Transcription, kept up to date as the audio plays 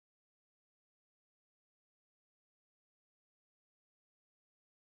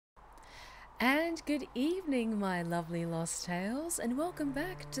And good evening, my lovely Lost Tales, and welcome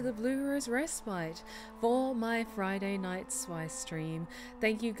back to the Blue Rose Respite for my Friday night Swice stream.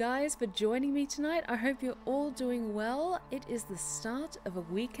 Thank you guys for joining me tonight. I hope you're all doing well. It is the start of a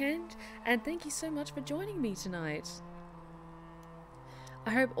weekend, and thank you so much for joining me tonight.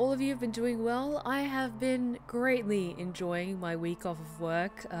 I hope all of you have been doing well. I have been greatly enjoying my week off of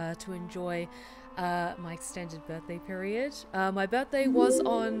work to enjoy my extended birthday period. My birthday was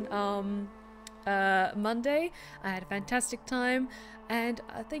on Monday. I had a fantastic time, and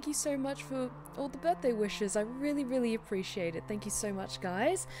thank you so much for all the birthday wishes. I really appreciate it. Thank you so much,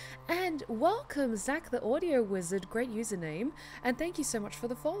 guys. And welcome, Zach the Audio Wizard, great username, and thank you so much for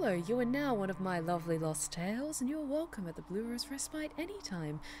the follow. You are now one of my lovely Lost Tales, and you're welcome at the Blue Rose Respite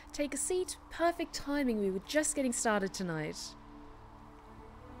anytime. Take a seat. Perfect timing. We were just getting started tonight.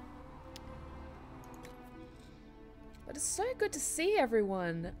 But it's so good to see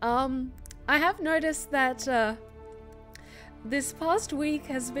everyone. I have noticed that this past week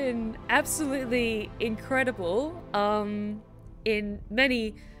has been absolutely incredible in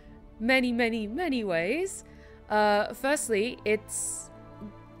many ways. Firstly,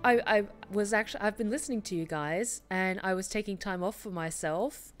 I've been listening to you guys, and I was taking time off for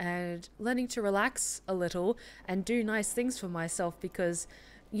myself and learning to relax a little and do nice things for myself because,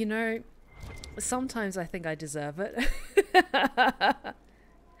 you know, sometimes I think I deserve it.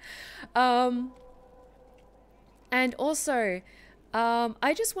 And also,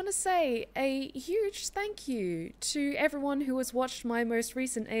 I just want to say a huge thank you to everyone who has watched my most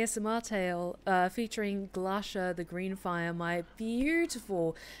recent ASMR tale featuring Glasha the Greenfire, my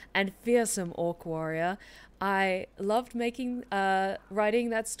beautiful and fearsome orc warrior. I loved writing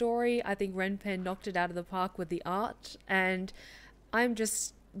that story. I think Renpen knocked it out of the park with the art, and I'm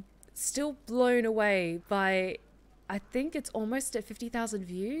just still blown away by, I think it's almost at 50,000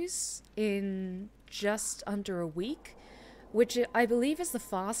 views in just under a week, which I believe is the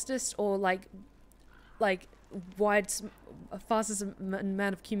fastest or fastest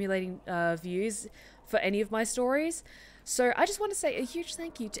amount of accumulating views for any of my stories. So I just want to say a huge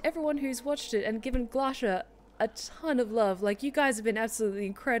thank you to everyone who's watched it and given Glasha a ton of love. Like, you guys have been absolutely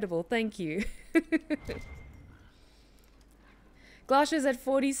incredible. Thank you. Glasha's at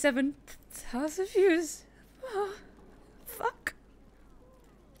 47,000 views. Oh, fuck.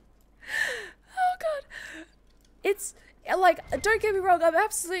 Oh god. It's like, don't get me wrong, I'm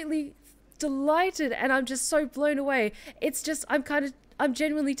absolutely delighted and I'm just so blown away. It's just, I'm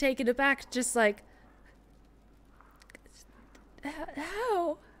genuinely taken aback, just like,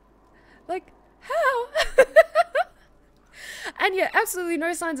 how? Like, how? And yeah, absolutely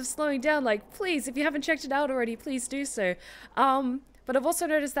no signs of slowing down. Like, please, if you haven't checked it out already, please do so. But I've also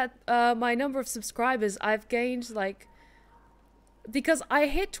noticed that my number of subscribers I've gained, like, because I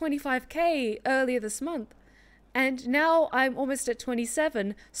hit 25k earlier this month, and now I'm almost at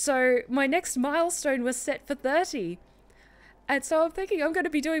 27, so my next milestone was set for 30. And so I'm thinking I'm going to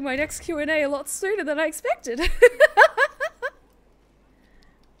be doing my next Q&A a lot sooner than I expected.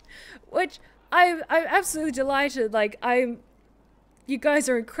 Which, I'm absolutely delighted. Like, you guys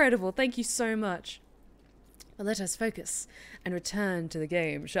are incredible. Thank you so much. But let us focus and return to the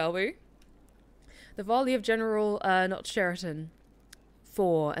game, shall we? The volley of General Not Sheraton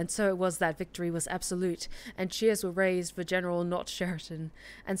 4, and so it was that victory was absolute, and cheers were raised for General Not Sheraton,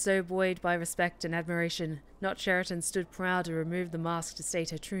 and so buoyed by respect and admiration, Not Sheraton stood proud to remove the mask to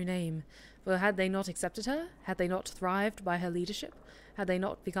state her true name. For had they not accepted her? Had they not thrived by her leadership? Had they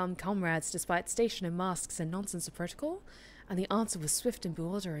not become comrades despite station and masks and nonsense of protocol? And the answer was swift and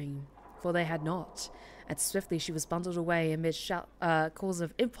bewildering, for they had not. And swiftly she was bundled away amid calls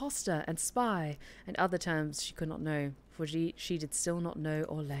of imposter and spy, and other terms she could not know, for she did still not know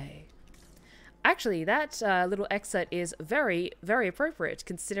or lay. Actually, that little excerpt is very appropriate,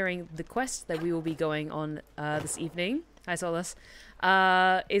 considering the quest that we will be going on this evening, hi Solus,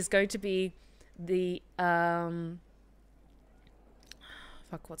 is going to be the,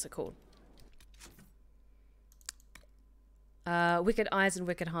 fuck, what's it called? Wicked Eyes and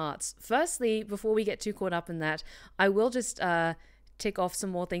Wicked Hearts. Firstly, before we get too caught up in that, I will just tick off some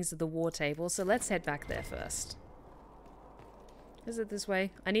more things at the war table, so let's head back there first. Is it this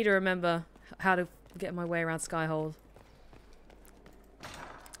way? I need to remember how to get my way around Skyhold.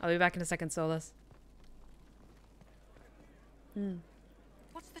 I'll be back in a second, Solus.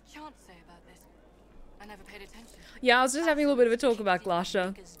 What's the chant say about this? I never paid attention. Yeah, I was just having a little bit of a talk about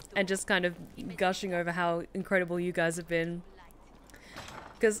Glasha and just kind of gushing over how incredible you guys have been.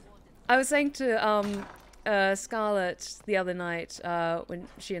 Because I was saying to Scarlett the other night when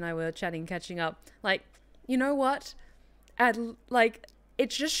she and I were chatting, catching up, like, you know what? Like, it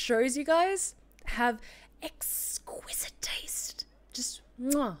just shows you guys have exquisite taste. Just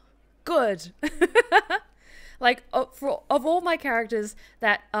mwah, good. Like of all my characters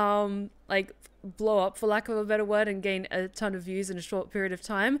that like blow up, for lack of a better word, and gain a ton of views in a short period of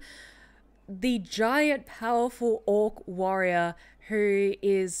time, the giant powerful orc warrior who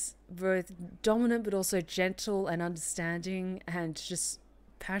is both dominant but also gentle and understanding and just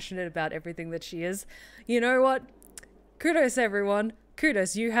passionate about everything that she is. You know what? Kudos, everyone.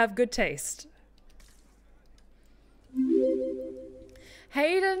 Kudos, you have good taste.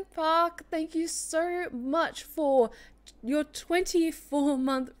 Hayden Parke, thank you so much for your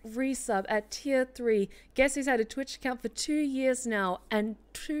 24-month resub at tier 3. Guess he's had a Twitch account for 2 years now, and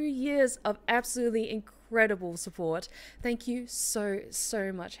 2 years of absolutely incredible support. Thank you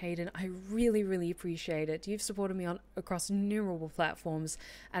so much, Hayden. I really appreciate it. You've supported me across innumerable platforms,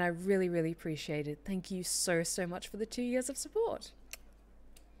 and I really appreciate it. Thank you so much for the 2 years of support.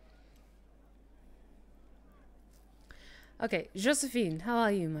 Okay, Josephine, how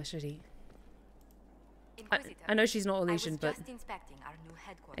are you, my chérie? I know she's not Elysian, but just inspecting our new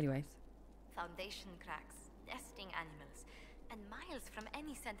headquarters. Anyway. Foundation cracks, nesting animals, and miles from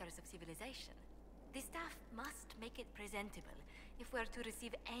any centers of civilization. The staff must make it presentable if we're to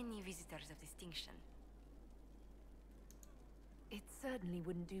receive any visitors of distinction. It certainly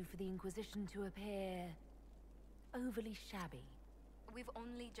wouldn't do for the Inquisition to appear overly shabby. We've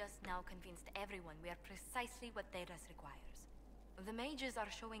only just now convinced everyone we are precisely what Thedas requires. The mages are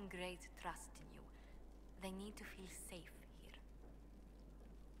showing great trust in you. They need to feel safe here.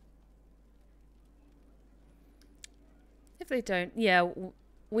 if they don't, yeah,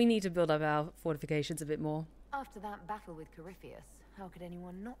 we need to build up our fortifications a bit more. After that battle with Corypheus, how could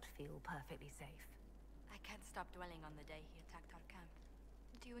anyone not feel perfectly safe? I can't stop dwelling on the day he attacked our camp.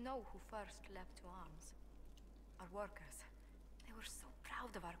 Do you know who first leapt to arms? Our workers. They were so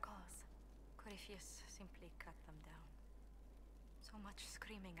proud of our cause. Corypheus simply cut them down. So much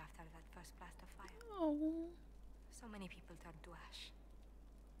screaming after that first blast of fire. Oh. So many people turned to ash.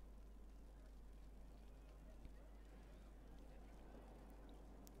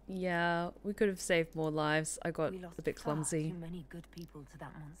 Yeah, we could have saved more lives. I got a bit clumsy. Too many good people to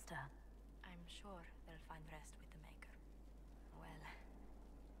that monster. I'm sure they'll find rest with the Maker. Well,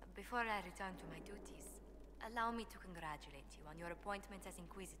 before I return to my duties, allow me to congratulate you on your appointment as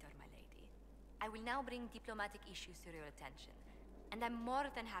Inquisitor, my lady. I will now bring diplomatic issues to your attention, and I'm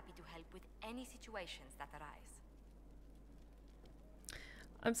more than happy to help with any situations that arise.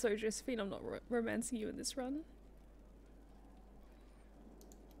 I'm sorry, Josephine, I'm not romancing you in this run.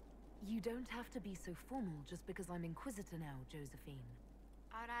 You don't have to be so formal just because I'm Inquisitor now, Josephine.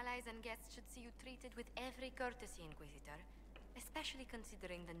 Our allies and guests should see you treated with every courtesy, Inquisitor, especially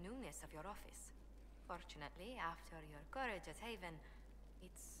considering the newness of your office. Fortunately, after your courage at Haven,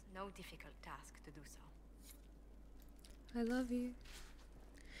 it's no difficult task to do so. I love you.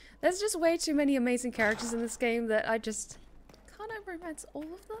 There's just way too many amazing characters in this game that I just... Can't I romance all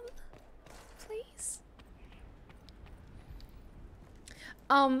of them? Please?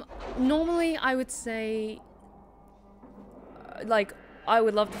 Normally I would say, like, I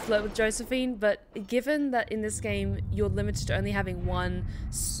would love to flirt with Josephine, but given that in this game you're limited to only having one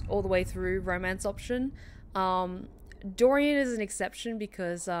all the way through romance option, Dorian is an exception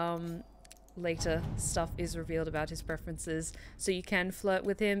because later stuff is revealed about his preferences, so you can flirt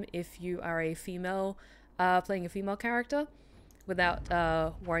with him if you are a female, playing a female character, without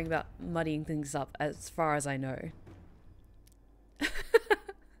worrying about muddying things up, as far as I know.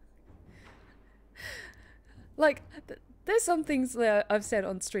 Like, there's some things that I've said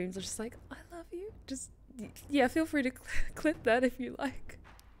on streams, I'm just like, I love you. Just, yeah, feel free to clip that if you like.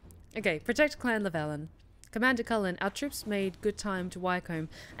 Okay, protect Clan Llewellyn. Commander Cullen, our troops made good time to Wycombe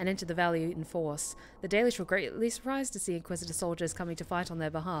and entered the valley in force. The Dalish were greatly surprised to see Inquisitor soldiers coming to fight on their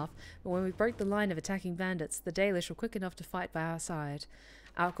behalf, but when we broke the line of attacking bandits, the Dalish were quick enough to fight by our side.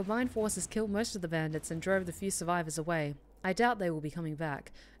 Our combined forces killed most of the bandits and drove the few survivors away. I doubt they will be coming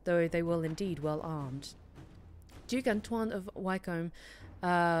back, though they will indeed well armed. Duke Antoine of Wycombe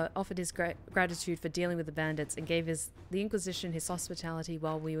offered his gratitude for dealing with the bandits and gave the Inquisition his hospitality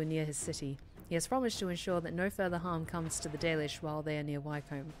while we were near his city. He has promised to ensure that no further harm comes to the Dalish while they are near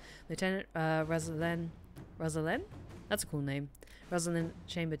Wycombe. Lieutenant Rosalind? That's a cool name. Rosalind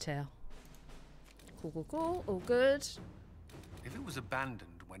Chambertail. Cool. All good. If it was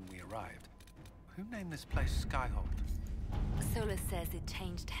abandoned when we arrived, who named this place Skyhold? Solus says it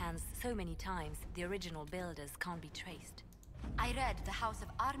changed hands so many times, the original builders can't be traced. I read the House of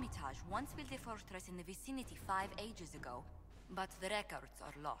Armitage once built a fortress in the vicinity 5 ages ago, but the records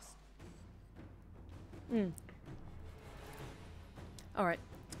are lost. Alright.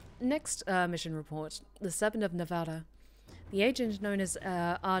 Next mission report. The Serpent of Nevada. The agent known as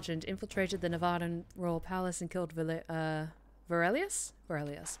Argent infiltrated the Nevadan royal palace and killed Varelius,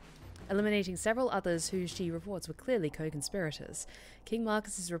 eliminating several others who she reports were clearly co-conspirators. King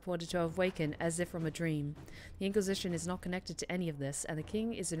Marcus is reported to have awakened as if from a dream. The Inquisition is not connected to any of this, and the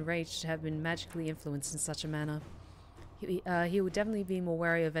king is enraged to have been magically influenced in such a manner. He would definitely be more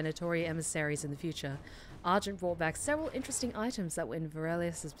wary of Venatori emissaries in the future. Argent brought back several interesting items that were in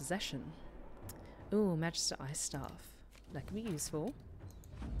Varelius' possession. Ooh, Magister Ice Staff. That could be useful.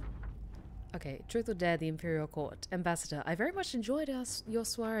 Okay, truth or dare, the Imperial Court. Ambassador, I very much enjoyed your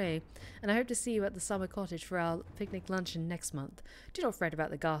soiree, and I hope to see you at the summer cottage for our picnic luncheon next month. Do not fret about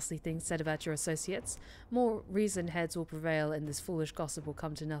the ghastly things said about your associates. More reasoned heads will prevail, and this foolish gossip will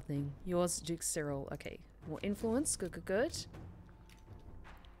come to nothing. Yours, Duke Cyril. Okay, more influence. Good, good, good.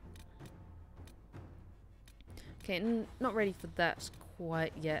 Okay, not ready for that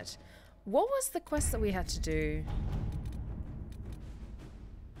quite yet. What was the quest that we had to do?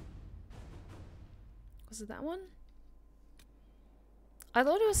 Was it that one? I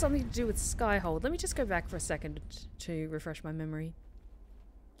thought it was something to do with Skyhold. Let me just go back for a second to refresh my memory.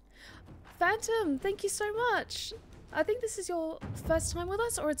 Phantom, thank you so much. I think this is your first time with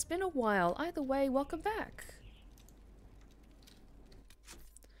us, or it's been a while. Either way, welcome back.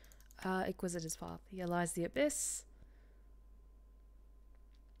 Inquisitor's Path. Here lies the Abyss.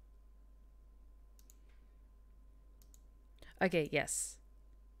 Okay, yes.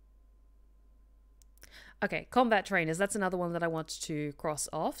 Okay, combat trainers. That's another one that I want to cross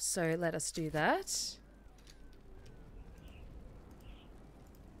off, so let us do that.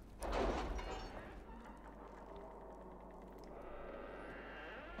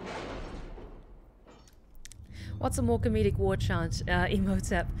 What's a more comedic war chant?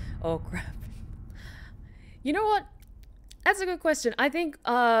 Emotep. Oh, crap. You know what? That's a good question. I think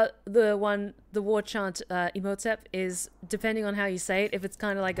the war chant Emotep is, depending on how you say it, if it's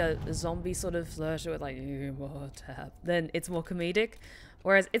kind of like a zombie sort of flirt with like Emotep, then it's more comedic.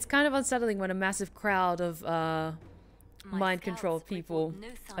 Whereas it's kind of unsettling when a massive crowd of mind-controlled people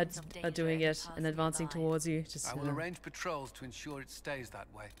are doing it and advancing towards you. Just, I will arrange patrols to ensure it stays that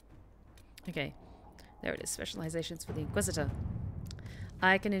way. Okay, there it is. Specializations for the Inquisitor.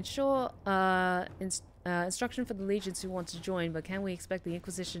 I can ensure instruction for the legions who want to join, but can we expect the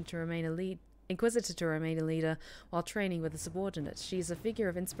Inquisitor to remain a leader while training with a subordinate? She is a figure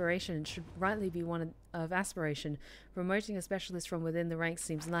of inspiration and should rightly be one of aspiration. Promoting a specialist from within the ranks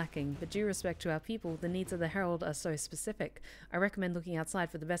seems lacking, but due respect to our people, the needs of the Herald are so specific. I recommend looking outside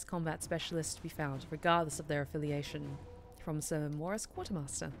for the best combat specialists to be found, regardless of their affiliation. From Sir Morris,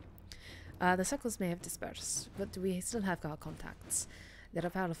 Quartermaster. The settlers may have dispersed, but we still have our contacts. There are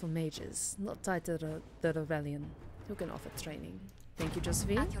powerful mages, not tied to the rebellion, who can offer training. Thank you,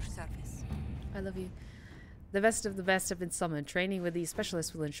 Josephine. At your service. I love you. The best of the best have been summoned. Training with these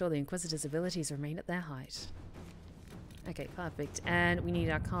specialists will ensure the Inquisitor's abilities remain at their height. Okay, perfect. And we need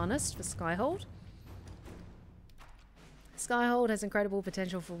Arcanist for Skyhold. Skyhold has incredible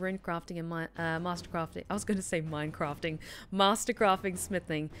potential for rune crafting and mastercrafting. I was going to say minecrafting. Mastercrafting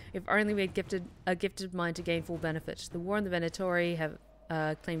smithing. If only we had a gifted mind to gain full benefit. The war and the Venatori have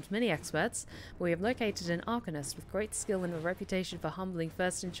claimed many experts, but we have located an Arcanist with great skill and a reputation for humbling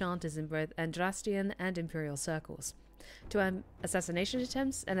first enchanters in both Andrastian and Imperial circles. Two assassination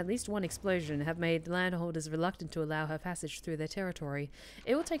attempts and at least one explosion have made landholders reluctant to allow her passage through their territory.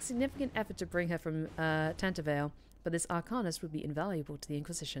 It will take significant effort to bring her from Tantavale, but this Arcanist would be invaluable to the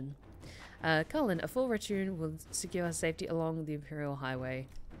Inquisition. Cullen, a full retinue will secure her safety along the Imperial Highway.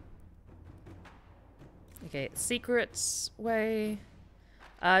 Okay, secret way.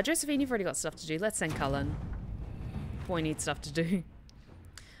 Josephine, you've already got stuff to do. Let's send Cullen. Boy needs stuff to do.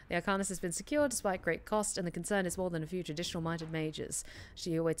 The Arcanist has been secured despite great cost, and the concern is more than a few traditional-minded mages.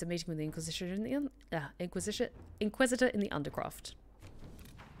 She awaits a meeting with the Inquisitor in the Undercroft.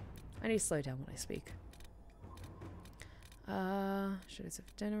 I need to slow down when I speak. Shadows of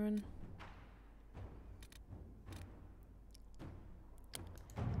Denerin.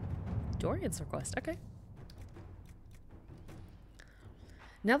 Dorian's request. Okay.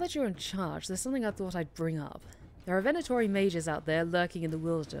 Now that you're in charge, there's something I thought I'd bring up. There are Venatori mages out there lurking in the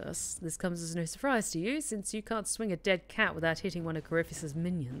wilderness. This comes as no surprise to you, since you can't swing a dead cat without hitting one of Corypheus's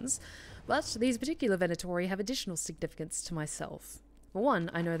minions. But these particular Venatori have additional significance to myself. For one,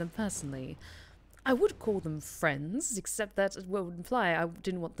 I know them personally. I would call them friends, except that it would imply I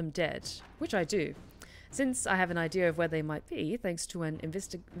didn't want them dead, which I do. Since I have an idea of where they might be, thanks to an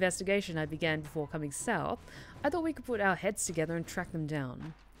investigation I began before coming south, I thought we could put our heads together and track them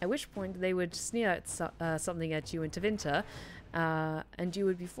down. at which point they would sneer at something at you in Tevinter, and you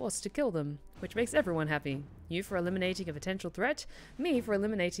would be forced to kill them, which makes everyone happy. You for eliminating a potential threat, me for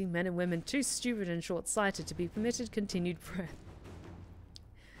eliminating men and women too stupid and short-sighted to be permitted continued breath.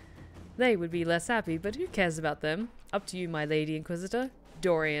 They would be less happy, but who cares about them? Up to you, my lady Inquisitor.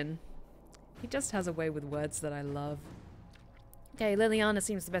 Dorian. He just has a way with words that I love. Okay, Liliana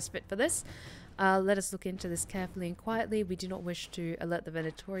seems the best fit for this. Let us look into this carefully and quietly. We do not wish to alert the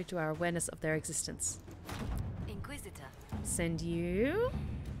Venatori to our awareness of their existence. Inquisitor. Send you.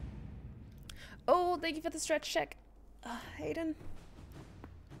 Oh, thank you for the stretch check, Hayden.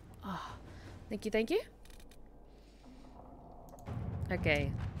 Oh, thank you, thank you.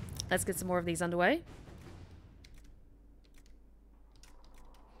 Okay, let's get some more of these underway.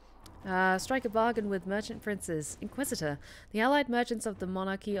 Strike a bargain with merchant princes. Inquisitor, the allied merchants of the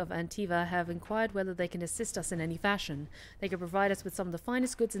monarchy of Antiva have inquired whether they can assist us in any fashion. They can provide us with some of the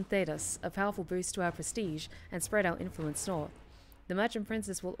finest goods in Thedas, a powerful boost to our prestige, and spread our influence north. The merchant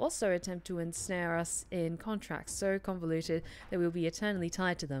princes will also attempt to ensnare us in contracts so convoluted that we will be eternally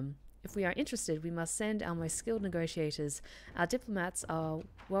tied to them. If we are interested, we must send our most skilled negotiators. Our diplomats are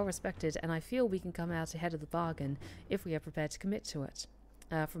well respected, and I feel we can come out ahead of the bargain if we are prepared to commit to it.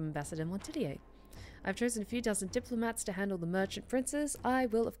 From Ambassador Montdidier. I've chosen a few dozen diplomats to handle the merchant princes. I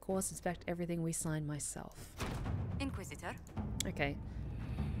will, of course, inspect everything we sign myself. Inquisitor. Okay.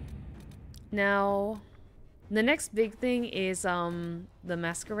 Now, the next big thing is the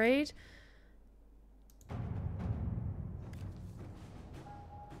masquerade.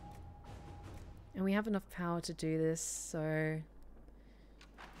 And we have enough power to do this, so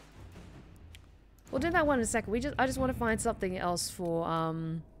we'll do that one in a second. I just want to find something else for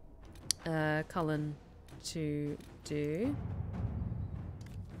Cullen to do.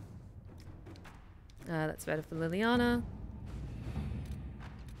 That's better for Liliana.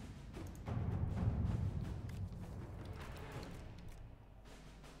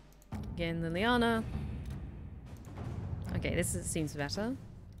 Again, Liliana. Okay, this seems better.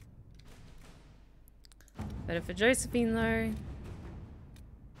 Better for Josephine, though.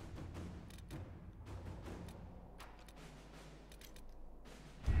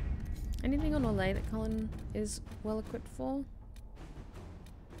 Anything on Olay that Cullen is well equipped for?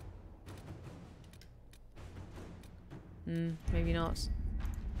 Maybe not.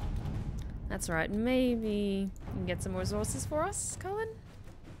 That's alright. Maybe you can get some more resources for us, Cullen?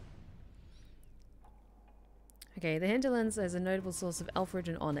 Okay, the hinterlands is a notable source of Elfrid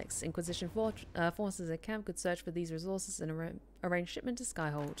and Onyx. Inquisition forces at camp could search for these resources and arrange shipment to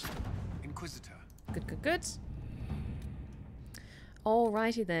Skyhold. Inquisitor. Good, good, good.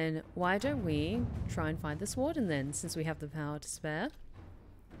 Alrighty then, why don't we try and find this warden then, since we have the power to spare?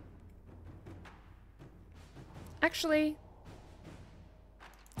 Actually,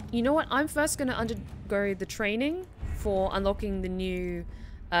 you know what? I'm first going to undergo the training for unlocking the new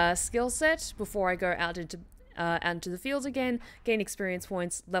skill set before I go out into the fields again, gain experience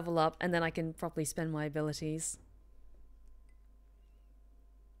points, level up, and then I can properly spend my abilities.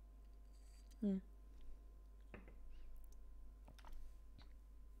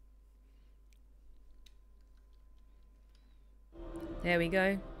 There we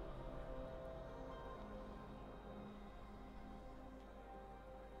go.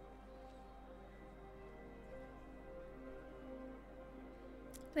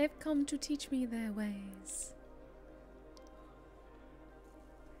 They've come to teach me their ways.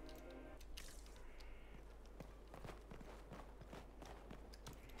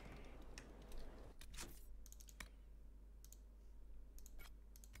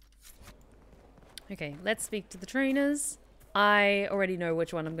 Okay, let's speak to the trainers. I already know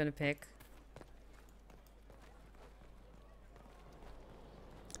which one I'm going to pick.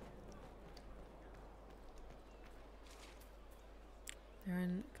 They're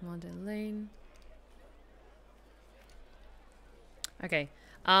in Commander Lane. Okay.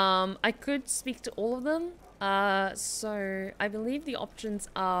 I could speak to all of them. So I believe the options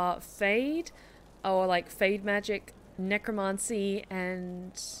are Fade, or like Fade Magic, Necromancy,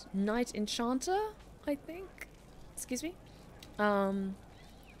 and Night Enchanter, I think. Excuse me.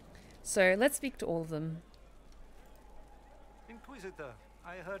 So let's speak to all of them. Inquisitor,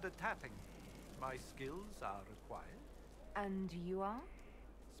 I heard a tapping. My skills are required. And you are?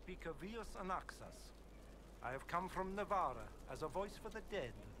 Speaker Vius Anaxas. I have come from Navarra as a voice for the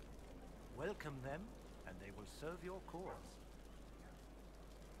dead. Welcome them, and they will serve your cause.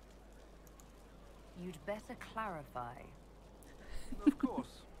 You'd better clarify. Of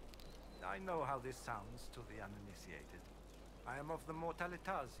course. I know how this sounds to the uninitiated. I am of the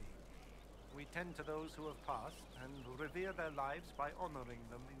Mortalitasi. We tend to those who have passed and revere their lives by honoring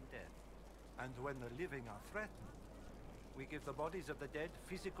them in death. And when the living are threatened, we give the bodies of the dead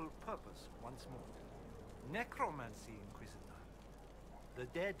physical purpose once more. Necromancy, Inquisitor. The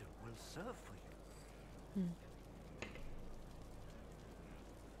dead will serve for you.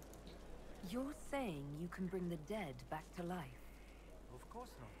 You're saying you can bring the dead back to life? Of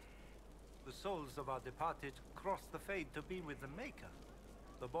course not. The souls of our departed cross the fade to be with the Maker.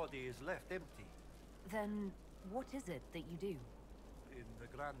 The body is left empty. Then what is it that you do? In the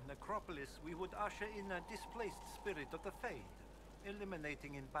Grand Necropolis, we would usher in a displaced spirit of the Fade,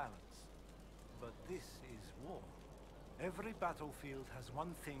 eliminating imbalance. But this is war. Every battlefield has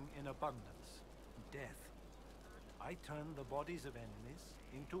one thing in abundance: death. I turn the bodies of enemies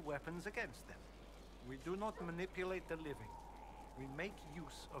into weapons against them. We do not manipulate the living. We make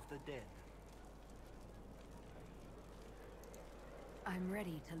use of the dead. I'm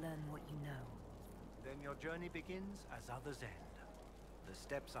ready to learn what you know. Then your journey begins as others end. The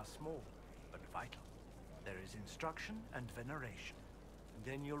steps are small, but vital. There is instruction and veneration.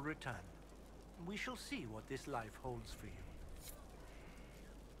 Then you'll return. We shall see what this life holds for you.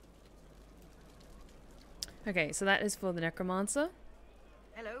 Okay, so that is for the necromancer.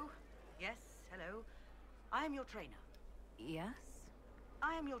 Hello. Yes, hello. I am your trainer. Yes?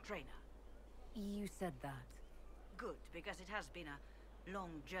 I am your trainer. You said that. Good, because it has been a long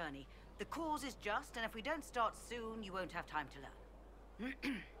journey. The cause is just, and if we don't start soon, you won't have time to learn.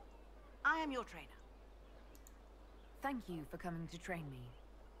 I am your trainer. Thank you for coming to train me.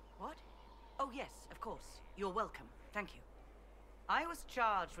 What? Oh yes, of course. You're welcome. Thank you. I was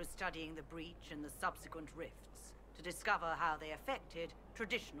charged with studying the breach and the subsequent rifts to discover how they affected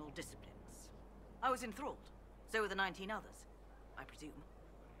traditional disciplines. I was enthralled. So were the 19 others, I presume.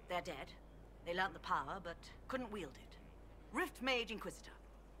 They're dead. They learnt the power, but couldn't wield it. Rift Mage Inquisitor.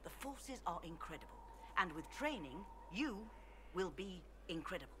 The forces are incredible. And with training, you will be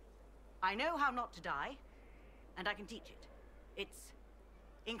incredible. I know how not to die, and I can teach it. It's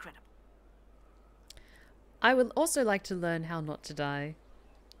incredible. I would also like to learn how not to die.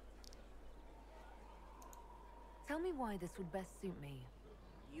 Tell me why this would best suit me.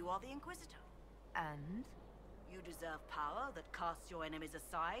 You are the Inquisitor. And? You deserve power that casts your enemies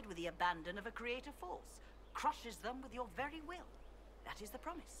aside with the abandon of a creative force, crushes them with your very will. That is the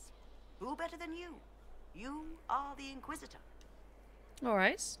promise. Who better than you? You are the Inquisitor.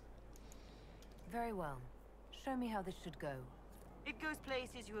 Alright. Very well. Show me how this should go. It goes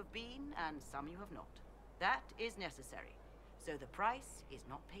places you have been, and some you have not. That is necessary. So the price is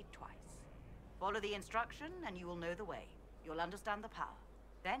not paid twice. Follow the instruction, and you will know the way. You'll understand the power.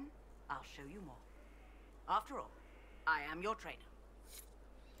 Then, I'll show you more. After all, I am your trainer.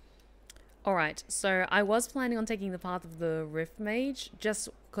 Alright, so I was planning on taking the path of the Rift Mage, just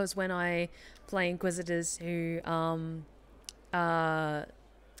because when I play Inquisitors who are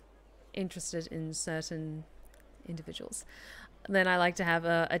interested in certain individuals, then I like to have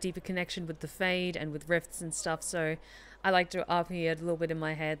a deeper connection with the Fade and with Rifts and stuff, so I like to RP it a little bit in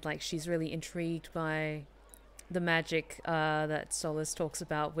my head, like she's really intrigued by the magic that Solus talks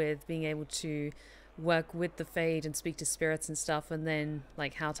about with being able to work with the Fade and speak to spirits and stuff, and then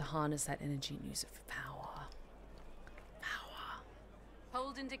like how to harness that energy and use it for power.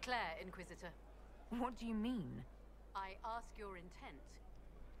 Hold and declare, Inquisitor. What do you mean? I ask your intent.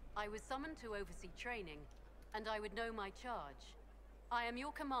 I was summoned to oversee training, and I would know my charge. I am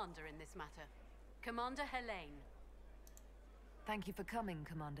your commander in this matter, Commander Helene. Thank you for coming,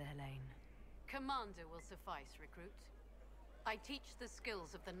 Commander Helene. Commander will suffice, recruit. I teach the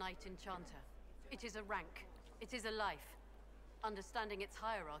skills of the Knight Enchanter. It is a rank. It is a life. Understanding its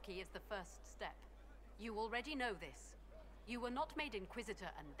hierarchy is the first step. You already know this. You were not made Inquisitor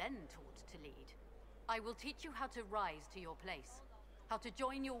and then taught to lead. I will teach you how to rise to your place. How to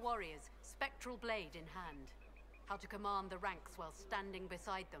join your warriors, spectral blade in hand. How to command the ranks while standing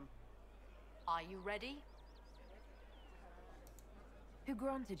beside them. Are you ready? Who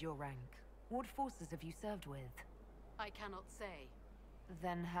granted your rank? What forces have you served with? I cannot say.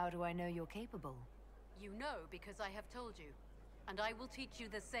 Then how do I know you're capable? You know because I have told you, and I will teach you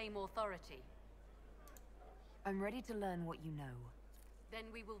the same authority. I'm ready to learn what you know. Then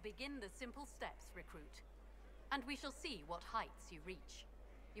we will begin the simple steps, recruit. And we shall see what heights you reach.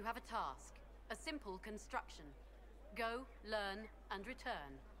 You have a task, a simple construction. Go, learn, and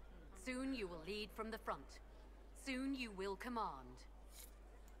return. Soon you will lead from the front. Soon you will command.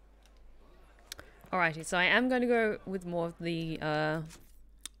 Alrighty, so I am going to go with more of the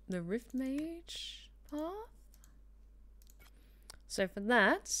Rift Mage path. So for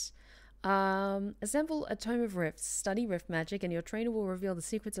that, Assemble a Tome of Rifts, study Rift Magic, and your trainer will reveal the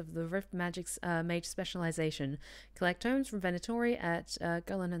secrets of the Rift Magic's mage specialization. Collect tomes from Venatori at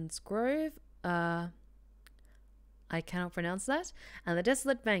Ghonnathan's Grove. I cannot pronounce that. And the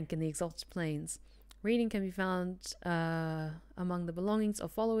Desolate Bank in the Exalted Plains. Reading can be found among the belongings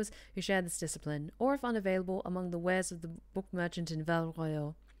of followers who share this discipline, or if unavailable, among the wares of the book merchant in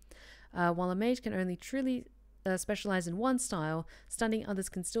Valtharis. While a mage can only truly specialize in one style, studying others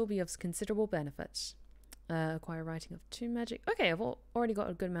can still be of considerable benefit. Acquire writing of 2 magic. Okay, I've already got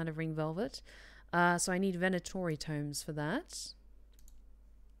a good amount of ring velvet, so I need Venatori tomes for that.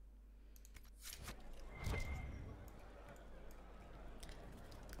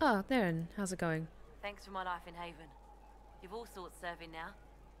 Ah, Theron, how's it going? Thanks for my life in Haven. You've all sorts serving now.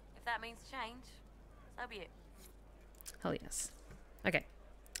 If that means change, so be it. Hell yes. Okay.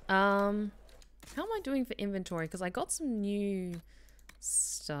 How am I doing for inventory? Because I got some new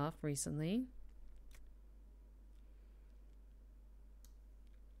stuff recently.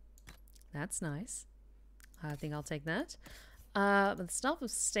 That's nice. I think I'll take that. But the Staff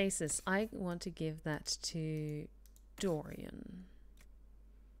of Stasis, I want to give that to Dorian.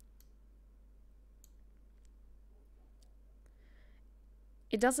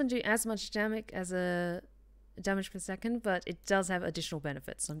 It doesn't do as much damage as a damage per second, but it does have additional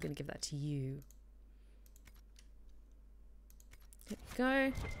benefits, so I'm going to give that to you. Here we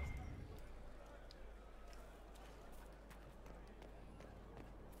go.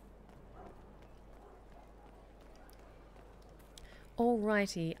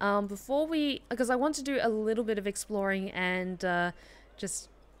 Alrighty, before we, because I want to do a little bit of exploring and just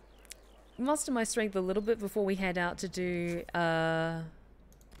muster my strength a little bit before we head out to do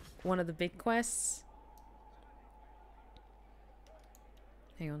one of the big quests.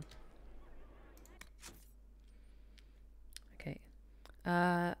 Hang on. Okay.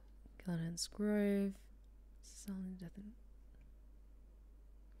 Ghonnathan's Grove.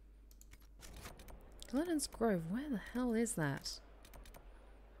 Ghonnathan's Grove, where the hell is that?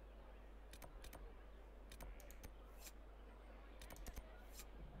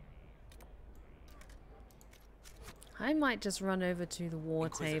 I might just run over to the war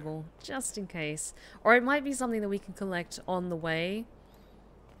table, just in case. Or it might be something that we can collect on the way.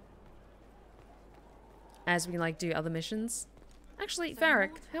 As we, like, do other missions. Actually,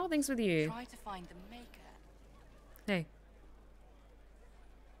 Varric, how are things with you? Try to find the maker. Hey.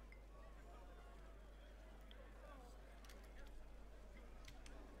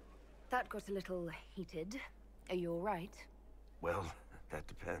 That got a little heated. Are you all right? Well, that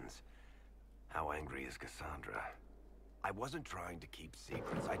depends. How angry is Cassandra? I wasn't trying to keep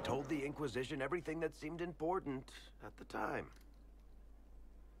secrets. I told the Inquisition everything that seemed important at the time.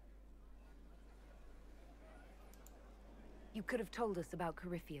 You could have told us about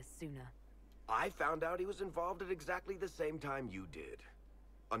Corypheus sooner. I found out he was involved at exactly the same time you did.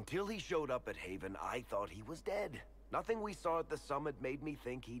 Until he showed up at Haven, I thought he was dead. Nothing we saw at the summit made me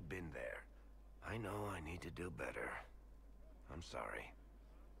think he'd been there. I know I need to do better. I'm sorry.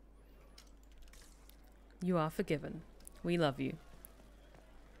 You are forgiven. We love you.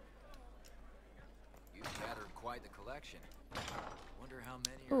 You've gathered quite the collection. Wonder how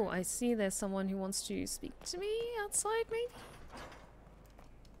many. Oh, I see there's someone who wants to speak to me outside, maybe?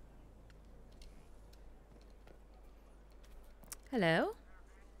 Hello?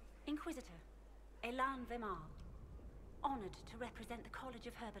 Inquisitor, Elan Vemar. Honored to represent the College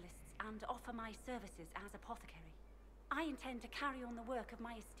of Herbalists and offer my services as apothecary. I intend to carry on the work of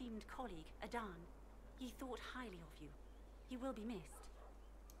my esteemed colleague, Adan. He thought highly of you. He will be missed.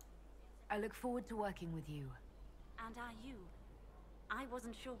 I look forward to working with you. And are you? I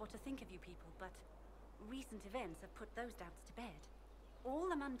wasn't sure what to think of you people, but recent events have put those doubts to bed. All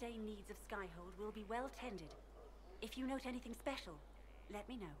the mundane needs of Skyhold will be well tended. If you note anything special, let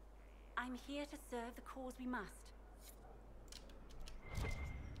me know. I'm here to serve the cause we must.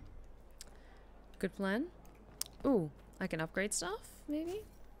 Good plan. Ooh, I can upgrade stuff, maybe?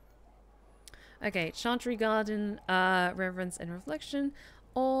 Okay, Chantry Garden, Reverence and Reflection,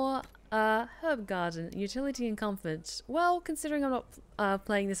 or Herb Garden, Utility and Comfort. Well, considering I'm not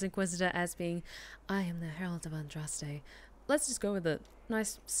playing this Inquisitor as being, I am the Herald of Andraste, let's just go with a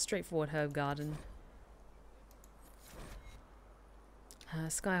nice, straightforward Herb Garden.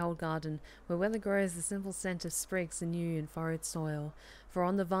 Skyhold Garden, where weather grows the simple scent of sprigs in new and furrowed soil. For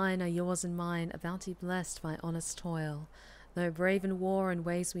on the vine are yours and mine, a bounty blessed by honest toil. Though brave in war and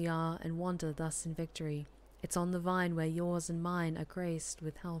ways we are, and wander thus in victory, it's on the vine where yours and mine are graced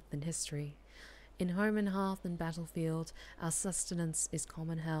with health and history. In home and hearth and battlefield, our sustenance is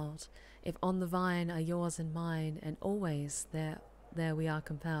common held. If on the vine are yours and mine, and always there we are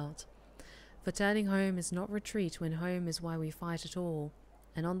compelled. For turning home is not retreat, when home is why we fight at all.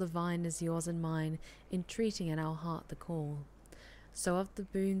 And on the vine is yours and mine, entreating in our heart the call. So of the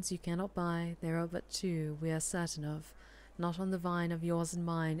boons you cannot buy, there are but two we are certain of. Not on the vine of yours and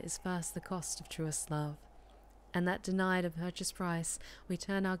mine is first the cost of truest love. And that denied of purchase price, we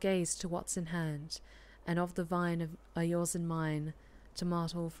turn our gaze to what's in hand. And of the vine of yours and mine,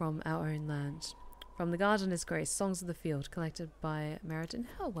 tomato from our own land. From the Gardener's Grace, Songs of the Field, collected by Meriden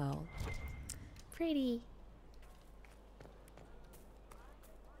Hellwell. Pretty.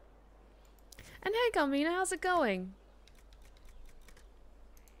 And hey, Carmina, how's it going?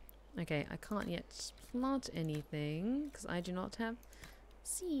 Okay, I can't yet plant anything because I do not have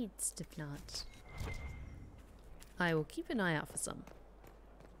seeds to plant. I will keep an eye out for some.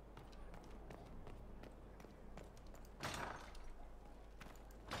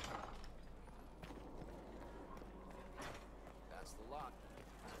 That's the lot.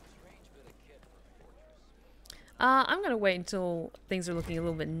 Strange bit of kit for a fortress. I'm going to wait until things are looking a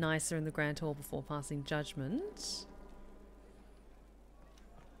little bit nicer in the Grand Hall before passing judgment.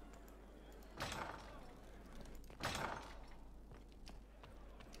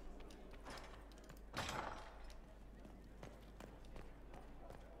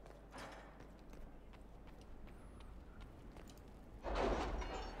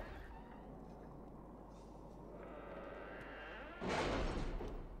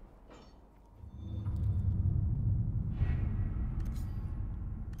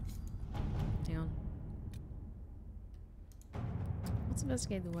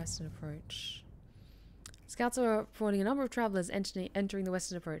 Investigate the western approach. Scouts are reporting a number of travelers entering the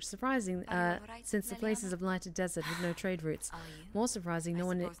western approach. Surprising, since the place is a blighted desert with no trade routes. More surprising, no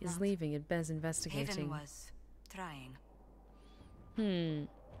one is leaving. It bears investigating. Hayden was trying.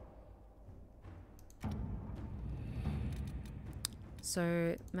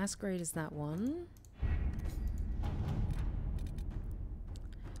 So, Masquerade is that one.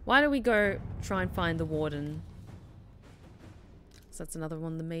 Why don't we go try and find the Warden? So that's another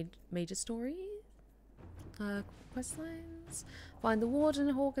one of the major story quest lines. Find the Warden.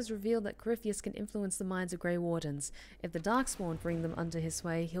 Hawke has revealed that Corypheus can influence the minds of Grey Wardens. If the Darkspawn bring them under his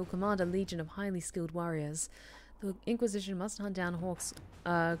sway, he'll command a legion of highly skilled warriors. The Inquisition must hunt down Hawke's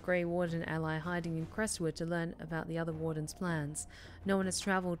Grey Warden ally hiding in Crestwood to learn about the other Warden's plans. No one has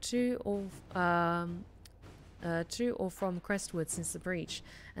travelled to or from Crestwood since the breach,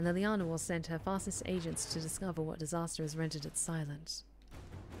 and Liliana will send her fastest agents to discover what disaster has rendered it silent.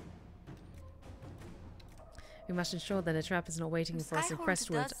 We must ensure that a trap is not waiting for us in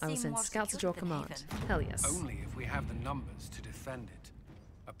Crestwood. I will send scouts at your command. Hell yes. Only if we have the numbers to defend it.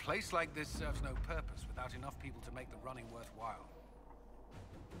 A place like this serves no purpose without enough people to make the running worthwhile.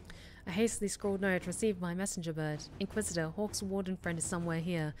 A hastily scrawled note received by messenger bird. Inquisitor, Hawke's Warden friend is somewhere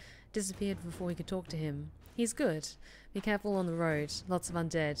here. Disappeared before we could talk to him. He's good. Be careful on the road. Lots of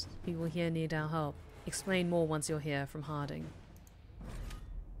undead. People here need our help. Explain more once you're here. From Harding.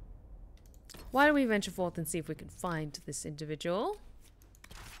 Why don't we venture forth and see if we can find this individual?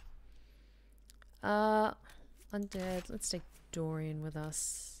 Undead. Let's take Dorian with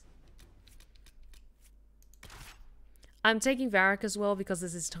us. I'm taking Varric as well because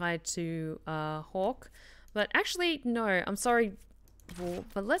this is tied to Hawke. But actually, no. I'm sorry.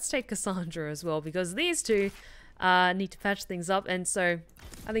 But let's take Cassandra as well, because these two need to patch things up, and so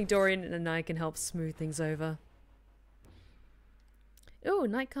I think Dorian and I can help smooth things over. Ooh,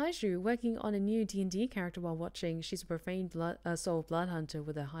 Night Kaiju, working on a new D&D character while watching. She's a profane soul blood hunter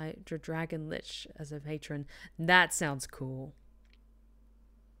with a Hydra Dragon Lich as a patron. That sounds cool.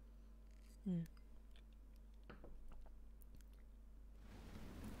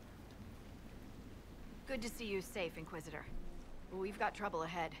 Good to see you safe, Inquisitor. We've got trouble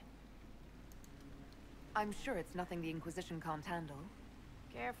ahead. I'm sure it's nothing the Inquisition can't handle.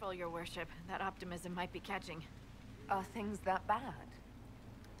 Careful, Your Worship. That optimism might be catching. Are things that bad?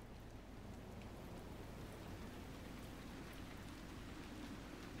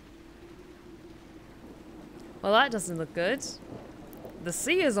 Well, that doesn't look good. The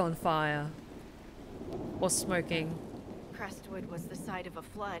sea is on fire. Or smoking. Crestwood was the site of a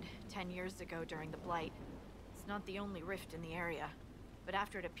flood 10 years ago during the Blight. It's not the only rift in the area, but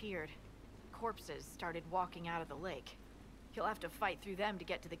after it appeared, corpses started walking out of the lake. You'll have to fight through them to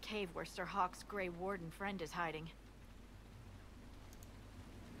get to the cave where Sir Hawke's Grey Warden friend is hiding.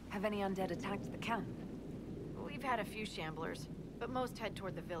 Have any undead attacked the camp? We've had a few shamblers, but most head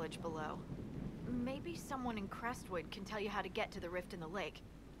toward the village below. Maybe someone in Crestwood can tell you how to get to the rift in the lake.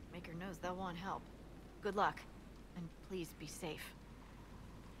 Maker knows they'll want help. Good luck, and please be safe.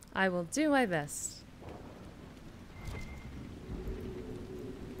 I will do my best.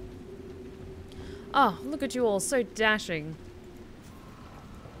 Oh, look at you all, so dashing.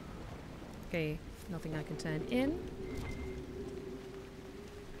 Okay, nothing I can turn in.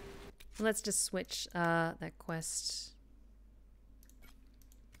 Let's just switch that quest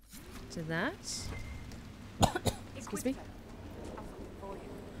to that. Excuse me.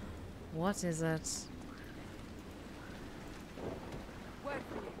 What is it? Word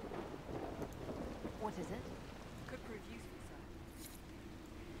for you. What is it? Could prove useful, sir.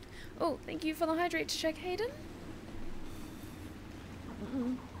 Oh, thank you for the hydrate check, Hayden.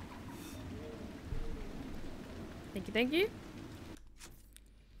 Thank you, thank you.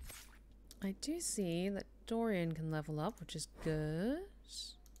 I do see that Dorian can level up, which is good.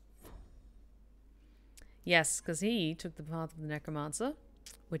 Yes, because he took the path of the Necromancer,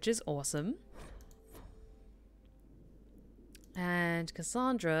 which is awesome. And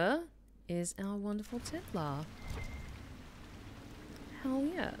Cassandra is our wonderful Templar. Hell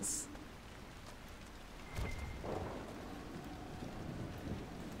yes.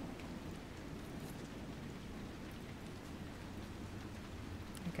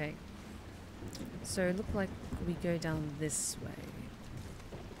 Okay. So it looked like we go down this way.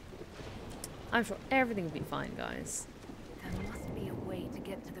 I'm sure everything will be fine, guys. There must be a way to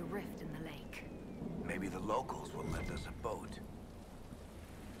get to the rift in the lake. Maybe the locals will lend us a boat.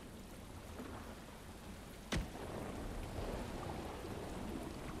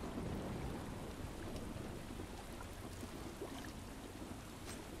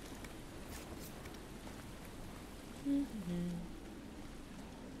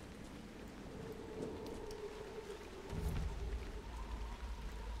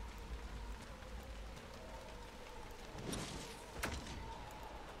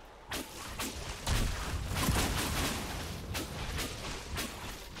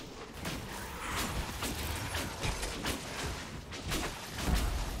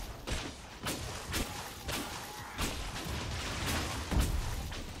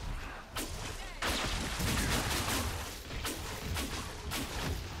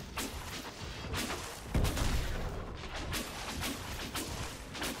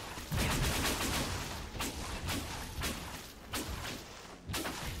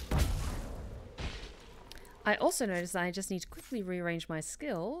 I also noticed that I just need to quickly rearrange my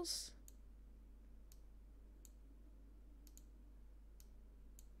skills.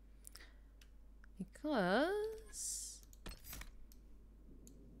 Because...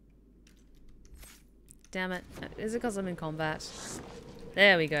 Damn it. Is it because I'm in combat?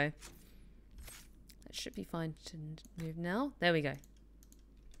 There we go. That should be fine to move now. There we go.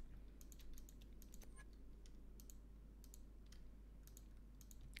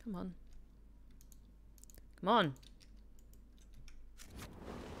 Come on. Come on.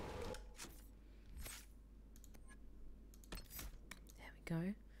 There we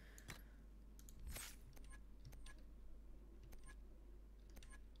go.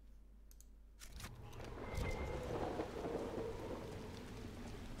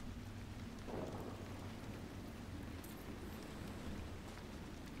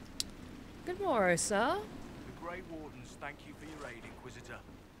 Good morrow, sir. The Grey Wardens thank you for your aid, Inquisitor.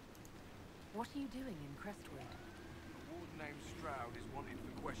 What are you doing in Crestwood? A warden named Stroud is wanted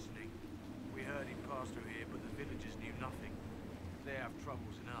for questioning. We heard him pass through here, but the villagers knew nothing. They have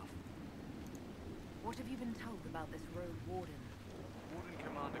troubles enough. What have you been told about this rogue warden? Warden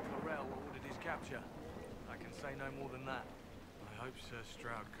Commander Clarell ordered his capture. I can say no more than that. I hope Sir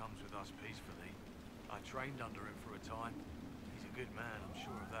Stroud comes with us peacefully. I trained under him for a time. He's a good man, I'm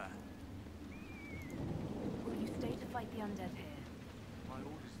sure of that. Will you stay to fight the undead here? My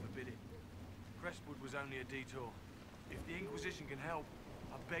orders forbid it. Crestwood was only a detour. If the Inquisition can help,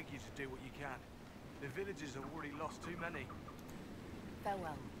 I beg you to do what you can. The villagers have already lost too many.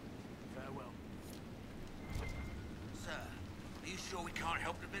 Farewell. Farewell. Sir, are you sure we can't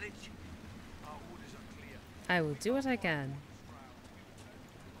help the village? Our orders are clear. I will do what I can.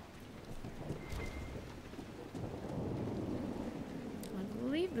 I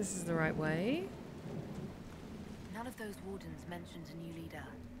believe this is the right way. None of those wardens mentioned a new leader.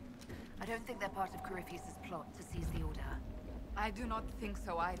 I don't think they're part of Corypheus' plot to seize the Order. I do not think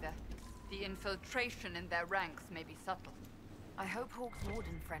so either. The infiltration in their ranks may be subtle. I hope Hawk's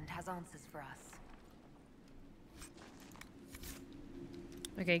warden friend has answers for us.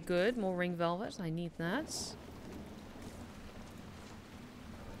 Okay, good. More ring velvet. I need that.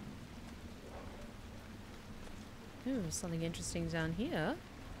 Ooh, something interesting down here.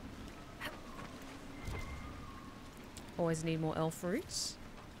 Always need more elf roots.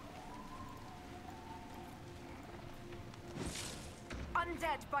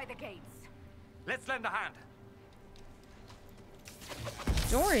 Undead by the gates. Let's lend a hand.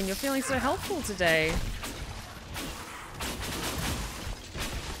 Dorian, you're feeling so helpful today.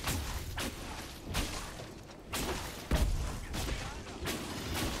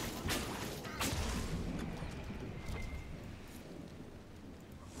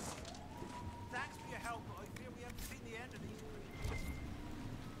 Thanks for your help, but I fear we haven't seen the end of these.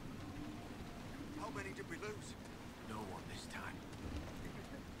 How many did we lose? No one this time.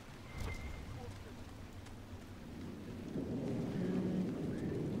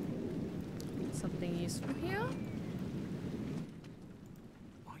 Something useful here?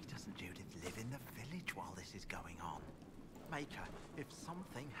 Why doesn't Judith live in the village while this is going on? Maker, if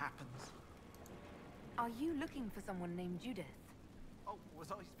something happens... Are you looking for someone named Judith? Oh,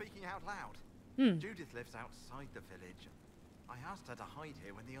 was I speaking out loud? Judith lives outside the village. I asked her to hide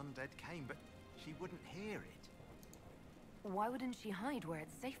here when the undead came, but she wouldn't hear it. Why wouldn't she hide where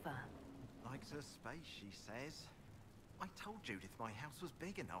it's safer? Likes her space, she says. I told Judith my house was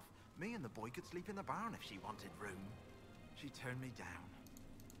big enough. Me and the boy could sleep in the barn if she wanted room. She turned me down.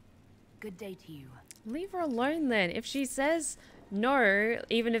 Good day to you. Leave her alone then. If she says no,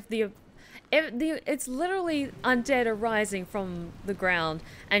 even if it's literally undead arising from the ground,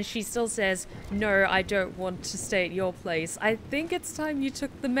 and she still says, no, I don't want to stay at your place, I think it's time you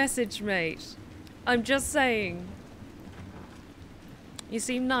took the message, mate. I'm just saying. You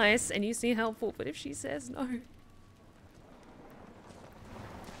seem nice and you seem helpful, but if she says no...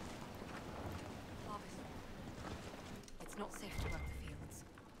 It's not safe to work the fields.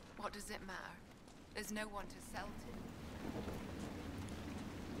 What does it matter? There's no one to sell to.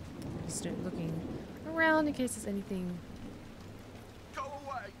 Just looking around in case there's anything. Go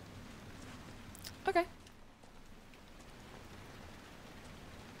away! Okay.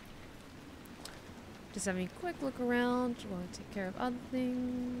 Just having a quick look around. Want to take care of other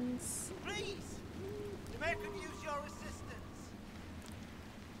things. Please! The man could use your assistance.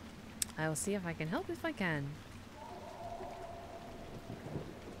 I will see if I can help if I can.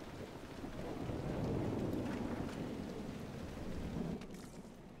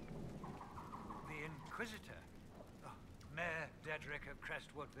 The Inquisitor. Oh, Mayor Dedrick of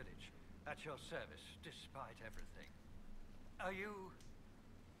Crestwood Village. At your service, despite everything. Are you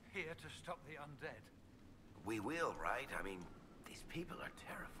here to stop the undead? We will, right? I mean, these people are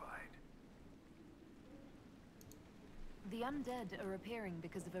terrified. The undead are appearing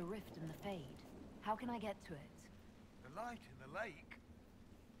because of a rift in the Fade. How can I get to it? The light in the lake.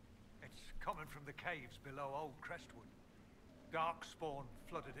 It's coming from the caves below Old Crestwood. Dark spawn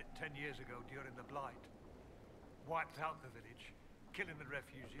flooded it 10 years ago during the Blight. Wiped out the village, killing the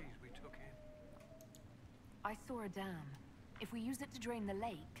refugees we took in. I saw a dam. If we use it to drain the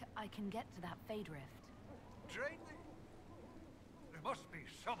lake, I can get to that Fade rift. Drain the... There must be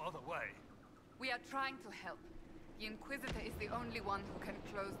some other way. We are trying to help. The Inquisitor is the only one who can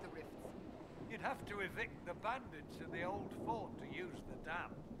close the rifts. You'd have to evict the bandits in the old fort to use the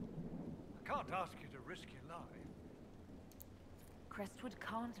dam. I can't ask you to risk your life. Crestwood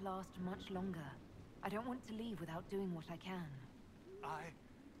can't last much longer. I don't want to leave without doing what I can.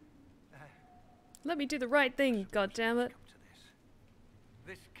 Let me do the right thing, goddammit.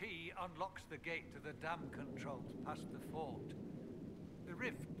 This key unlocks the gate to the dam controls past the fort. The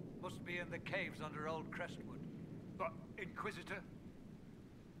rift must be in the caves under Old Crestwood. But, Inquisitor,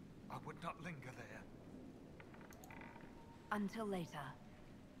 I would not linger there. Until later.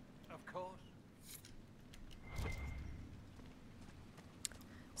 Of course.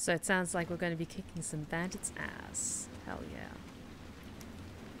 So it sounds like we're going to be kicking some bandits' ass. Hell yeah.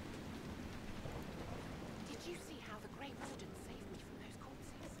 Did you see how the Grey Wardens saved me from those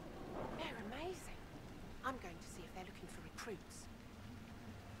corpses? They're amazing. I'm going to see if they're looking for recruits.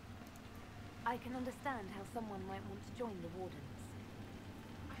 I can understand how someone might want to join the Wardens.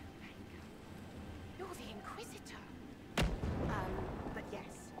 You're the Inquisitor. But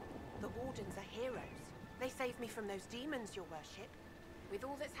yes, the Wardens are heroes. They saved me from those demons, your worship. With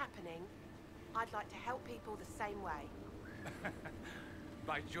all that's happening, I'd like to help people the same way.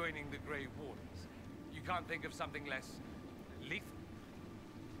 By joining the Grey Wardens, you can't think of something less lethal?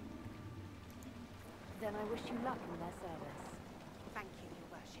 Then I wish you luck in their service. Thank you, your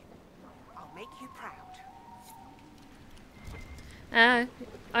worship. I'll make you proud.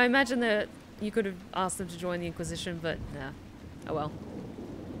 I imagine that you could have asked them to join the Inquisition, but nah. Oh well.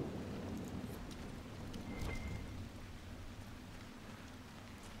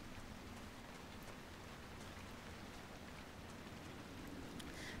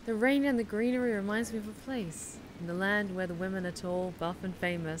 The rain and the greenery reminds me of a place. In the land where the women are tall, buff and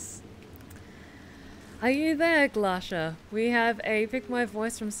famous. Are you there, Glasha? We have a Pick My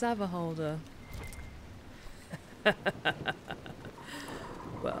Voice from Sava holder.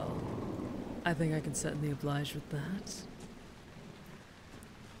 Well, I think I can certainly oblige with that.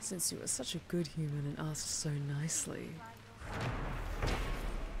 Since you were such a good human and asked so nicely.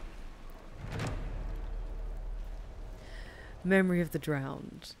 Memory of the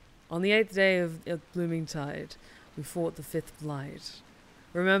drowned. On the 8th day of blooming tide, we fought the 5th blight.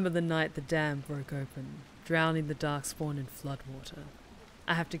 Remember the night the dam broke open, drowning the darkspawn in floodwater.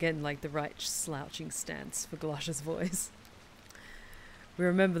 I have to get in like the right slouching stance for Galosha's voice. We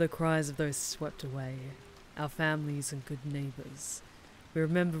remember the cries of those swept away, our families and good neighbours. We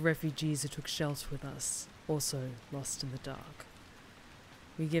remember refugees who took shelter with us, also lost in the dark.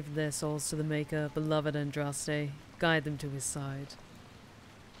 We give their souls to the Maker, beloved Andraste, guide them to his side.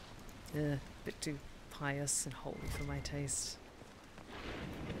 A bit too pious and holy for my taste.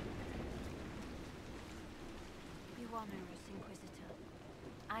 You honor us, Inquisitor.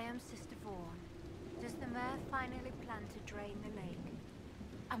 I am Sister Vaughan. Does the mayor finally plan to drain the lake?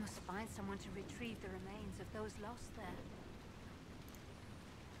 I must find someone to retrieve the remains of those lost there.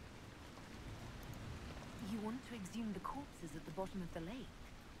 You want to exhume the corpses at the bottom of the lake?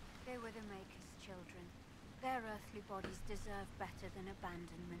 They were the Maker's children. Their earthly bodies deserve better than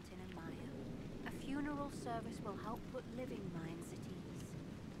abandonment in a mire. A funeral service will help put living minds at ease.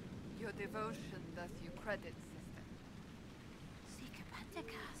 Your devotion does you credit, sister. Seeker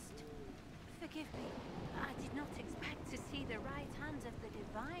Pentacast. Forgive me. I did not expect to see the right hand of the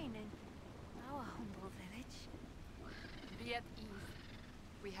divine in our humble village. Be at ease.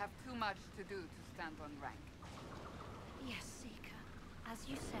 We have too much to do to stand on rank. Yes, Seeker. As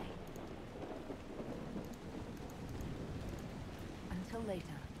you say. Until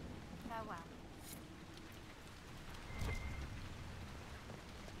later. Farewell.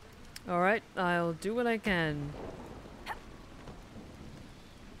 Alright, I'll do what I can.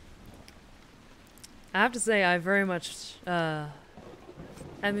 I have to say, I very much am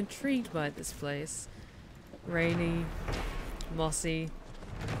intrigued by this place. Rainy, mossy,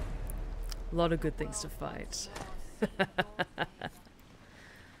 a lot of good things to fight.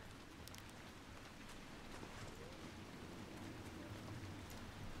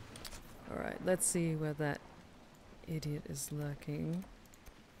 Alright, let's see where that idiot is lurking.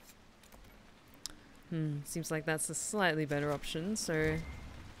 Seems like that's a slightly better option, so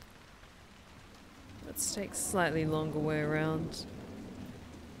let's take a slightly longer way around.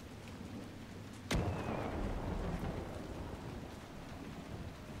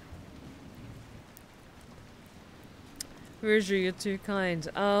 Virgil, you're too kind.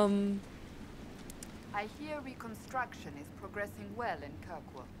 I hear reconstruction is progressing well in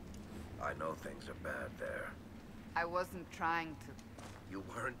Kirkwall. I know things are bad there. I wasn't trying to... You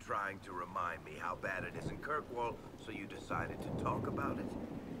weren't trying to remind me how bad it is in Kirkwall, so you decided to talk about it?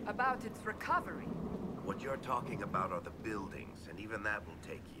 About its recovery. What you're talking about are the buildings, and even that will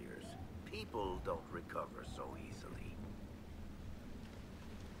take years. People don't recover so easily.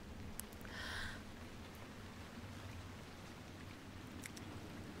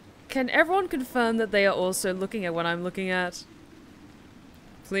 Can everyone confirm that they are also looking at what I'm looking at?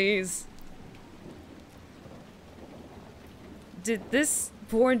 Please. Did this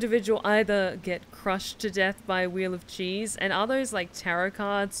poor individual either get crushed to death by a wheel of cheese? And are those like tarot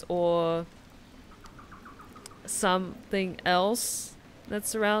cards or something else that's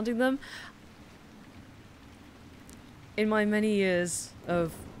surrounding them? In my many years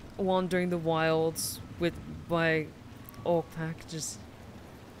of wandering the wilds with my orc pack, just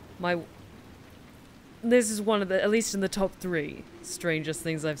this is one of the, at least in the top 3 strangest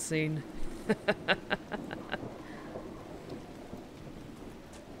things I've seen.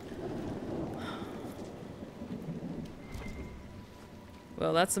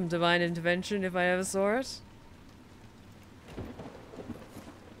 Well, that's some divine intervention if I ever saw it.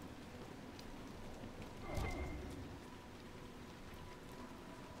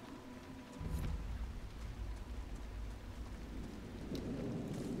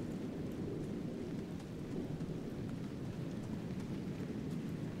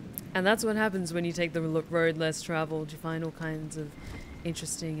 And that's what happens when you take the road less traveled. You find all kinds of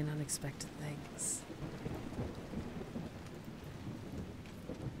interesting and unexpected things.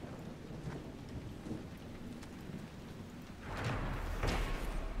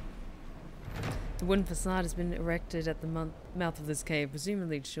 The wooden facade has been erected at the mouth of this cave,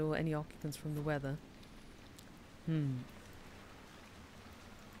 presumably to ensure any occupants from the weather.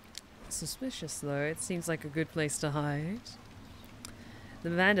 Suspicious, though. It seems like a good place to hide. The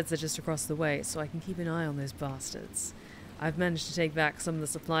bandits are just across the way, so I can keep an eye on those bastards. I've managed to take back some of the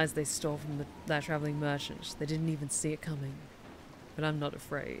supplies they stole from that traveling merchant. They didn't even see it coming. But I'm not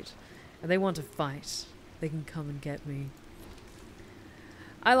afraid. And they want to fight. They can come and get me.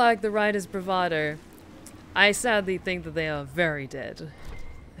 I like the writer's bravado. I sadly think that they are very dead.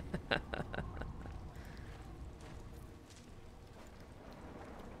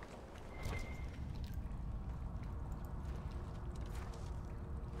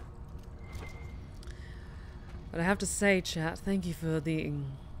 But I have to say, chat, thank you for the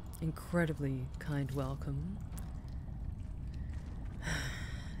incredibly kind welcome.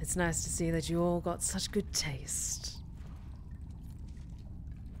 It's nice to see that you all got such good taste.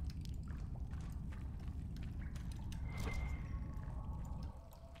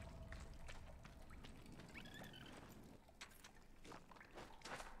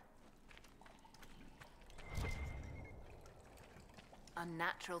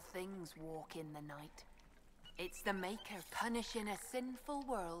 Unnatural things walk in the night. It's the Maker punishing a sinful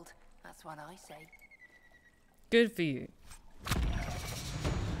world. That's what I say. Good for you.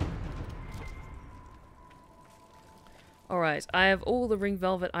 Alright, I have all the ring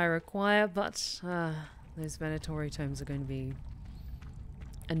velvet I require, but those Venatori tomes are going to be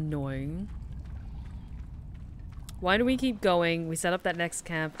annoying. Why do we keep going? We set up that next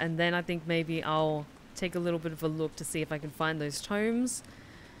camp, and then I think maybe I'll take a little bit of a look to see if I can find those tomes.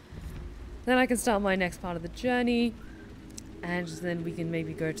 Then I can start my next part of the journey, and then we can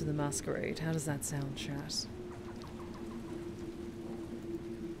maybe go to the masquerade. How does that sound, chat?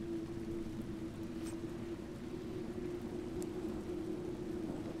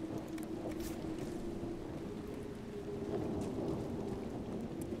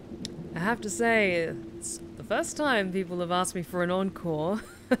 I have to say, it's the first time people have asked me for an encore.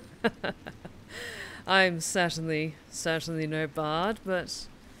 I'm certainly no bard, but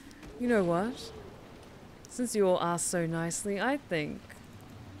you know what? Since you all asked so nicely, I think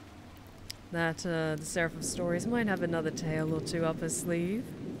that the Seraph of Stories might have another tale or two up her sleeve.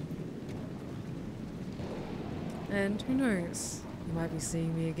 And who knows, you might be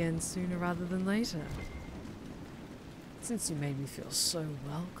seeing me again sooner rather than later. Since you made me feel so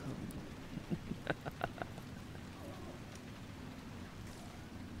welcome.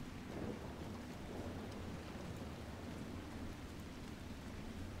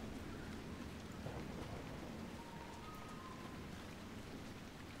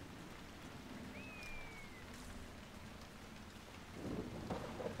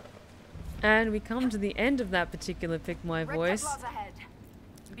 And we come to the end of that particular Pick My Voice. Ahead.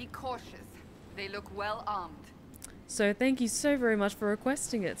 Be cautious. They look well armed. So thank you so very much for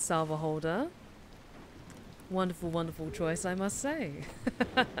requesting it, Salva Holder. Wonderful, wonderful choice, I must say.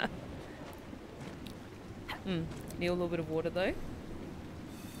 Need a little bit of water though.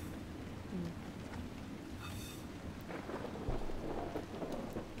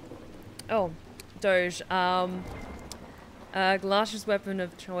 Oh, Doge. Galasha's weapon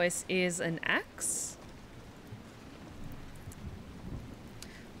of choice is an axe.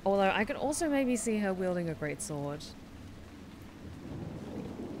 Although I could also maybe see her wielding a greatsword.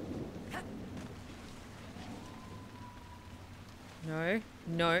 No,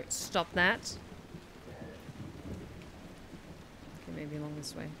 no, stop that. Okay, maybe along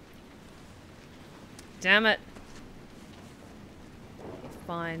this way. Damn it.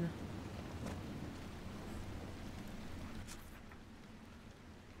 Fine.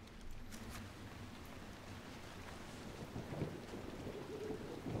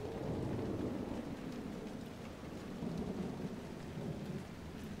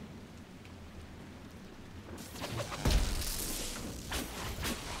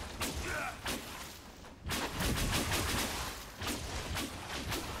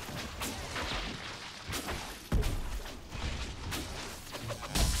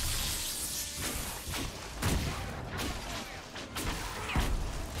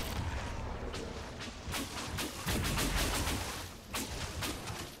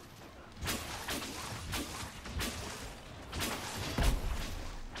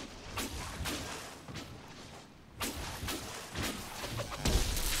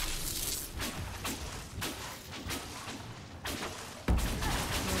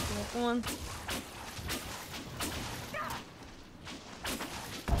 One.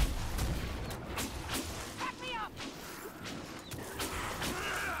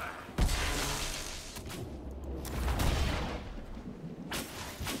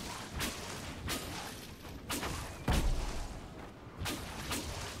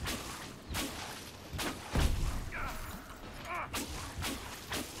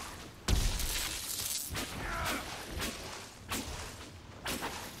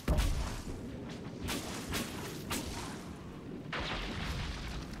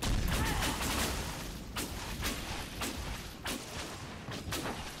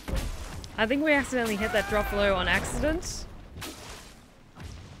 I think we accidentally hit that drop below on accident.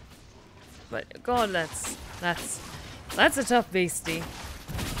 But God, that's a tough beastie.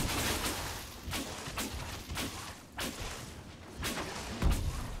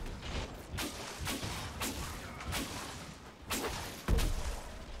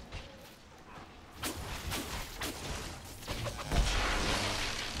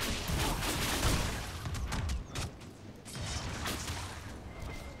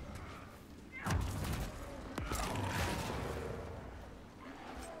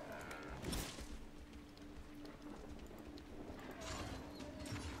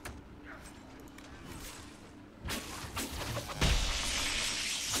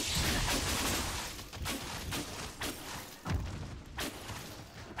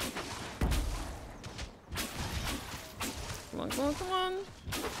 Come on.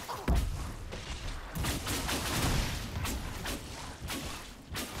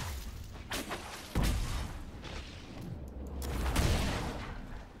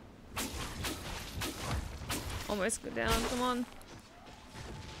 Almost go down, come on.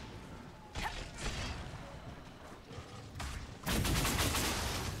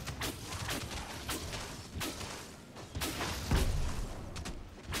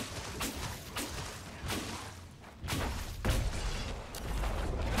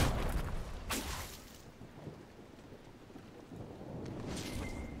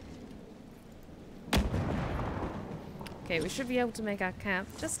 Okay, we should be able to make our camp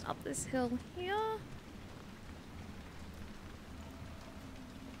just up this hill here.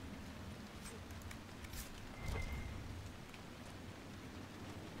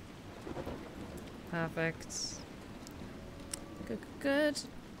 Perfect. Good, good.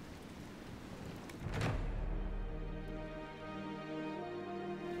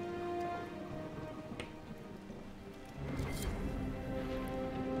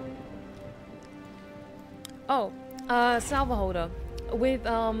 Oh. Salva holder. With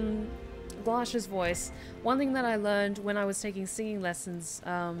Glasha's voice, one thing that I learned when I was taking singing lessons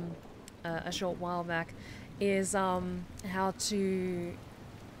a short while back is how to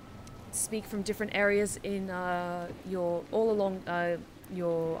speak from different areas in your all along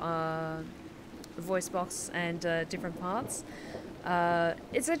your voice box and different parts.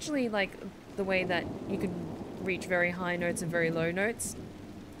 It's actually like the way that you can reach very high notes and very low notes.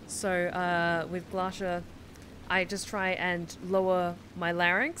 So with Glasha, I just try and lower my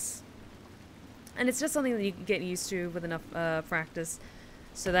larynx, and it's just something that you can get used to with enough practice,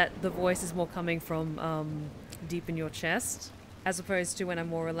 so that the voice is more coming from deep in your chest, as opposed to when I'm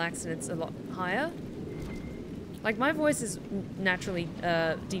more relaxed and it's a lot higher. Like, my voice is naturally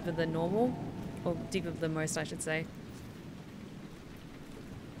deeper than normal, or deeper than most, I should say.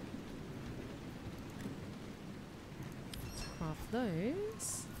 Craft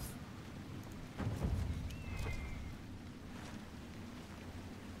those.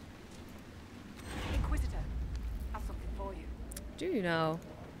 Do you know?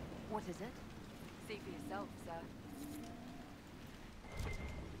 What is it? See for yourself, sir.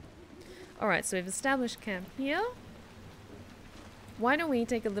 Alright, so we've established camp here. Why don't we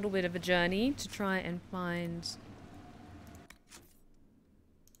take a little bit of a journey to try and find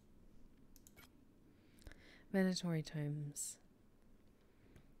mandatory tomes.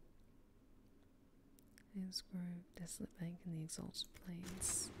 Names Grove, Desolate Bank, and the Exalted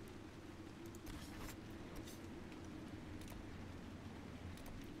Plains.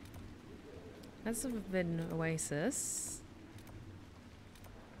 That's the Forbidden Oasis.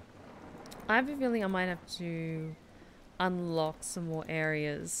 I have a feeling I might have to unlock some more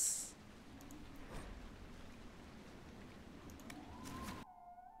areas.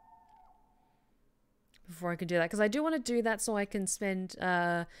 Before I can do that, because I do want to do that so I can spend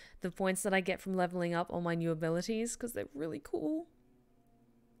the points that I get from leveling up on my new abilities, because they're really cool.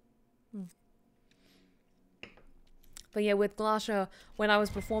 But yeah, with Glasha, when I was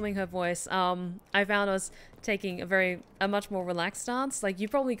performing her voice, I found I was taking a much more relaxed stance. Like, you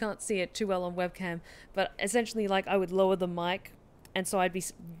probably can't see it too well on webcam, but essentially, like, I would lower the mic, and so I'd be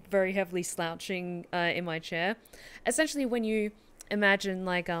very heavily slouching in my chair. Essentially, when you imagine,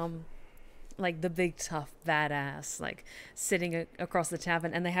 like the big tough badass, like, sitting across the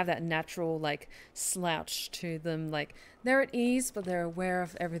tavern, and they have that natural, like, slouch to them. Like, they're at ease, but they're aware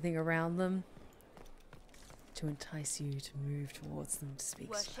of everything around them, to entice you to move towards them to speak.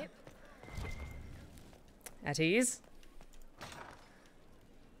 Worship. At ease.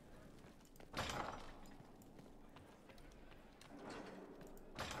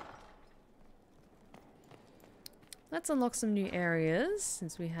 Let's unlock some new areas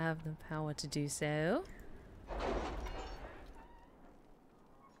since we have the power to do so.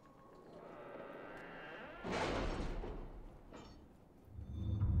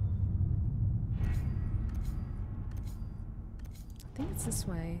 think it's this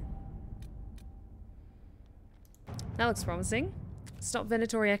way. That looks promising. Stop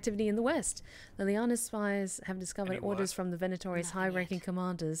Venatori activity in the west. Liliana's spies have discovered orders from the Venatori's high-ranking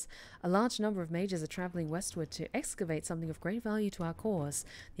commanders. A large number of mages are traveling westward to excavate something of great value to our cause.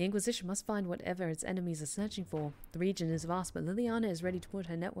 The Inquisition must find whatever its enemies are searching for. The region is vast, but Liliana is ready to put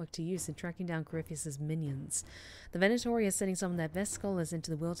her network to use in tracking down Corypheus's minions. The Venatori are sending some of their best scholars into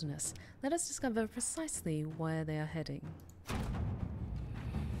the wilderness. Let us discover precisely where they are heading.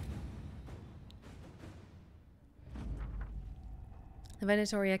 The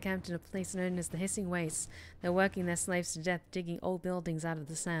Venatori are camped in a place known as the Hissing Wastes. They're working their slaves to death, digging old buildings out of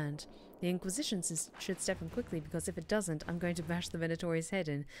the sand. The Inquisition should step in quickly, because if it doesn't, I'm going to bash the Venatori's head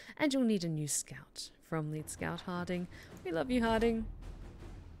in, and you'll need a new scout. From lead scout Harding. We love you, Harding.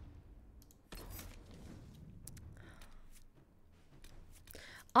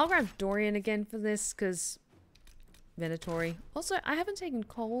 I'll grab Dorian again for this, because Venatori. Also, I haven't taken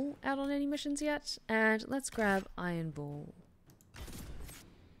Cole out on any missions yet, and let's grab Iron Bull.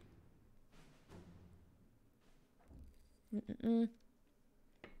 We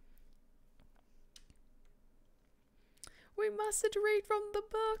must read from the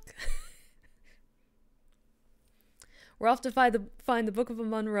book. We're off to find the Book of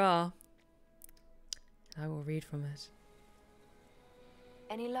Amun-Ra. I will read from it.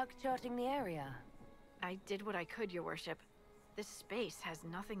 Any luck charting the area? I did what I could, Your Worship. This space has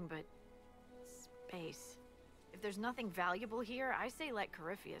nothing but space. If there's nothing valuable here, I say let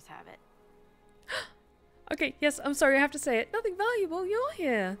Corypheus have it. Okay, yes, I'm sorry, I have to say it. Nothing valuable, you're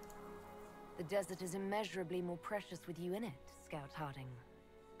here. The desert is immeasurably more precious with you in it, Scout Harding.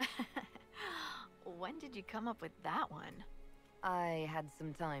 When did you come up with that one? I had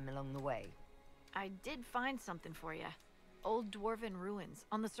some time along the way. I did find something for you. Old dwarven ruins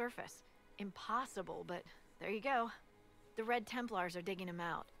on the surface. Impossible, but there you go. The Red Templars are digging them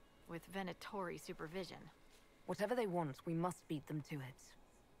out, with Venatori supervision. Whatever they want, we must beat them to it.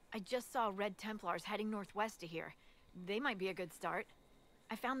 I just saw Red Templars heading northwest to here. They might be a good start.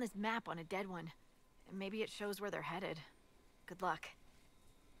 I found this map on a dead one. Maybe it shows where they're headed. Good luck.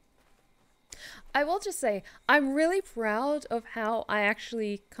 I will just say, I'm really proud of how I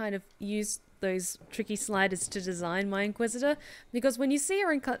actually kind of used those tricky sliders to design my Inquisitor, because when you see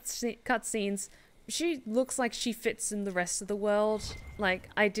her in cutscenes, she looks like she fits in the rest of the world. Like,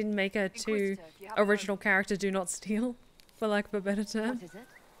 I didn't make her too original character do not steal, for lack of a better term. What is it?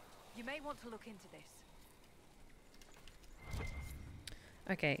 You may want to look into this.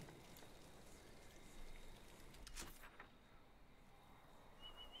 Okay.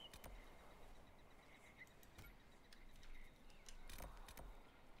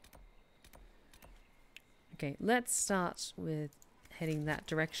 Okay, let's start with heading that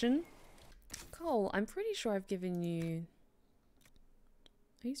direction. Cole, I'm pretty sure I've given you...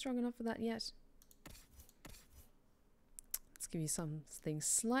 Are you strong enough for that yet? Let's give you something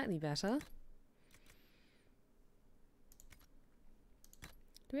slightly better.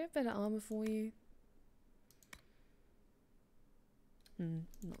 Do we have better armor for you?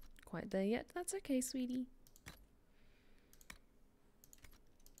 Not quite there yet. That's okay, sweetie.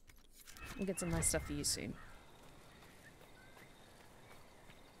 We'll get some nice stuff for you soon.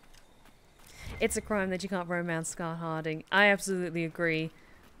 It's a crime that you can't romance Scar Harding. I absolutely agree.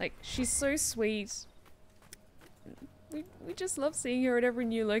 Like, she's so sweet. We just love seeing her at every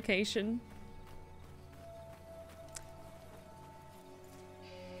new location.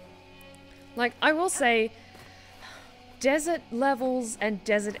 Like, I will say, desert levels and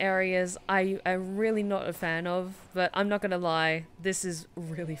desert areas I'm really not a fan of, but I'm not gonna lie, this is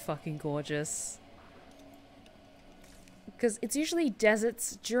really fucking gorgeous. Because it's usually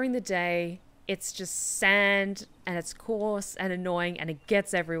deserts during the day, it's just sand, and it's coarse and annoying, and it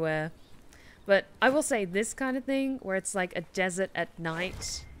gets everywhere. But I will say, this kind of thing, where it's like a desert at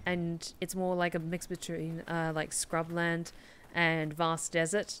night, and it's more like a mix between like scrubland and vast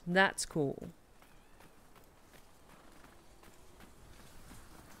desert, that's cool.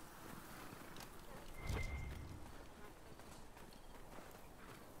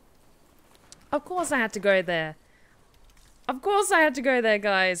 Of course I had to go there. Of course I had to go there,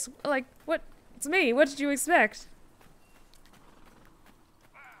 guys. Like, what? It's me. What did you expect?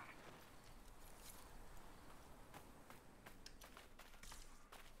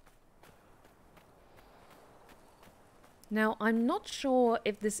 Now, I'm not sure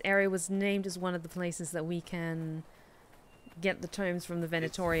if this area was named as one of the places that we can get the tomes from the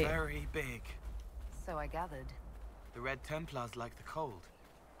Venatori. It's very big. So I gathered. The Red Templars like the cold.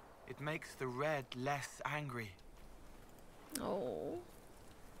 It makes the red less angry. Oh.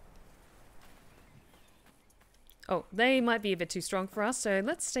 Oh, they might be a bit too strong for us, so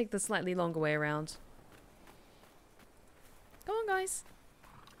let's take the slightly longer way around. Come on, guys.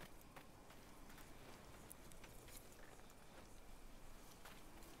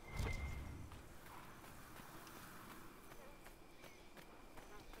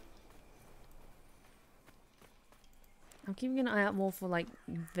 I'm keeping an eye out more for, like,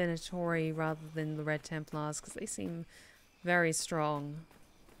 Venatori rather than the Red Templars, because they seem very strong.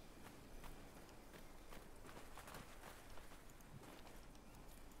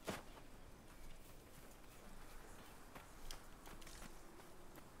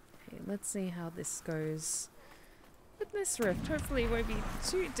 Okay, let's see how this goes with this rift. Hopefully it won't be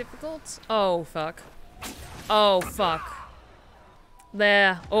too difficult. Oh, fuck. Oh, fuck.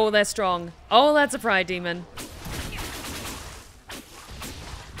 There. Oh, they're strong. Oh, that's a pride demon.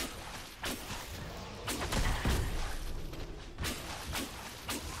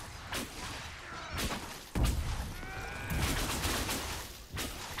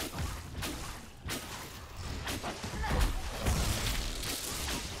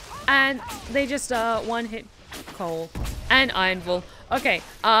 And they just one hit Cole and Ironbull. Okay,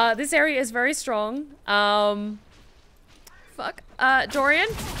 this area is very strong. Fuck. Dorian?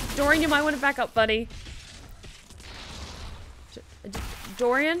 Dorian, you might want to back up, buddy.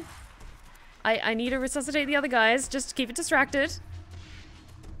 Dorian? I need to resuscitate the other guys. Just keep it distracted.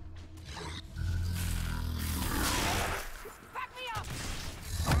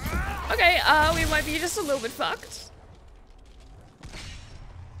 Okay, we might be just a little bit fucked.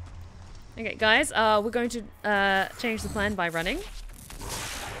 Okay, guys, we're going to change the plan by running.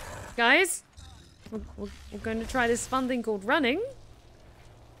 Guys, we're going to try this fun thing called running.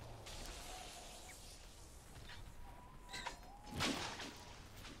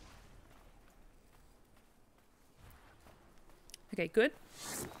 Okay, good.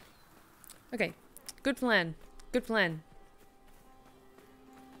 Okay, good plan. Good plan.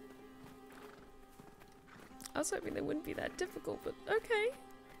 I was hoping they wouldn't be that difficult, but okay.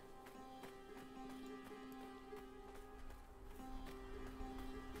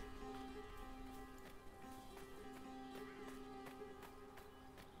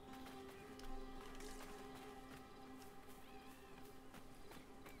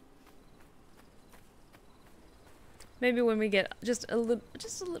 Maybe when we get just a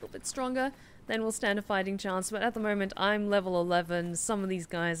little bit stronger, then we'll stand a fighting chance. But at the moment, I'm level 11. Some of these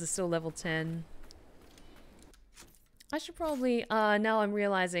guys are still level 10. I should probably, now I'm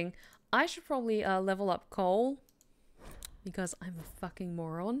realizing, I should probably level up Cole. Because I'm a fucking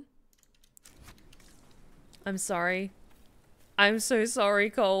moron. I'm sorry. I'm so sorry,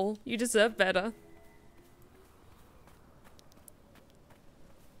 Cole. You deserve better.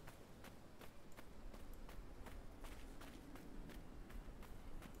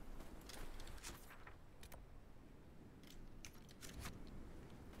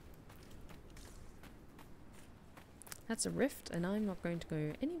 That's a rift, and I'm not going to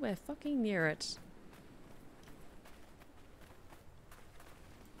go anywhere fucking near it.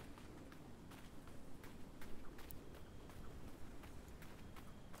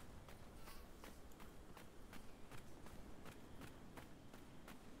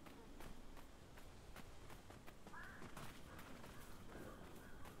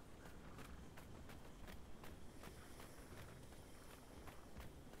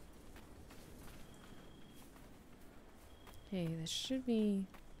 Okay, there should be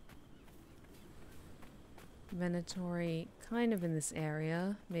Venatori kind of in this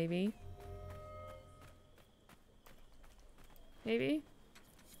area, maybe. Maybe?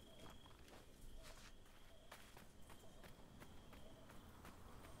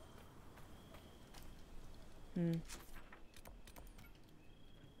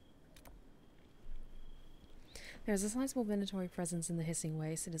 There is a sizable Venatori presence in the Hissing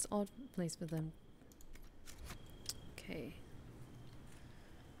Waste. It is an odd place for them. Okay.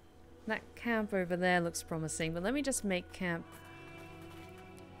 That camp over there looks promising, but let me just make camp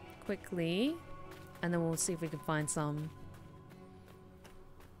quickly, and then we'll see if we can find some.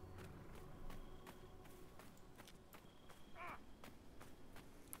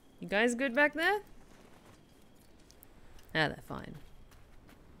 You guys good back there? Ah, they're fine.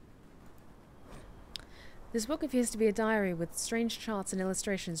 This book appears to be a diary with strange charts and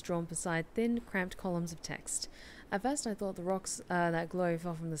illustrations drawn beside thin, cramped columns of text. At first I thought the rocks that glow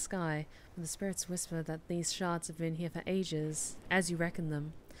fell from the sky, but the spirits whisper that these shards have been here for ages, as you reckon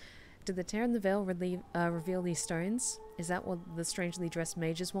them. Did the tear in the veil reveal these stones? Is that what the strangely dressed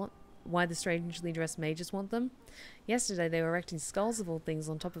mages want? why the strangely dressed mages want them? Yesterday they were erecting skulls of all things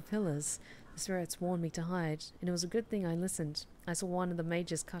on top of pillars. The spirits warned me to hide, and it was a good thing I listened. I saw one of the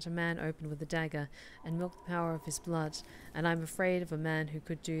mages cut a man open with a dagger and milk the power of his blood, and I'm afraid of a man who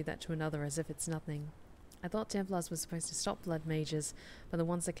could do that to another as if it's nothing. I thought Templars were supposed to stop blood mages, but the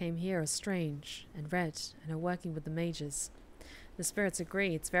ones that came here are strange and red and are working with the mages. The spirits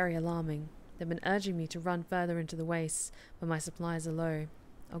agree, it's very alarming. They've been urging me to run further into the wastes, but my supplies are low.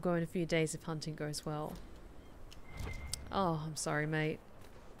 I'll go in a few days if hunting goes well. Oh, I'm sorry, mate.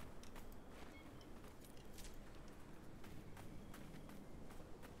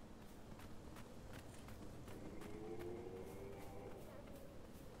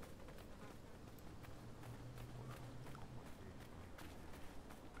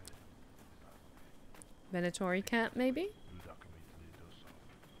 Venatori camp, maybe?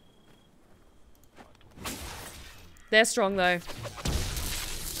 They're strong, though.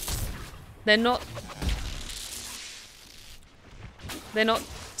 They're not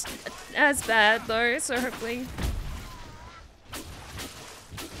as bad, though, so hopefully...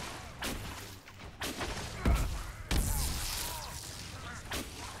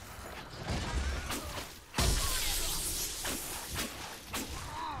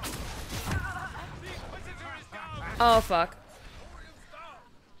 Oh, fuck.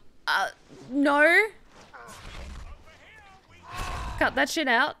 No. Cut that shit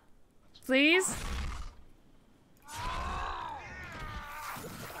out. Please.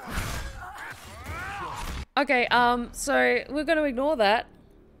 Okay, so we're gonna ignore that.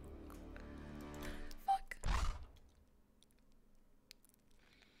 Fuck.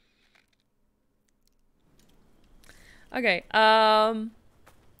 Okay, I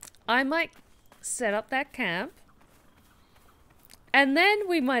might set up that camp. And then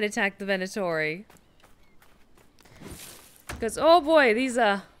we might attack the Venatori. Because, oh boy,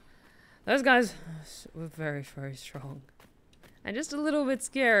 those guys were very, very strong. And just a little bit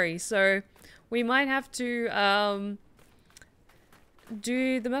scary, so we might have to,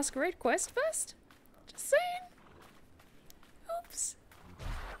 do the Masquerade quest first? Just saying. Oops.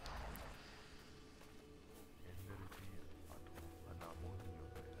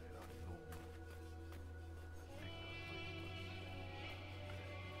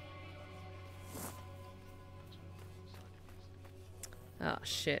 Oh,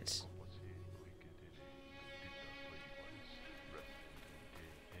 shit.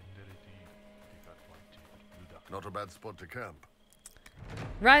 Not a bad spot to camp.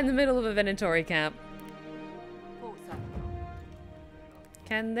 Right in the middle of a Venatori camp.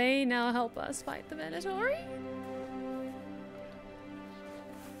 Can they now help us fight the Venatori?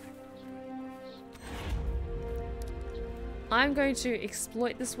 I'm going to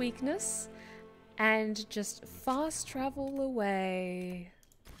exploit this weakness and just fast travel away.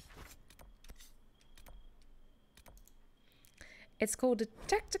 It's called a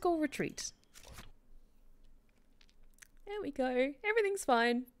tactical retreat. There we go. Everything's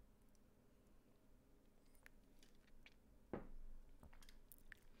fine.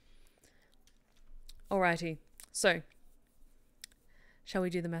 Alrighty. So, shall we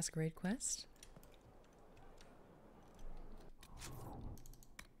do the Masquerade quest?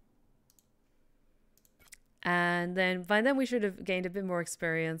 And then, by then we should have gained a bit more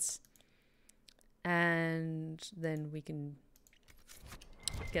experience. And then we can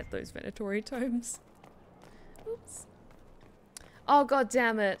get those Venatori tomes. Oops. Oh, god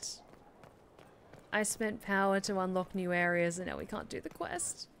damn it. I spent power to unlock new areas and now we can't do the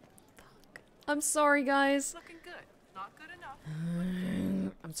quest. Fuck. I'm sorry, guys. Looking good. Not good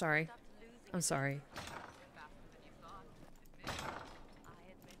enough. I'm sorry. I'm sorry.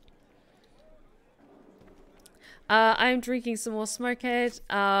 I'm drinking some more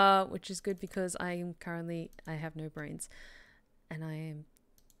Smokehead, which is good because I have no brains. And I am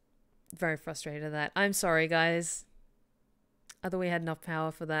very frustrated at that. I'm sorry, guys. I thought we had enough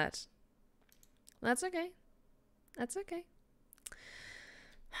power for that. That's okay. That's okay.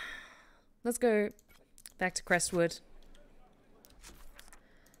 Let's go back to Crestwood.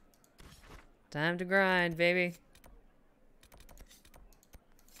 Time to grind, baby.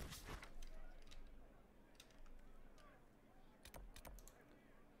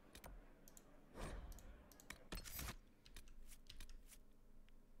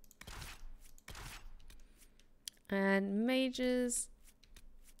 And mages.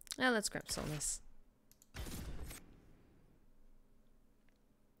 Now let's grab Solace.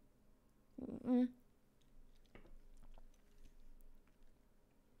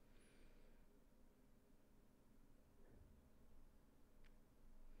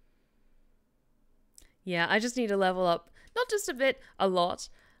 Yeah, I just need to level up. Not just a bit, a lot.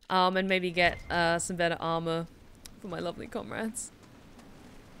 And maybe get some better armor for my lovely comrades.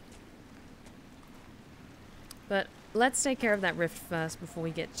 But let's take care of that rift first before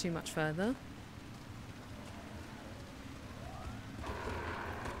we get too much further.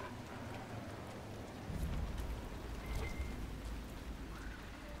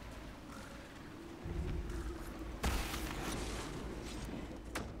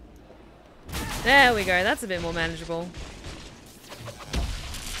 There we go, that's a bit more manageable.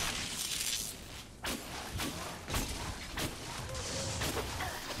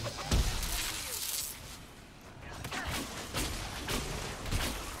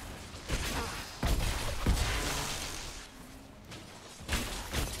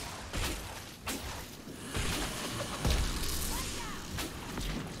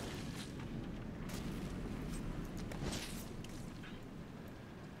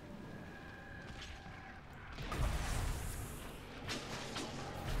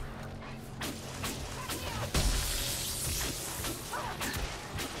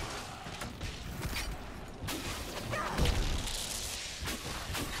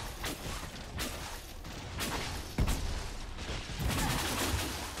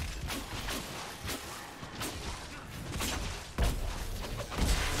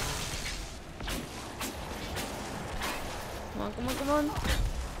 Come on.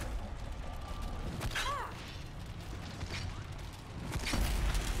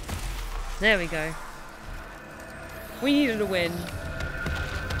 There we go. We needed a win.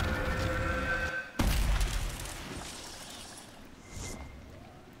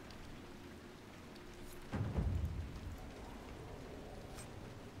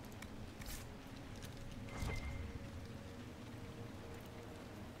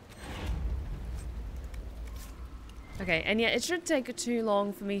 Okay, and yeah, it shouldn't take too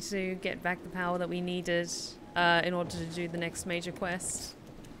long for me to get back the power that we needed in order to do the next major quest.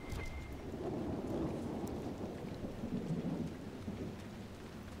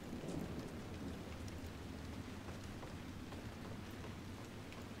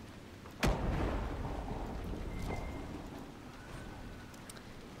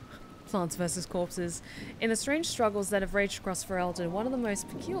 Plants versus corpses. In the strange struggles that have raged across Ferelden, one of the most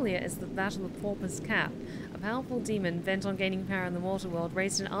peculiar is the Battle of Pauper's Cap. A powerful demon, bent on gaining power in the mortal world,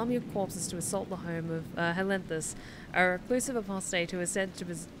 raised an army of corpses to assault the home of Haliotis, a reclusive apostate who is said to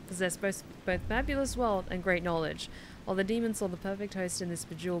possess both fabulous wealth and great knowledge. While the demon saw the perfect host in this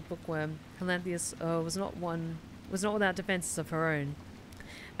bejeweled bookworm, Haliotis was not without defences of her own.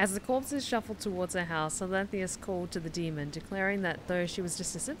 As the corpses shuffled towards her house, Haliotis called to the demon, declaring that though she was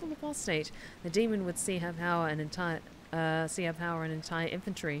just a simple apostate, the demon would see her power and entire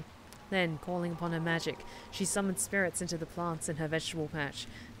infantry. Then, calling upon her magic, she summoned spirits into the plants in her vegetable patch,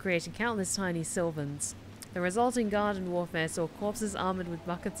 creating countless tiny sylvans. The resulting garden warfare saw corpses armoured with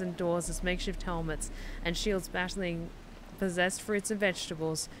buckets and doors as makeshift helmets, and shields battling possessed fruits and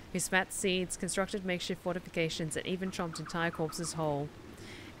vegetables, who spat seeds, constructed makeshift fortifications, and even chomped entire corpses whole.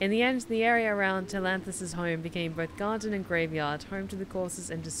 In the end, the area around Haliotis' home became both garden and graveyard, home to the corpses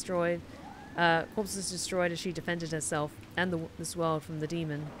destroyed as she defended herself and this world from the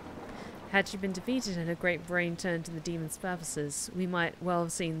demon. Had she been defeated and her great brain turned to the demon's purposes, we might well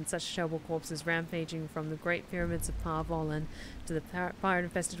have seen such terrible corpses rampaging from the great pyramids of Parvolan to the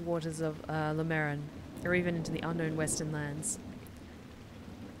pirate-infested waters of Lomeran, or even into the unknown western lands.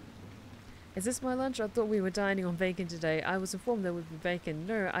 Is this my lunch? I thought we were dining on bacon today. I was informed there would be bacon.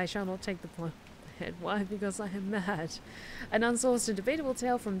 No, I shall not take the plum head. Why? Because I am mad. An unsourced and debatable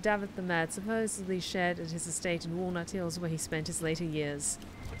tale from David the Mad, supposedly shared at his estate in Walnut Hills, where he spent his later years.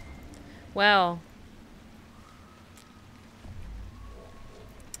 Well,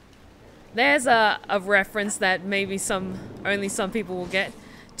 there's a reference that maybe only some people will get.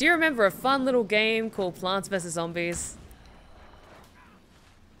 Do you remember a fun little game called Plants vs. Zombies?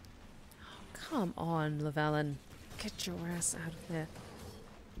 Come on, Llewellyn. Get your ass out of there.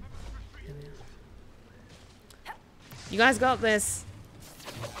 There we are. You guys got this.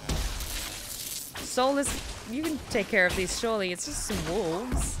 Soulless, you can take care of these, surely. It's just some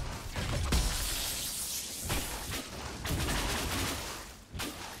wolves.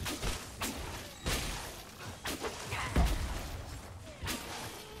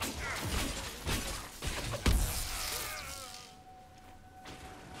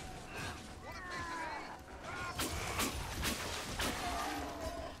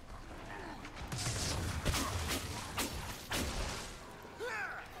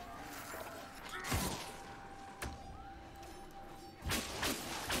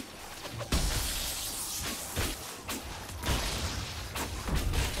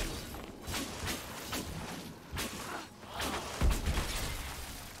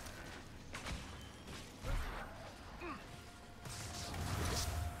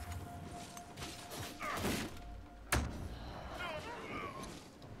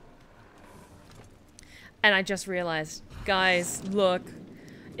 And I just realized, guys, look,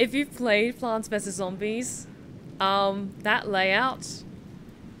 if you've played Plants vs. Zombies, that layout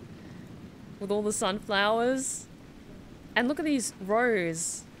with all the sunflowers, and look at these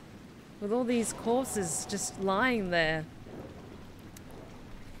rows with all these corpses just lying there.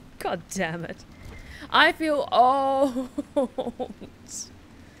 God damn it. I feel old.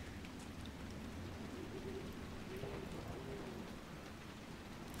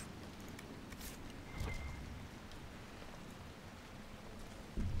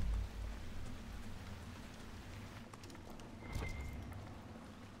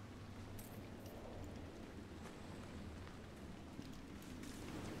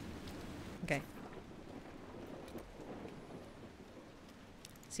 Okay.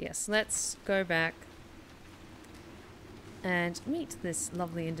 So yes, let's go back and meet this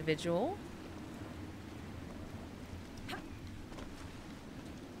lovely individual.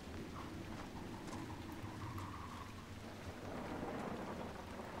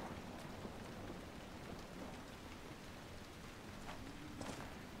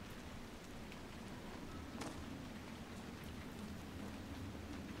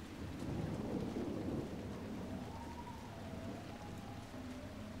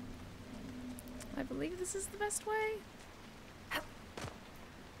 I believe this is the best way.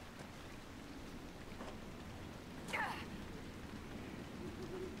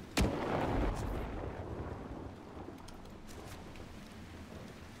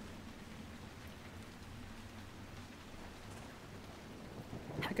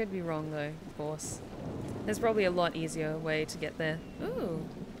 I could be wrong though, of course. There's probably a lot easier way to get there. Ooh.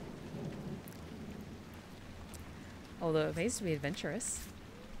 Although it pays to be adventurous.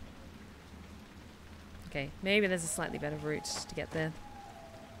 Okay, maybe there's a slightly better route to get there.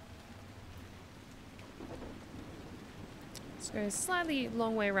 Let's go a slightly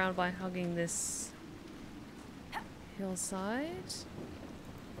long way around by hugging this hillside.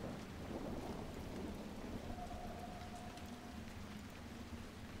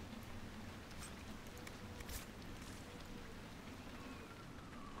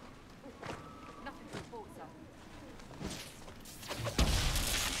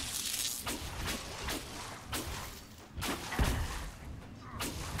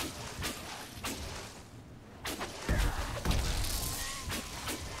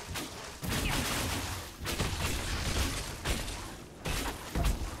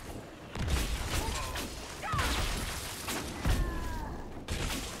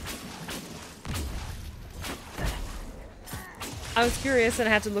 I was curious and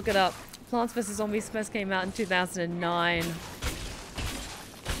I had to look it up. Plants vs. Zombies first came out in 2009.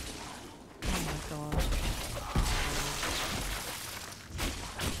 Oh my god.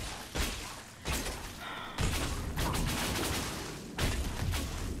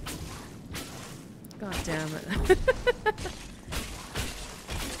 God damn it.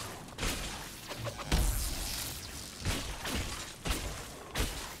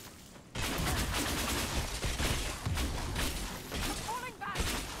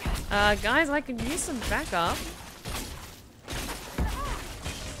 Guys, I could use some backup.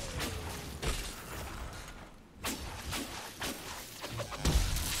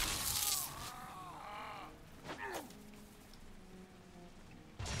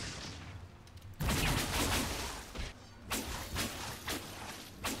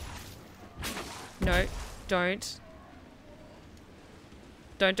 No, don't.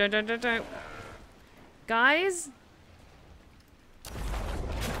 Don't. Guys?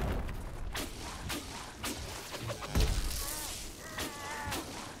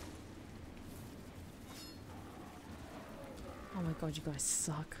 Oh my god, you guys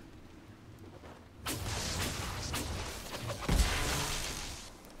suck.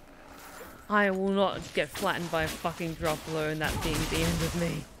 I will not get flattened by a fucking drop below and that being the end of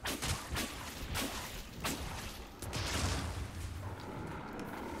me.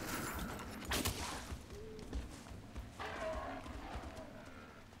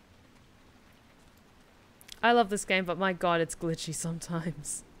 I love this game, but my god, it's glitchy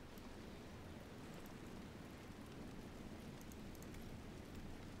sometimes.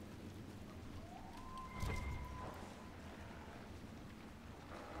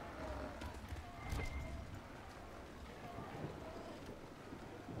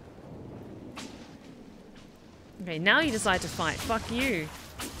 Okay, now you decide to fight. Fuck you.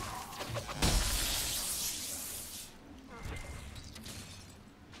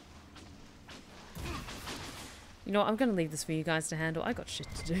 You know what? I'm gonna leave this for you guys to handle. I got shit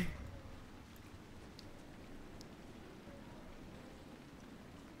to do.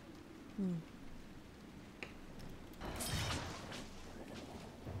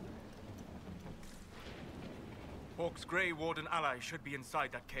 Hawk's Grey Warden ally should be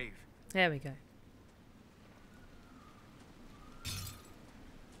inside that cave. There we go.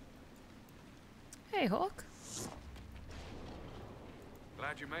 Hey, Hawk.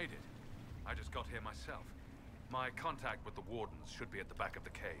 Glad you made it. I just got here myself. My contact with the Wardens should be at the back of the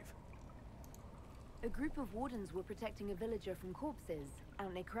cave. A group of Wardens were protecting a villager from corpses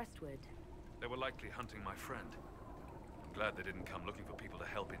out near Crestwood. They were likely hunting my friend. I'm glad they didn't come looking for people to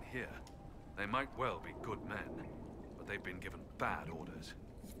help in here. They might well be good men, but they've been given bad orders.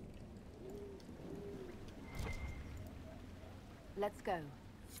 Let's go.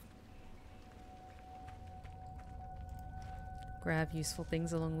 Grab useful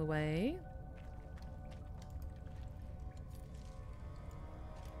things along the way.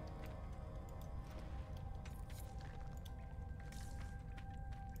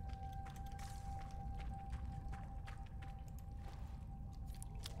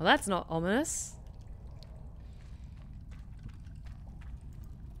 Well, that's not ominous.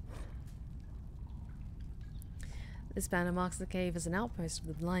 This banner marks the cave as an outpost of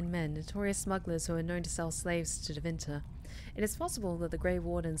the Blind Men, notorious smugglers who are known to sell slaves to Devinter. It is possible that the Grey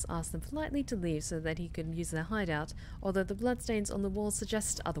Wardens asked them politely to leave so that he could use their hideout, although the bloodstains on the walls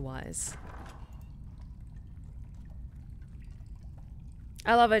suggest otherwise.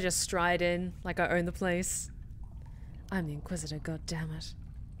 I love I just stride in like I own the place. I'm the Inquisitor, god damn it.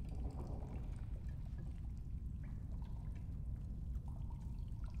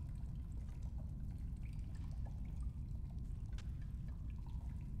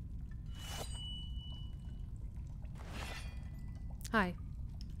 Hi.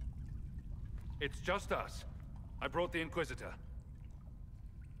 It's just us. I brought the Inquisitor.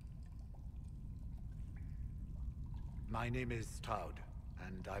 My name is Stroud,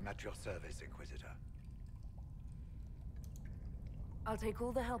 and I'm at your service, Inquisitor. I'll take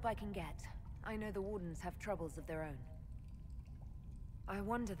all the help I can get. I know the Wardens have troubles of their own. I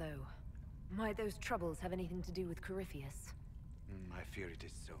wonder, though, might those troubles have anything to do with Corypheus? I fear it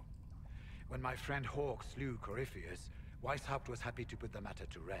is so. When my friend Hawk slew Corypheus, Weishaupt was happy to put the matter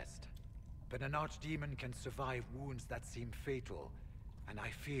to rest. But an archdemon can survive wounds that seem fatal, and I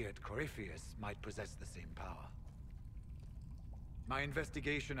feared Corypheus might possess the same power. My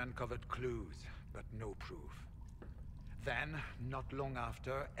investigation uncovered clues, but no proof. Then, not long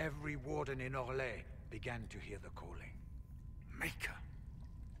after, every warden in Orlais began to hear the calling. Maker?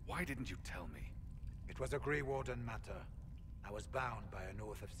 Why didn't you tell me? It was a Grey Warden matter. I was bound by an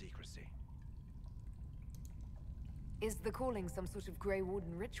oath of secrecy. Is the calling some sort of Grey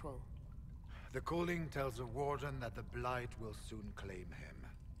Warden ritual? The calling tells a warden that the Blight will soon claim him.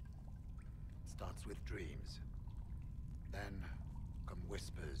 It starts with dreams. Then come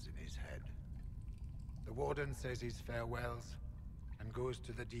whispers in his head. The warden says his farewells and goes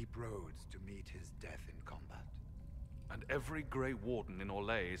to the deep roads to meet his death in combat. And every Grey Warden in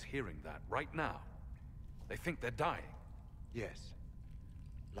Orlais is hearing that right now. They think they're dying. Yes.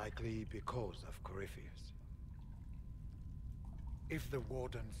 Likely because of Corypheus. If the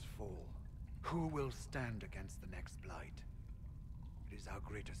Wardens fall, who will stand against the next Blight? It is our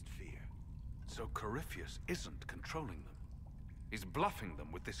greatest fear. So Corypheus isn't controlling them. He's bluffing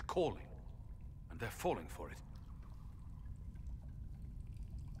them with this calling. And they're falling for it.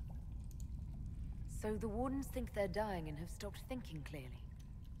 So the Wardens think they're dying and have stopped thinking clearly.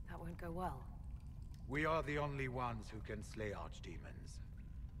 That won't go well. We are the only ones who can slay archdemons.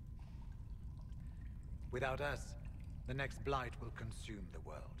 Without us, the next Blight will consume the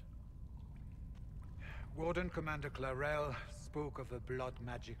world. Warden Commander Clarel spoke of a blood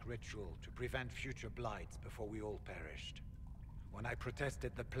magic ritual to prevent future Blights before we all perished. When I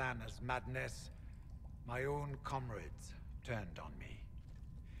protested the plan as madness, my own comrades turned on me.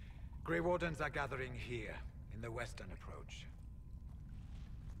 Grey Wardens are gathering here, in the western approach.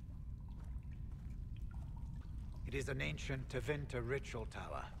 It is an ancient Tevinter ritual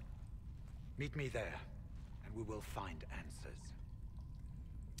tower. Meet me there, and we will find answers.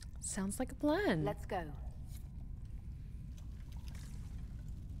 Sounds like a plan. Let's go.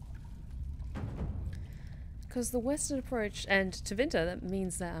 Because the western approach and Tevinter, that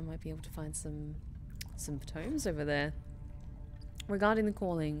means that I might be able to find some tomes over there. Regarding the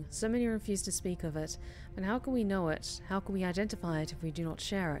calling, so many refuse to speak of it, but how can we know it? How can we identify it if we do not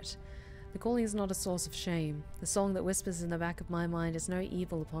share it? The calling is not a source of shame. The song that whispers in the back of my mind is no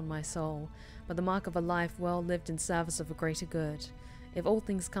evil upon my soul, but the mark of a life well lived in service of a greater good. If all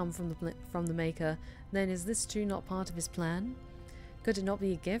things come from the Maker, then is this too not part of his plan? Could it not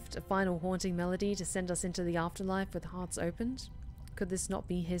be a gift, a final haunting melody to send us into the afterlife with hearts opened? Could this not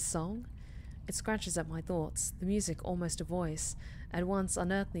be his song? It scratches at my thoughts, the music almost a voice, at once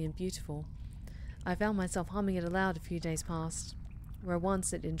unearthly and beautiful. I found myself humming it aloud a few days past. Where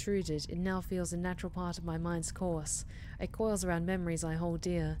once it intruded, it now feels a natural part of my mind's course. It coils around memories I hold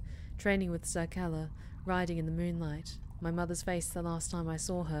dear, training with Zerkella, riding in the moonlight, my mother's face the last time I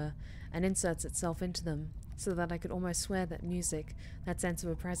saw her, and inserts itself into them, so that I could almost swear that music, that sense of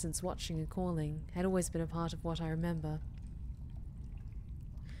a presence watching and calling, had always been a part of what I remember.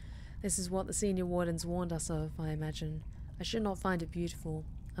 This is what the senior wardens warned us of, I imagine. I should not find it beautiful.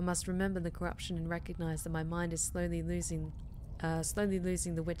 I must remember the corruption and recognize that my mind is slowly losing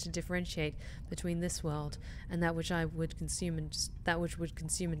the wit to differentiate between this world and that which would consume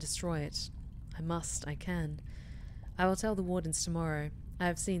and destroy it. I can. I will tell the wardens tomorrow. I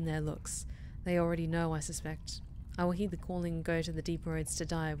have seen their looks. They already know, I suspect. I will heed the calling and go to the deep roads to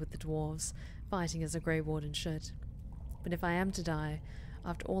die with the dwarves, fighting as a Grey Warden should. But if I am to die,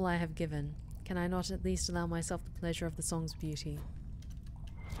 after all I have given, can I not at least allow myself the pleasure of the song's beauty?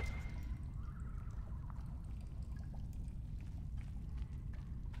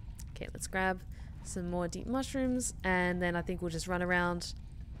 Okay, let's grab some more deep mushrooms, and then I think we'll just run around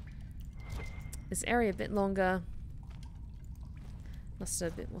this area a bit longer. Muster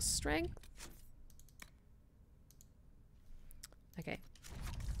a bit more strength. Okay.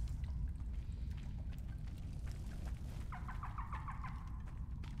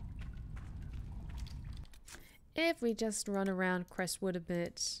 If we just run around Crestwood a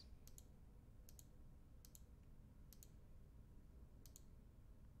bit.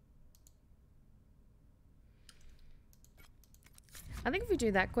 I think if we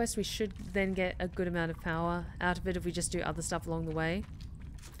do that quest, we should then get a good amount of power out of it if we just do other stuff along the way.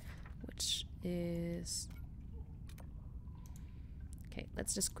 Which is... Okay,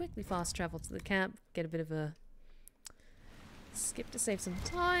 let's just quickly fast travel to the camp, get a bit of a skip to save some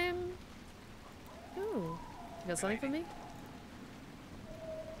time. Ooh, you got something for me?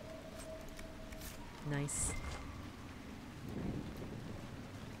 Nice.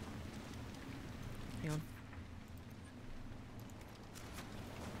 Hang on.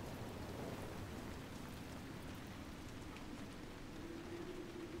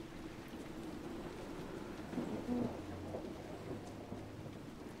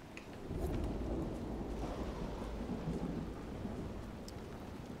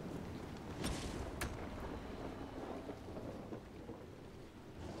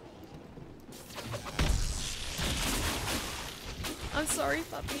 I'm sorry,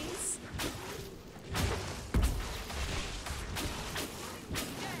 puppies.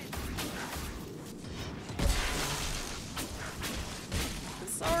 I'm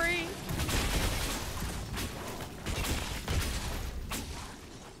sorry.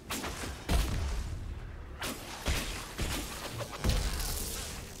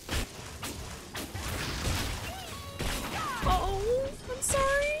 Oh, I'm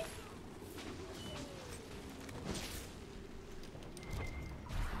sorry.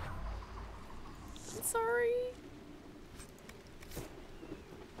 Sorry.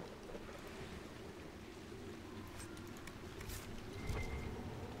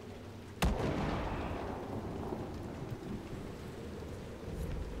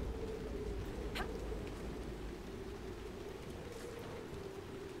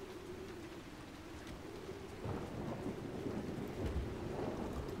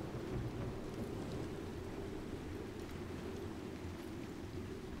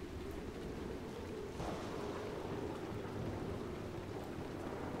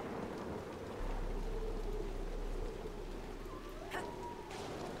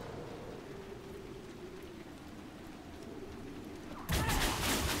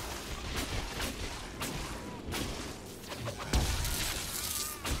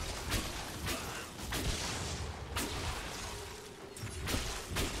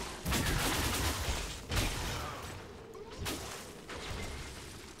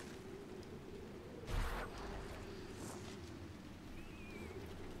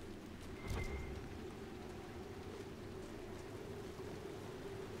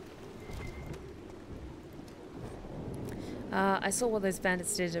 I saw what those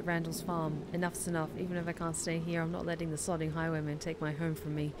bandits did at Randall's farm. Enough's enough. Even if I can't stay here, I'm not letting the sodding highwaymen take my home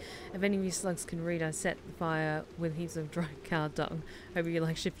from me. If any of you slugs can read, I set the fire with heaps of dry cow dung. Hope you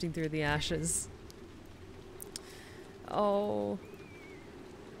like shifting through the ashes. Oh.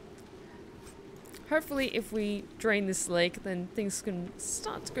 Hopefully if we drain this lake, then things can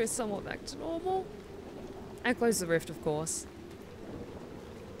start to go somewhat back to normal. And close the rift, of course.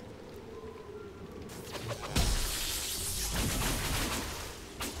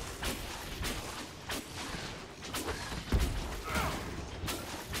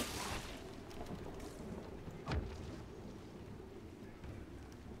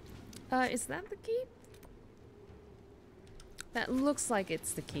 Is that the key? That looks like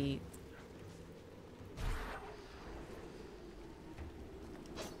it's the key.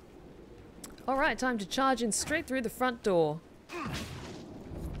 Alright, time to charge in straight through the front door.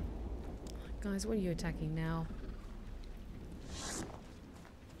 Guys, what are you attacking now?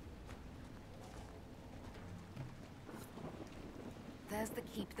 There's the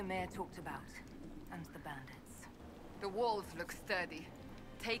keep the mayor talked about. And the bandits. The walls look sturdy.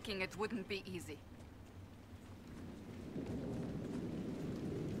 Taking it wouldn't be easy.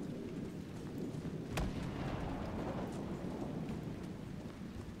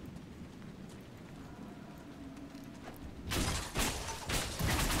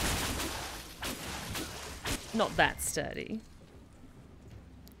 Not that sturdy.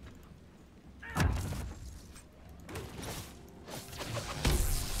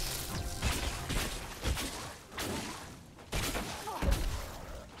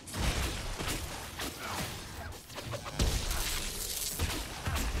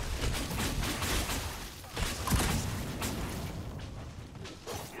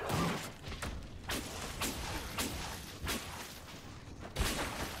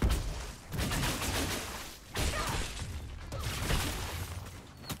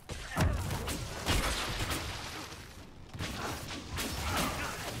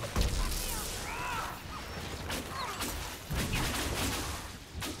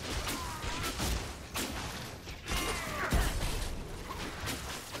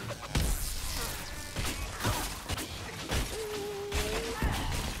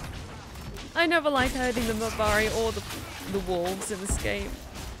 I never like hurting the Mabari or the wolves in this game.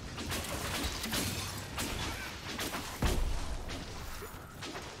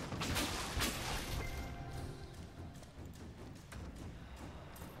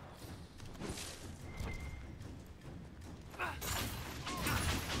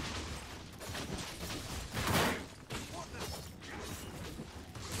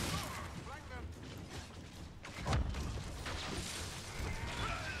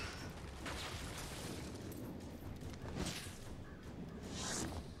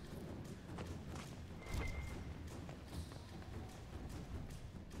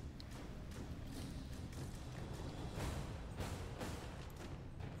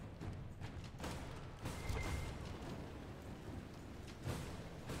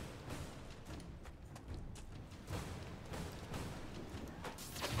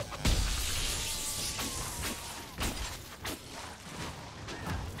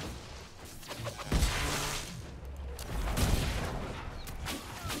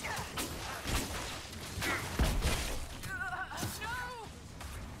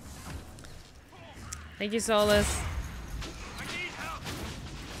 Thank you, Solus.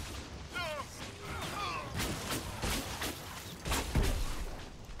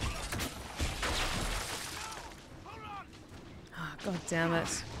 Oh, God damn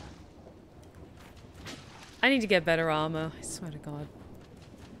it. I need to get better armor, I swear to God.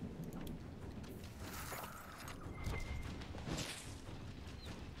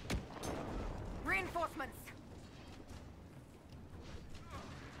 Reinforcements.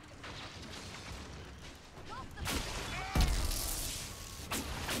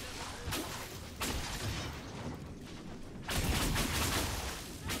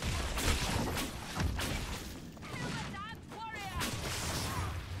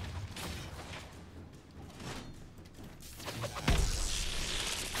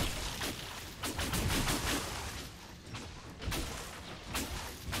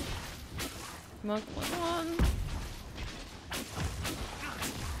 Come on, come on.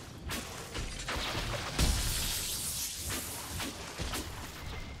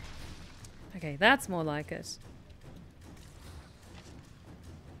 Okay, that's more like it.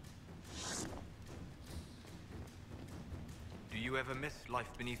 Do you ever miss life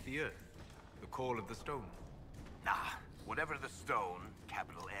beneath the earth? The call of the stone? Nah, whatever the stone,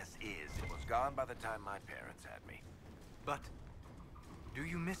 capital S, is, it was gone by the time my parents had me. But do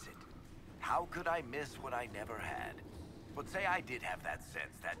you miss it? How could I miss what I never had? But say I did have that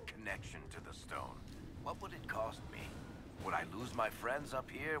sense, that connection to the stone. What would it cost me? Would I lose my friends up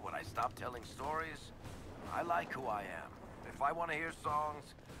here? Would I stop telling stories? I like who I am. If I want to hear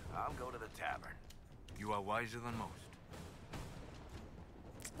songs, I'll go to the tavern. You are wiser than most.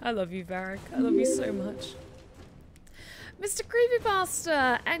 I love you, Varric. I love you so much. Mr.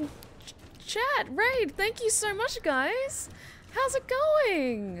 Creepypasta and chat, Raid, thank you so much, guys. How's it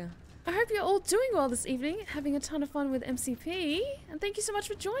going? I hope you're all doing well this evening, having a ton of fun with MCP, and thank you so much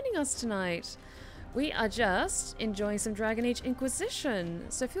for joining us tonight. We are just enjoying some Dragon Age Inquisition,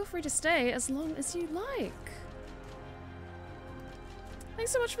 so feel free to stay as long as you like.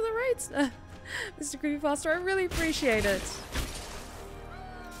 Thanks so much for the rates, Mr. Creepypasta. I really appreciate it.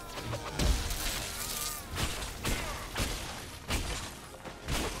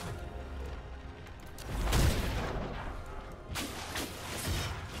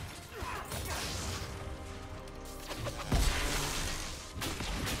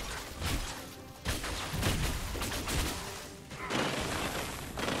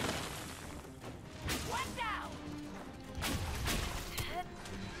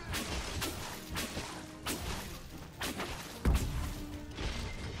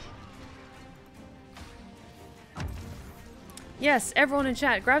 Yes, everyone in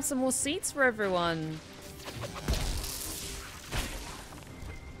chat, grab some more seats for everyone.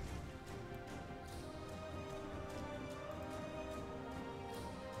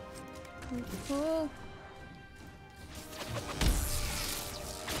 Cool.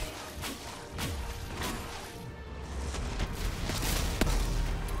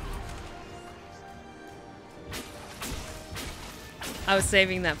 I was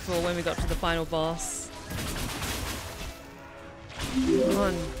saving that for when we got to the final boss. Come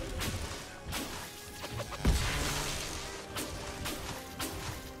on.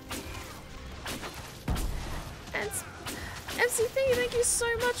 And MCP, thank you so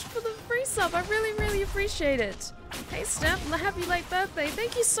much for the free sub. I really, really appreciate it. Hey Steph, happy late birthday.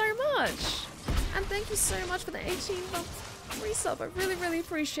 Thank you so much. And thank you so much for the 18-month free sub. I really, really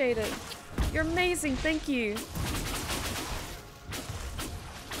appreciate it. You're amazing. Thank you.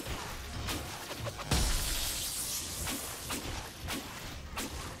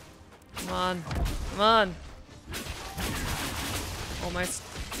 Come on. Come on. Almost.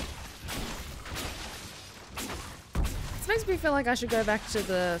 This makes me feel like I should go back to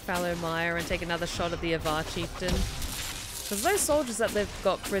the fallow mire and take another shot at the Awry chieftain. Because those soldiers that they've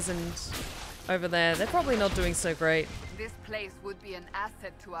got prisoned over there, they're probably not doing so great. This place would be an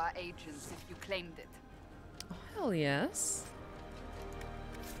asset to our agents if you claimed it. Oh, hell yes.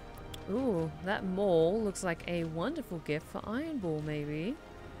 Ooh, that maul looks like a wonderful gift for Iron Ball, maybe.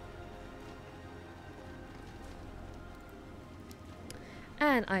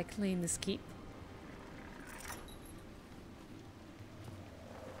 And I claim this keep.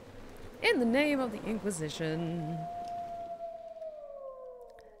 In the name of the Inquisition.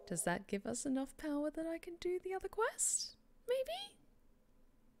 Does that give us enough power that I can do the other quest? Maybe?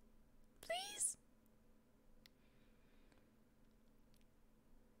 Please?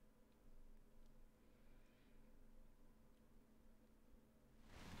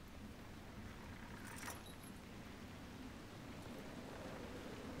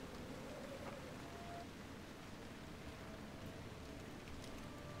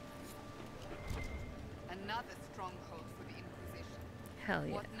 Another stronghold for the Inquisition. Hell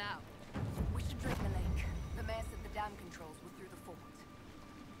yeah. What now? We should drain the lake. The mayor said the dam controls were through the fort.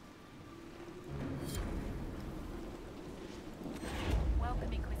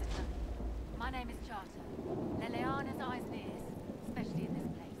 Welcome, Inquisitor. My name is Charter. Leleana's eyes and ears, especially in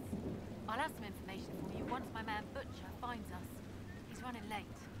this place. I'll have some information for you once my man Butcher finds us. He's running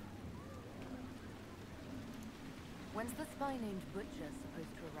late. When's the spy named Butcher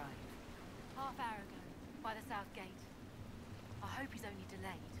supposed to arrive? Half hour ago, by the south gate. I hope he's only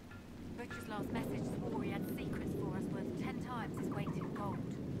delayed. Butcher's last message swore he had secrets for us worth 10 times his weight in gold.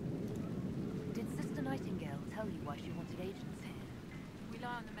 Did Sister Nightingale tell you why she wanted agents here? We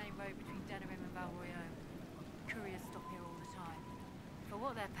lie on the main road between Denerim and Valroyo. Couriers stop here all the time. For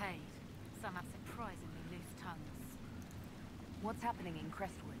what they're paid, some have surprisingly loose tongues. What's happening in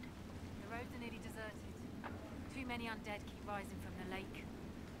Crestwood? The roads are nearly deserted. Too many undead keep rising from the lake.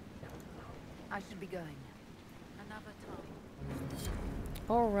 I should be going. Another time.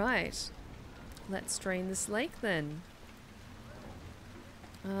 Alright. Let's drain this lake then.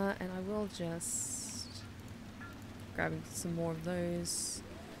 And I will just grab some more of those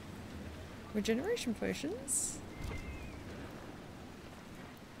regeneration potions.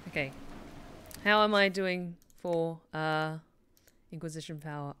 Okay. How am I doing for Inquisition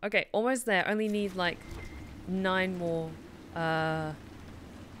power? Okay, almost there. Only need like 9 more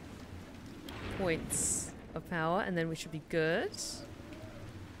points of power and then we should be good.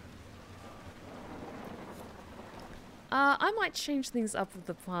 I might change things up with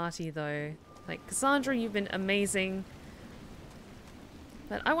the party though. Like Cassandra, you've been amazing.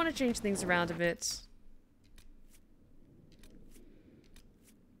 But I want to change things around a bit.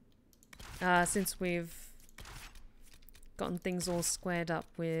 Since we've gotten things all squared up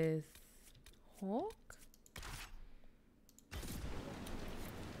with Hawk.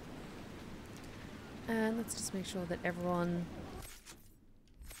 And let's just make sure that everyone,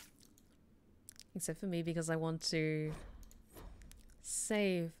 except for me because I want to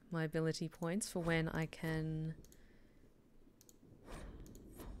save my ability points for when I can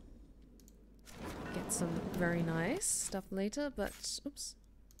get some very nice stuff later, but oops.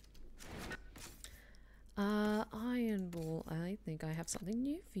 Iron Ball, I think I have something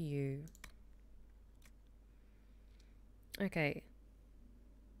new for you. Okay.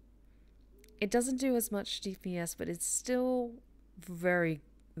 It doesn't do as much DPS, but it's still very,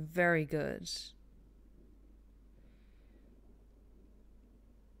 very good.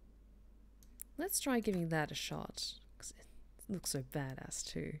 Let's try giving that a shot, because it looks so badass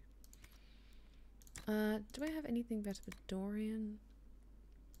too. Do I have anything better for Dorian?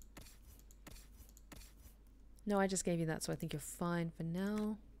 No, I just gave you that, so I think you're fine for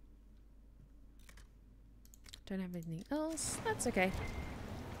now. Don't have anything else. That's okay.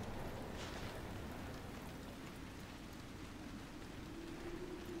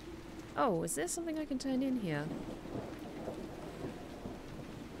 Oh, is there something I can turn in here?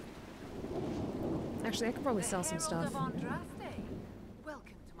 Actually, I could probably sell some stuff. Welcome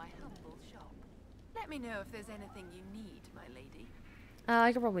to my humble shop. Let me know if there's anything you need, my lady.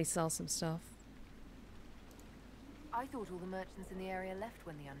 I could probably sell some stuff. I thought all the merchants in the area left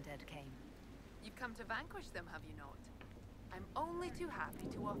when the undead came. You've come to vanquish them, have you not? I'm only too happy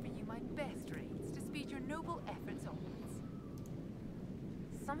to offer you my best rates to speed your noble efforts onwards.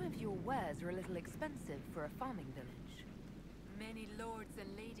 Some of your wares are a little expensive for a farming village. Many lords and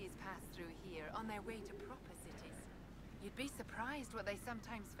ladies pass through here on their way to proper cities. You'd be surprised what they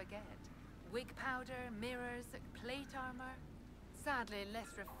sometimes forget. Wig powder, mirrors, plate armor. Sadly, less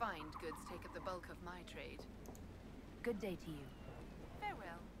refined goods take up the bulk of my trade. Good day to you.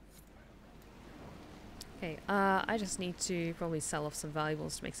 Farewell. Okay, I just need to probably sell off some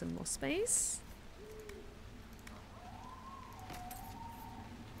valuables to make some more space.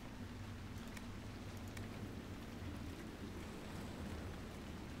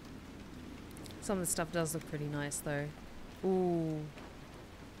 Some of the stuff does look pretty nice though. Ooh.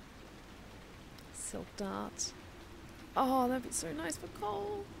 Silk dart. Oh, that'd be so nice for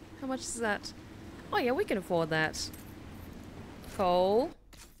coal. How much is that? Oh yeah, we can afford that. Coal.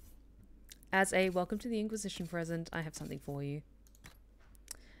 As a welcome to the Inquisition present, I have something for you.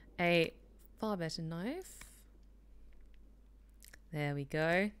 A far better knife. There we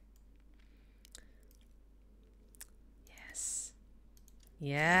go. Yes.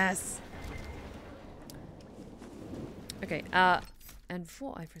 Yes. Okay, and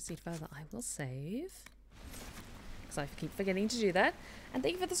before I proceed further, I will save. Because I keep forgetting to do that. And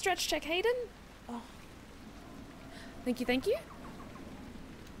thank you for the stretch check, Hayden. Oh. Thank you, thank you.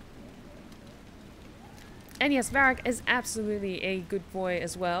 And yes, Varric is absolutely a good boy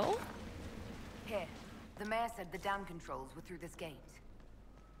as well. Here, the mayor said the dam controls were through this gate.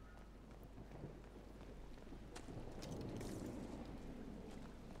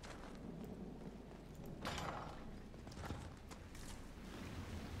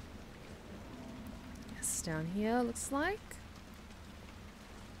 Yes, down here looks like.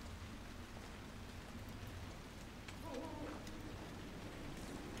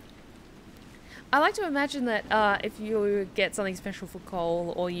 I like to imagine that if you get something special for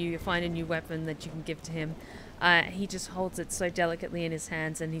Cole or you find a new weapon that you can give to him, he just holds it so delicately in his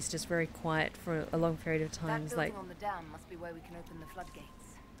hands and he's just very quiet for a long period of time. That building on the dam must be where we can open the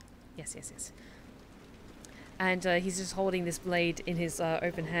floodgates. Yes, yes, yes. And he's just holding this blade in his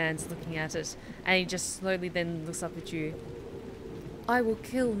open hands, looking at it, and he just slowly then looks up at you. I will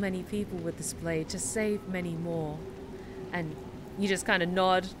kill many people with this blade to save many more. And you just kind of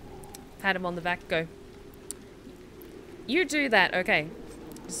nod. Pat him on the back, go. You do that, okay.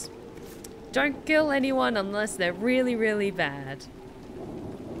 Just don't kill anyone unless they're really, really bad.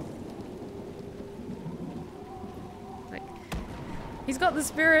 Like, he's got the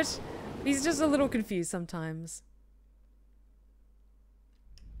spirit. He's just a little confused sometimes.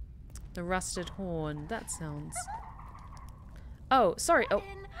 The rusted horn. That sounds... Oh, sorry. Oh.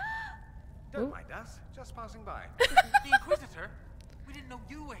 Don't mind us. Just passing by. The Inquisitor? We didn't know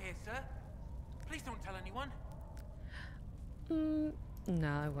you were here, sir. Please don't tell anyone. No,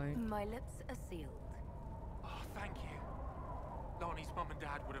 I won't. My lips are sealed. Oh, thank you. Lonnie's mum and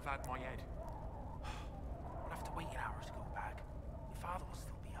dad would have had my head. We'll have to wait an hour to go back. Your father will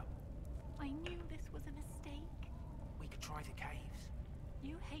still be up. I knew this was a mistake. We could try the caves.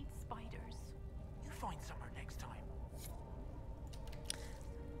 You hate spiders. You find somewhere next time.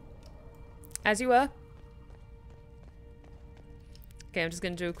 As you were. Okay, I'm just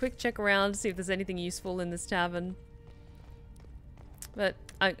going to do a quick check around to see if there's anything useful in this tavern. But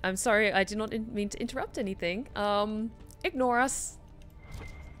I'm sorry, I did not mean to interrupt anything. Ignore us.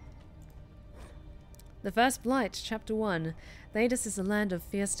 The First Blight, Chapter 1. Thedas is a land of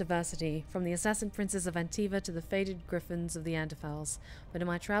fierce diversity, from the assassin princes of Antiva to the fated griffins of the Anderfels. But in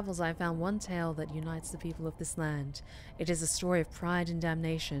my travels I have found one tale that unites the people of this land. It is a story of pride and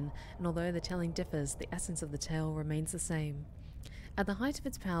damnation, and although the telling differs, the essence of the tale remains the same. At the height of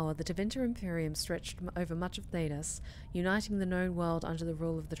its power, the Tevinter Imperium stretched over much of Thedas, uniting the known world under the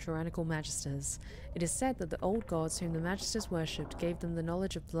rule of the tyrannical Magisters. It is said that the old gods whom the Magisters worshipped gave them the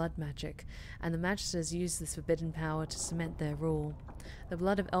knowledge of blood magic, and the Magisters used this forbidden power to cement their rule. The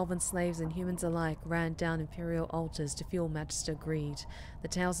blood of elven slaves and humans alike ran down imperial altars to fuel Magister greed, the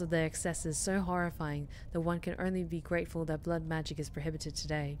tales of their excesses so horrifying that one can only be grateful that blood magic is prohibited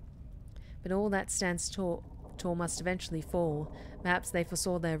today. But all that stands tall must eventually fall. Perhaps they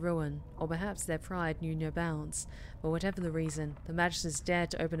foresaw their ruin, or perhaps their pride knew no bounds. But whatever the reason, the Magisters dared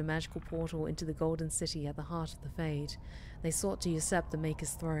to open a magical portal into the Golden City at the heart of the Fade. They sought to usurp the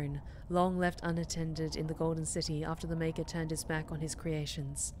Maker's throne, long left unattended in the Golden City after the Maker turned his back on his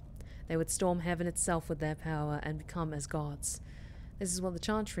creations. They would storm heaven itself with their power and become as gods. This is what the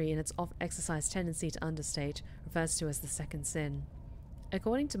Chantry, in its off-exercised tendency to understate, refers to as the Second Sin.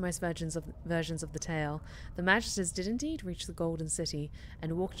 According to most versions of the tale, the Magisters did indeed reach the Golden City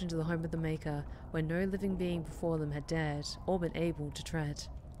and walked into the home of the Maker, where no living being before them had dared, or been able, to tread.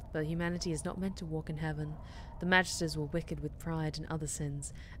 But humanity is not meant to walk in heaven. The Magisters were wicked with pride and other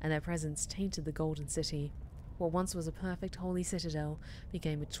sins, and their presence tainted the Golden City. What once was a perfect holy citadel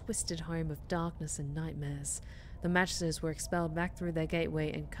became a twisted home of darkness and nightmares. The Magisters were expelled back through their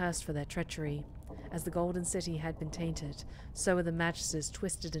gateway and cursed for their treachery. As the Golden City had been tainted, so were the Magisters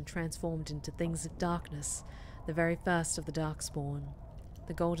twisted and transformed into things of darkness, the very first of the Darkspawn.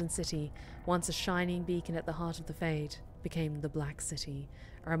 The Golden City, once a shining beacon at the heart of the Fade, became the Black City,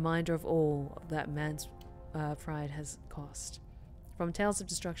 a reminder of all that man's pride has cost. From Tales of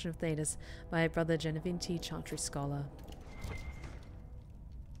Destruction of Thedas by Brother Genevieve T. Chantry Scholar.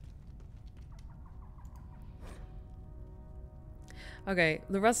 Okay,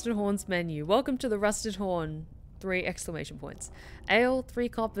 the Rusted Horns menu. Welcome to the Rusted Horn. 3 exclamation points. Ale, 3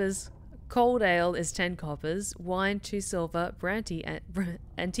 coppers. Cold ale is 10 coppers. Wine, 2 silver. Brandy,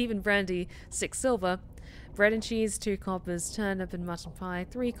 Antivan brandy, 6 silver. Bread and cheese, 2 coppers. Turnip and mutton pie,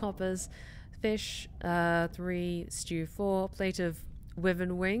 3 coppers. Fish, 3. Stew, 4. Plate of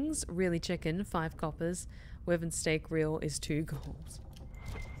Wyvern wings, really chicken, 5 coppers. Wyvern steak reel is 2 gold.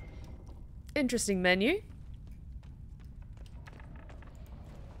 Interesting menu.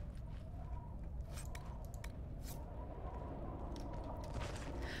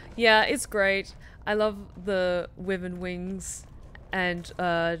 Yeah, it's great. I love the Wyvern wings, and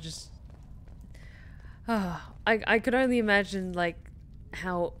I could only imagine like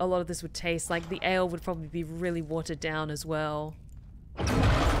how a lot of this would taste. Like the ale would probably be really watered down as well. There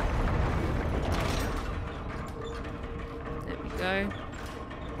we go.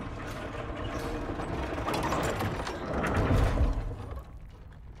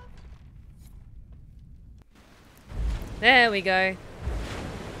 There we go.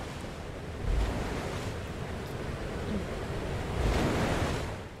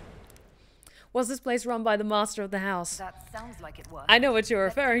 Was this place run by the master of the house? That sounds like it was. I know what you're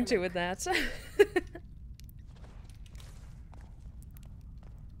referring to with that.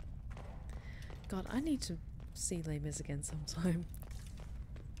 God, I need to see Les Mis again sometime.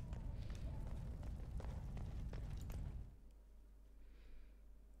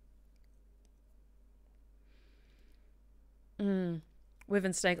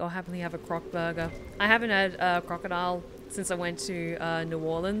 Wyvern steak, I'll happily have a croc burger. I haven't had crocodile since I went to New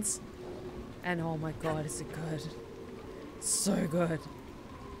Orleans. And oh my god, is it good. So good.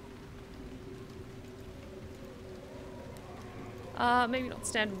 Maybe not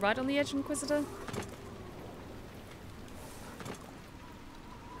stand right on the edge, Inquisitor.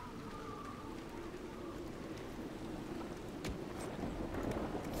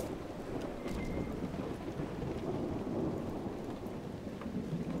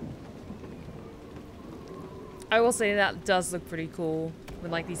 I will say that does look pretty cool,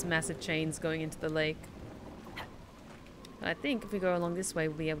 with like these massive chains going into the lake. But I think if we go along this way,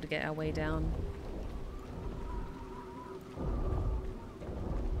 we'll be able to get our way down.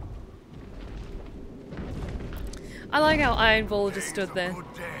 I like how Iron Bull just stood there.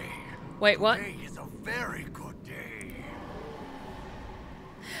 Wait, what? Today is a very good day.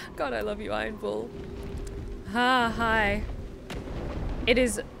 God, I love you, Iron Bull. Hi. That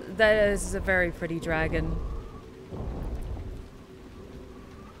is a very pretty dragon.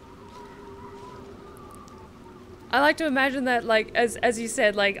 I like to imagine that, like, as you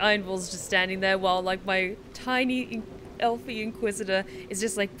said, like, Iron Bull's just standing there while, like, my tiny elfy Inquisitor is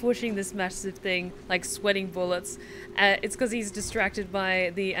just like pushing this massive thing, like sweating bullets. It's because he's distracted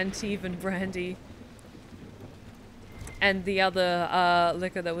by the Antivan brandy and the other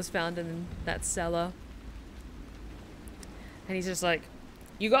liquor that was found in that cellar. And he's just like,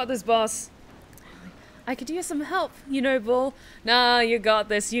 "You got this, boss. I could use some help, you know, Bull. Nah, you got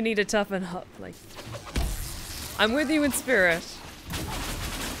this. You need to toughen up." Like, I'm with you in spirit.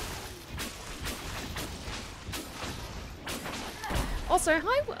 Also,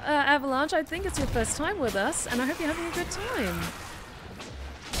 hi, Avalanche. I think it's your first time with us, and I hope you're having a good time.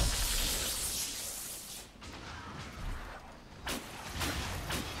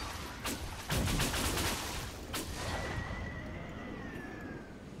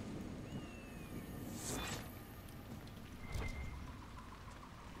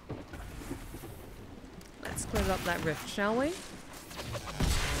 Let's clear up that rift, shall we?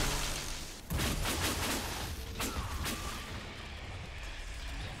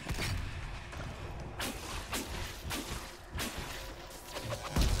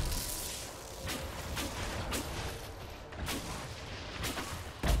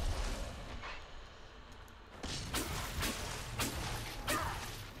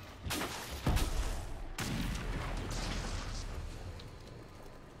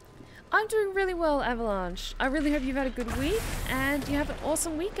 I'm doing really well, Avalanche. I really hope you've had a good week and you have an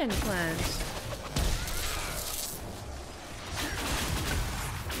awesome weekend planned.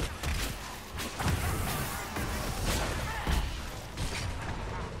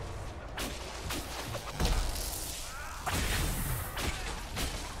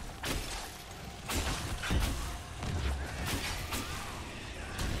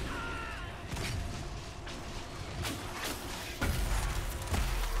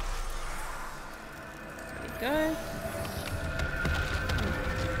 Go.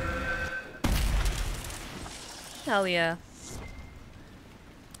 Hell yeah.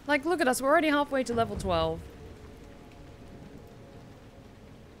 Like, look at us, we're already halfway to level 12.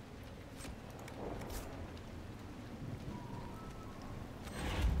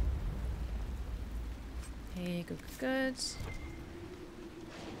 Hey, good, good.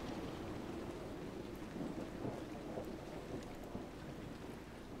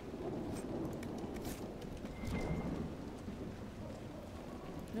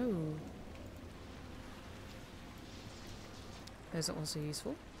 Ooh. Those are also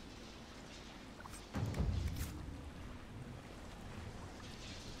useful.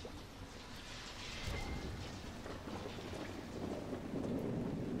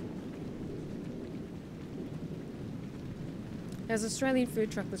 There's an Australian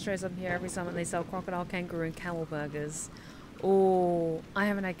food truck that shows up here every summer and they sell crocodile, kangaroo and camel burgers. Oh, I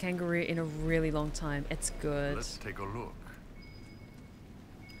haven't had kangaroo in a really long time. It's good. Let's take a look.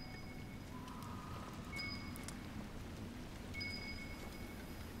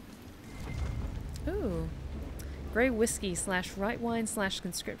 Ooh. Grey whiskey / right wine /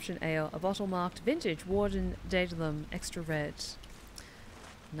 conscription ale. A bottle marked vintage. Warden dated them. Extra red.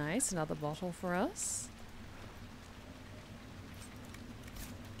 Nice. Another bottle for us.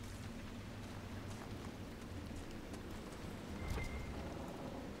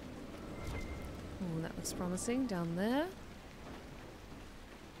 Ooh, that looks promising down there.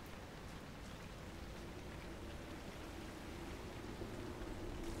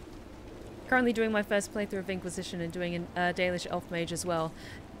 Currently doing my first playthrough of Inquisition and doing a Dalish Elf Mage as well.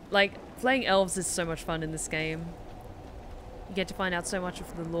 Like, playing elves is so much fun in this game. You get to find out so much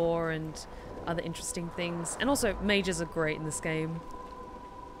of the lore and other interesting things. And also, mages are great in this game.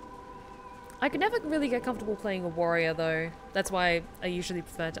 I could never really get comfortable playing a warrior though. That's why I usually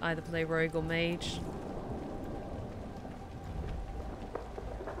prefer to either play rogue or mage.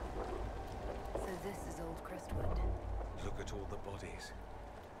 So this is old Crestwood. Look at all the bodies.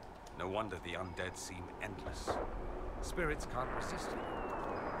 No wonder the undead seem endless. Spirits can't resist it.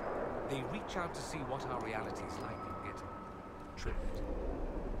 They reach out to see what our reality's like and get tripped.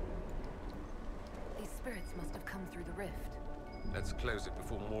 These spirits must have come through the rift. Let's close it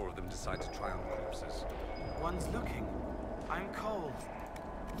before more of them decide to try on corpses. One's looking. I'm Cole.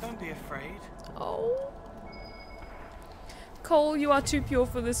 Don't be afraid. Oh. Cole, you are too pure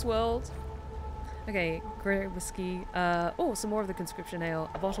for this world. Okay, grey whiskey. Oh, some more of the conscription ale.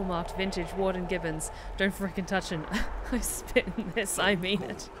 A bottle marked vintage Warden Gibbons. Don't frickin' touch it. I spit in this, I mean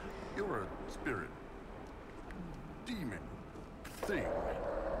it. You're a spirit. Demon. Thing.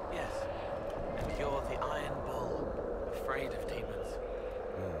 Yes. And you're the Iron Bull. Afraid of demons.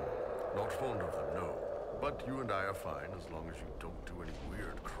 Not fond of them, no. But you and I are fine as long as you don't do any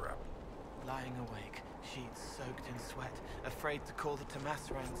weird crap. Lying awake, sheets soaked in sweat, afraid to call the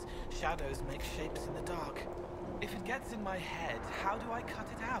Tomasrans. Shadows make shapes in the dark. If it gets in my head, how do I cut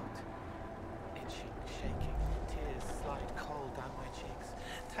it out? Itching, shaking, tears slide cold down my cheeks.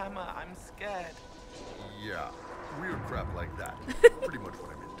 Tama, I'm scared. Yeah, weird crap like that. Pretty much what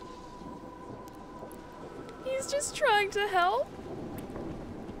I meant. He's just trying to help.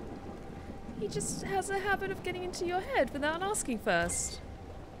 He just has a habit of getting into your head without asking first.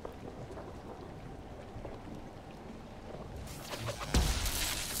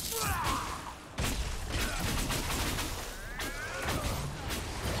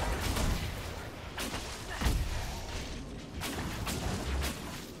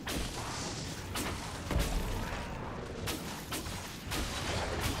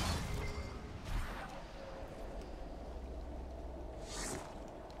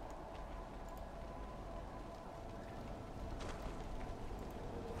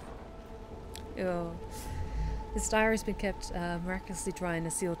 Oh. This diary has been kept miraculously dry in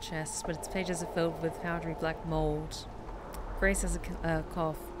a sealed chest, but its pages are filled with powdery black mold. Grace has a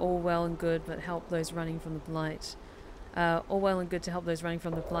cough. All well and good, but help those running from the blight. All well and good to help those running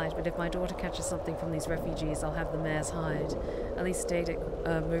from the blight, but if my daughter catches something from these refugees, I'll have the mares hide. At least Daedic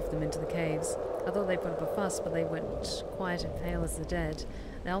moved them into the caves. I thought they put up a fuss, but they went quiet and pale as the dead.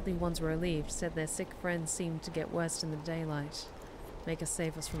 The healthy ones were relieved, said their sick friends seemed to get worse in the daylight. Make us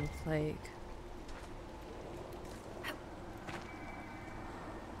save us from the plague.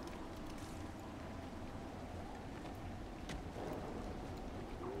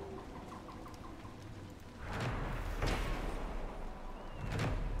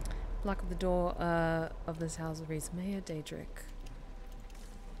 Block of the door of this house reads Mayor Daedric.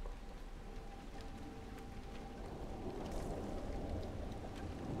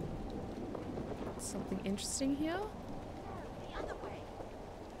 Something interesting here?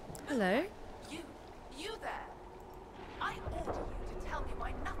 Hello? You there! I order you to tell me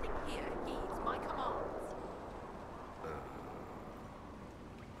why nothing here heeds my commands.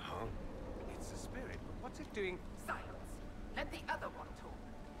 Huh? It's a spirit. What's it doing? Silence. Let the other one talk.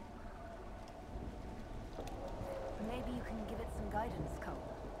 Maybe you can give it some guidance,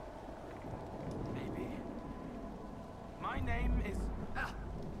 Cole. Maybe. My name is...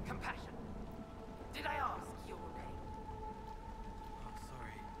 Compassion. Did I ask your name? Oh,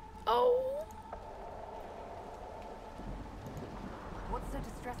 sorry. Oh! What's so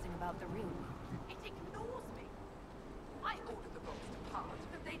distressing about the real world? It ignores me. I order the rocks to part,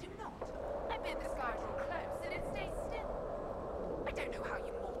 but they do not. I bid the sky draw close, and it stays still. I don't know how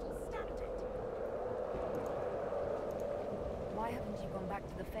you mortals stand it. Why haven't you gone back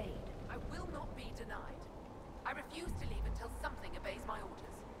to the Fade? I will not be denied. I refuse to leave until something obeys my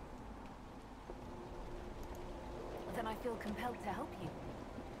orders. Then I feel compelled to help you.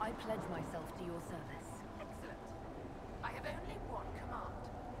 I pledge myself to your service. Excellent. I have only one command.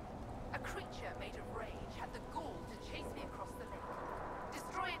 A creature made of rage had the gall to chase me across the lake.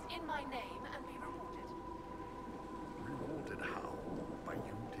 Destroy it in my name and be rewarded. Rewarded how? By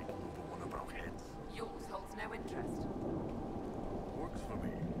you taking over one of our heads? Yours holds no interest. Works for me.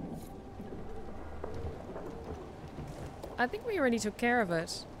 I think we already took care of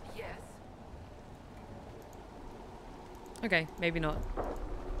it. Yes. Okay, maybe not.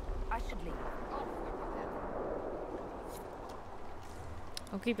 I should leave.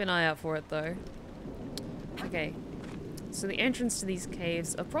 I'll keep an eye out for it though. Okay. So the entrance to these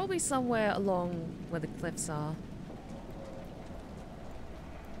caves are probably somewhere along where the cliffs are.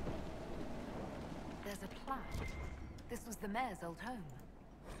 There's a plaque. This was the mayor's old home.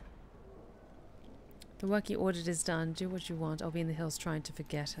 The work you ordered is done. Do what you want. I'll be in the hills trying to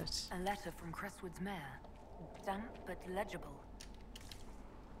forget it. A letter from Crestwood's mayor. Damp but legible.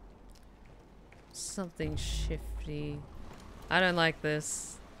 Something shifty. I don't like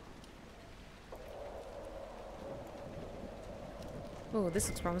this. Oh, this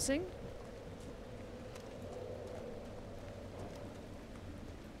looks promising.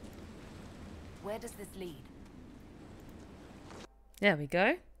 Where does this lead? There we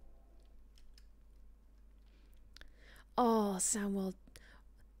go. Oh, Samuel,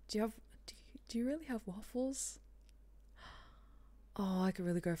 do you really have waffles? Oh, I could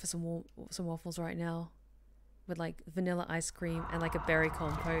really go for some waffles right now, with like vanilla ice cream and like a berry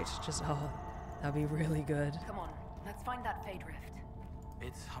compote. Just that'd be really good. Come on, let's find that Fade Rift.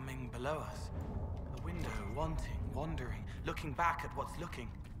 It's humming below us. A window, wanting, wandering, looking back at what's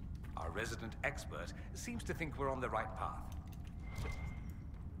looking. Our resident expert seems to think we're on the right path.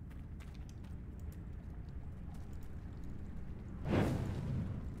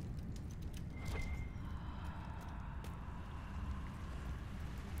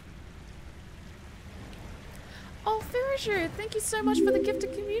 Oh, Firisher, thank you so much for the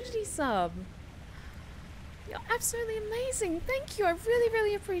gifted community sub. You're absolutely amazing. Thank you. I really,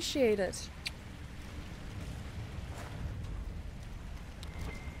 really appreciate it.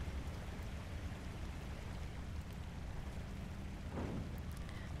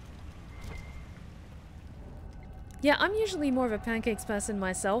 Yeah, I'm usually more of a pancakes person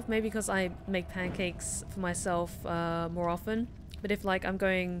myself, maybe because I make pancakes for myself more often. But if like I'm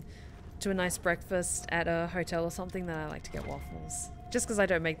going to a nice breakfast at a hotel or something, then I like to get waffles. Just because I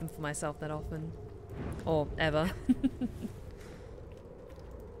don't make them for myself that often. Or ever.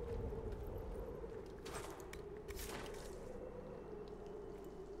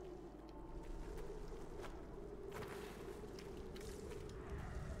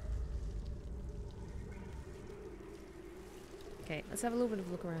 Okay, let's have a little bit of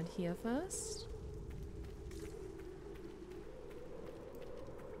a look around here first.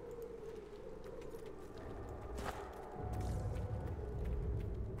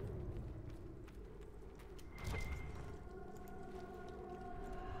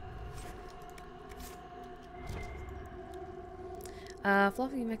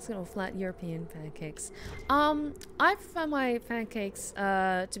 Fluffy Mexican or flat European pancakes. I prefer my pancakes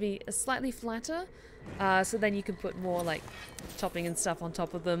to be slightly flatter, so then you can put more like topping and stuff on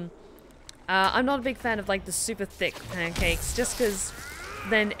top of them. I'm not a big fan of like the super thick pancakes, just because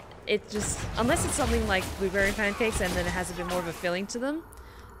then it just, unless it's something like blueberry pancakes and then it has a bit more of a filling to them.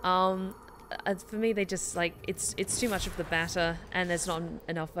 For me, they just like, it's too much of the batter and there's not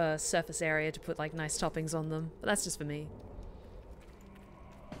enough surface area to put like nice toppings on them. But that's just for me.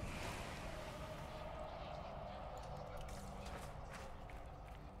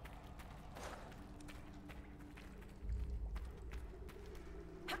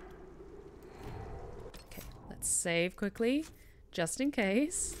 Save quickly, just in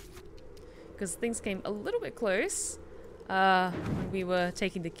case, because things came a little bit close when we were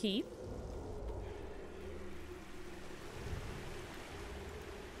taking the keep.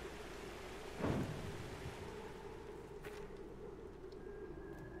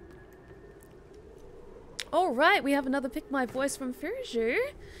 Alright, we have another Pick My Voice from Furuju.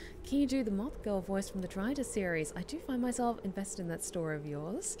 Can you do the Moth Girl voice from the Dryder series? I do find myself invested in that story of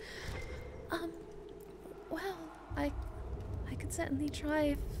yours. Well, I could certainly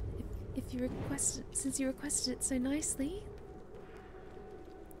try if you requested, since you requested it so nicely.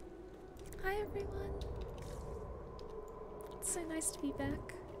 Hi everyone. It's so nice to be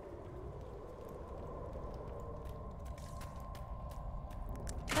back.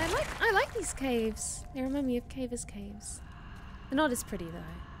 I like these caves. They remind me of Caver's Caves. They're not as pretty though.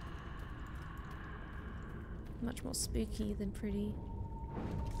 Much more spooky than pretty.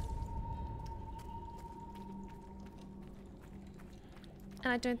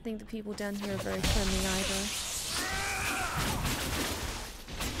 And I don't think the people down here are very friendly either.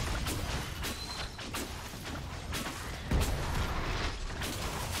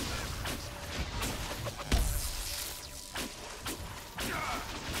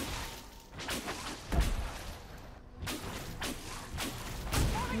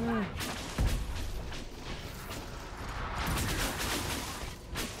 Come on.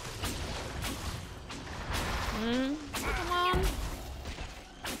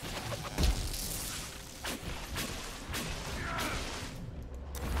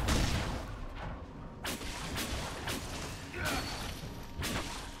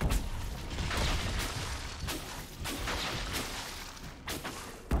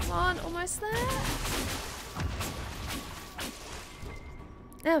 Almost there.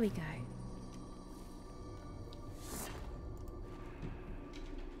 There we go.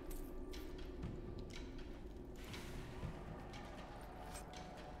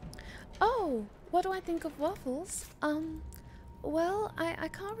 Oh, what do I think of waffles? Well, I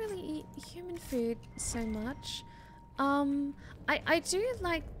can't really eat human food so much. I do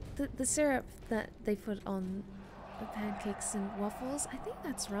like the syrup that they put on the pancakes and waffles. I think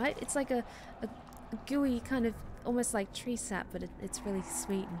that's right. It's like a gooey kind of, almost like tree sap, but it's really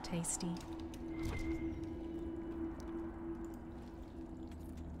sweet and tasty.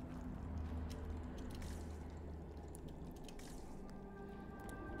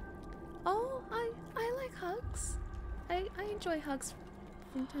 Oh, I like hugs. I enjoy hugs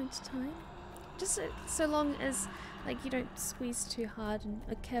from time to time. Just so long as like you don't squeeze too hard and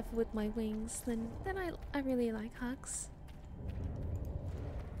are careful with my wings, then I really like hugs.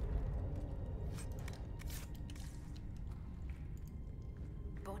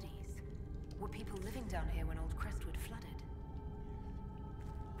 Bodies. Were people living down here when Old Crestwood flooded?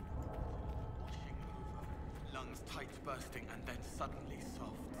 Washing over, lungs tight bursting, and then suddenly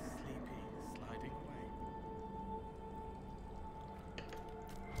soft, sleepy, sliding away.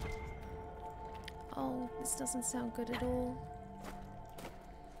 Oh, This doesn't sound good at all.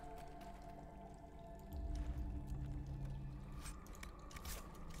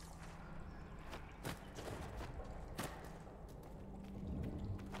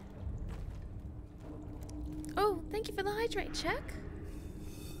 Oh, thank you for the hydrate check.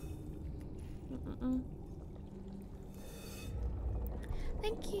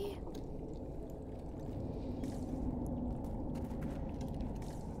 Thank you.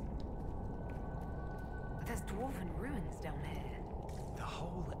 There's dwarven ruins down here. The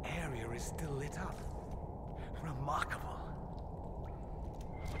whole area is still lit up. Remarkable.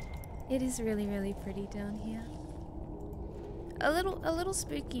 It is really, really pretty down here. A little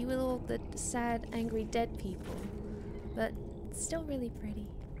spooky with all the sad, angry, dead people, but still really pretty.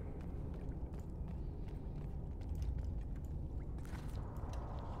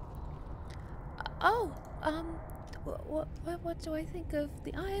 Oh, what do I think of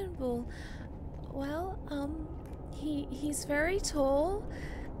the Iron Bull? Well, he's very tall,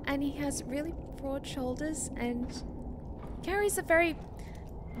 and he has really broad shoulders, and carries a very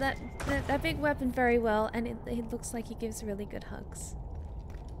that big weapon very well, and it looks like he gives really good hugs.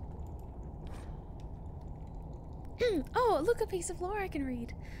 Oh, look, a piece of lore I can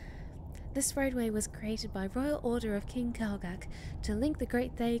read. This roadway was created by royal order of King Kalgak to link the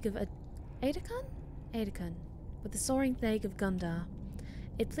great Thage of Aedekan with the soaring Thage of Gundar.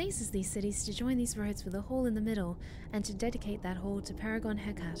 It pleases these cities to join these roads with a hall in the middle, and to dedicate that hall to Paragon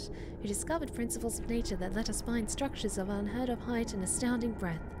Hecate, who discovered principles of nature that let us find structures of unheard of height and astounding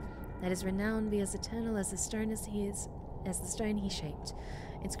breadth, that his renown be as eternal as the stone as the stone he shaped.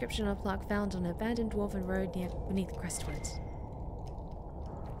 Inscription on a plaque found on an abandoned dwarven road beneath Crestwood.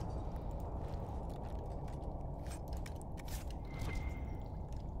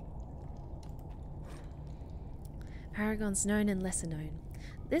 Paragons known and lesser known.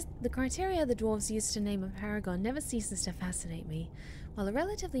 The criteria the dwarves used to name a paragon never ceases to fascinate me. While a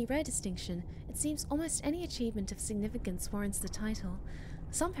relatively rare distinction, it seems almost any achievement of significance warrants the title.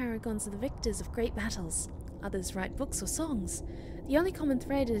 Some paragons are the victors of great battles, others write books or songs. The only common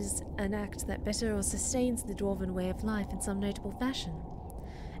thread is an act that better or sustains the dwarven way of life in some notable fashion.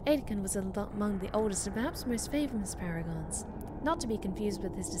 Aedekan was among the oldest and perhaps most famous paragons, not to be confused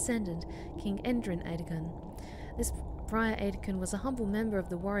with his descendant, King Endrin Aedekan. This prior Aedekan was a humble member of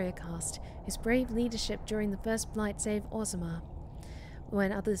the warrior caste, whose brave leadership during the First Blight saved Orzammar.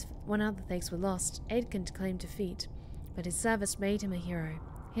 When other Thags were lost, Aedekan claimed defeat, but his service made him a hero.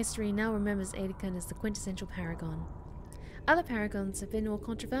 History now remembers Aedekan as the quintessential paragon. Other paragons have been more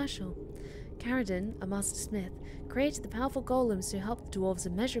controversial. Caradon, a master smith, created the powerful golems who helped the dwarves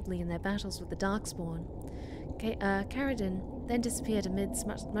immeasurably in their battles with the Darkspawn. Caradon then disappeared amidst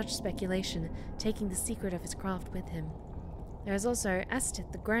much speculation, taking the secret of his craft with him. There is also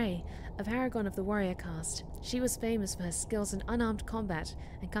Astith the Grey, a paragon of the warrior caste. She was famous for her skills in unarmed combat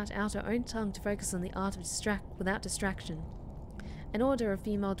and cut out her own tongue to focus on the art of without distraction. An order of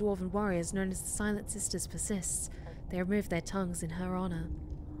female dwarven warriors known as the Silent Sisters persists. They remove their tongues in her honor.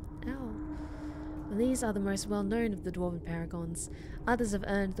 Ow. Well, these are the most well-known of the dwarven paragons. Others have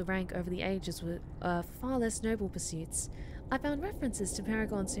earned the rank over the ages with far less noble pursuits. I found references to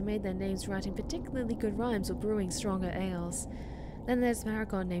paragons who made their names writing particularly good rhymes or brewing stronger ales. Then there's a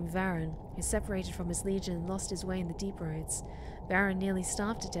paragon named Varen, who separated from his legion and lost his way in the deep roads. Varen nearly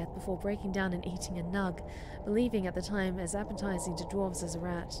starved to death before breaking down and eating a nug, believing at the time as appetizing to dwarves as a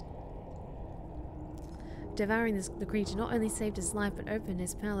rat. Devouring the creature not only saved his life but opened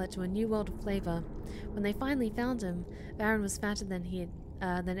his palate to a new world of flavor. When they finally found him, Varen was fatter than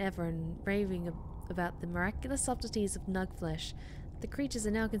ever and raving about the miraculous subtleties of nug flesh. The creatures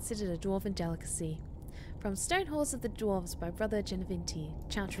are now considered a dwarven delicacy. From Stone Halls of the Dwarves by Brother Genevinti,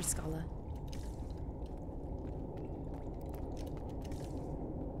 Chantry Scholar.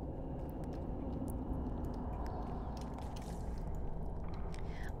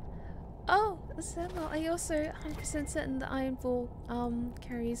 Oh, Samuel, are you also 100% certain the Iron Bull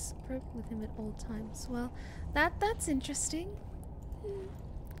carries rope with him at all times? Well, that's interesting.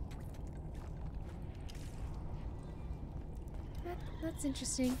 That's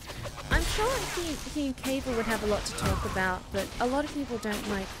interesting. I'm sure he and Cable would have a lot to talk about, but a lot of people don't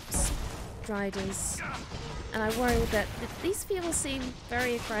like striders, and I worry that these people seem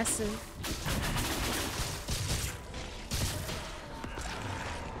very aggressive.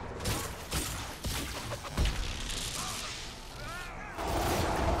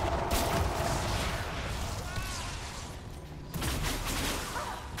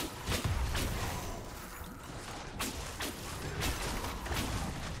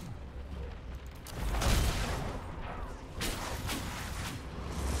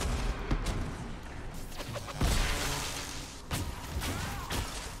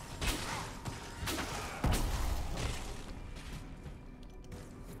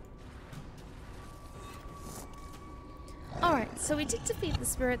 So we did defeat the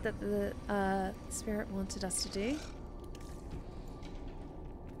spirit that the spirit wanted us to do.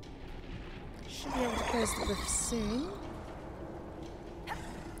 Should be able to close the rift soon.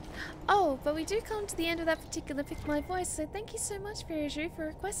 Oh, but we do come to the end of that particular Pick My Voice, so thank you so much, Viraju, for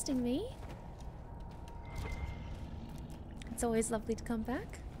requesting me. It's always lovely to come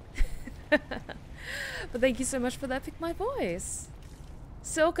back. But thank you so much for that Pick My Voice.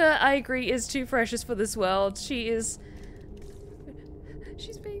 Silka, I agree, is too precious for this world. She is...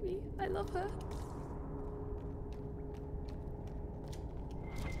 She's baby. I love her.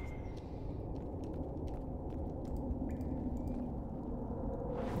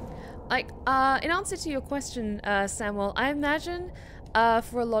 Like, in answer to your question, Samuel, I imagine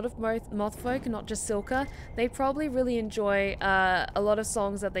for a lot of moth folk, and not just Silka, they probably really enjoy a lot of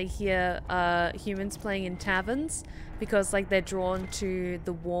songs that they hear humans playing in taverns, because like they're drawn to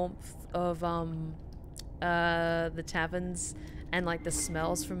the warmth of the taverns and like the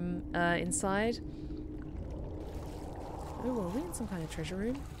smells from inside. Oh, are we in some kind of treasure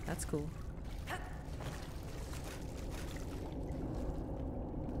room? That's cool.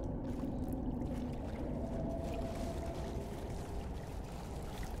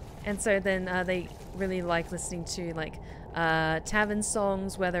 And so then they really like listening to like tavern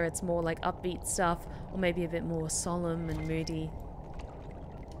songs, whether it's more like upbeat stuff or maybe a bit more solemn and moody.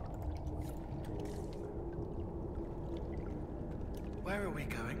 Where are we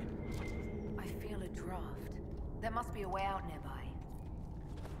going? I feel a draft. There must be a way out nearby.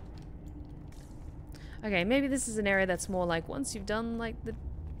 Okay, maybe this is an area that's more like once you've done like the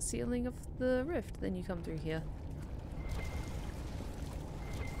sealing of the rift, then you come through here.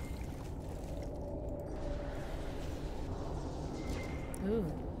 Ooh,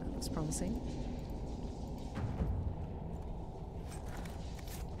 that looks promising.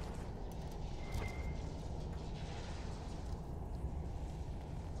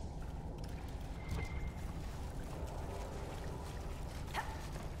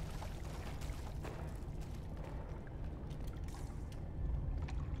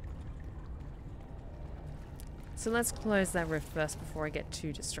 So let's close that rift first before I get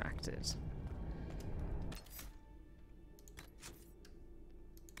too distracted.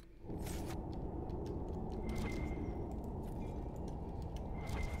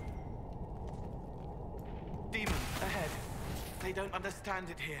 Demons ahead. They don't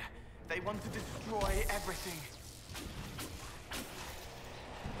understand it here. They want to destroy everything.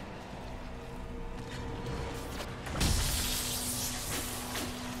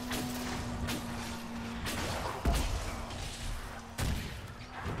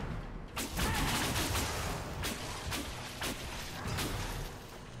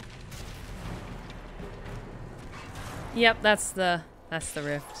 Yep, that's the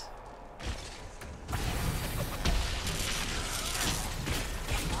rift.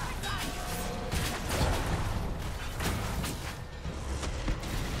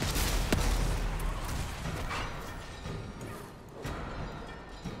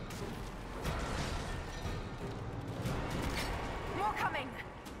 More coming.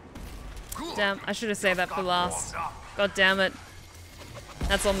 Damn, I should have saved that for last. God damn it.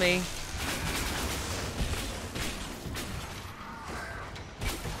 That's on me.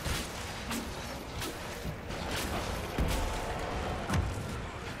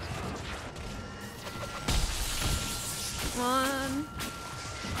 On.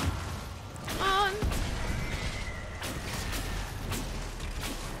 On.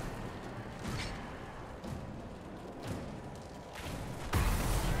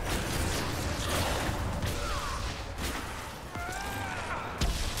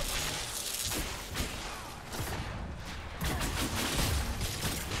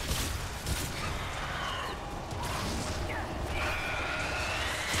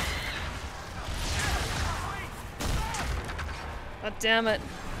 God damn it.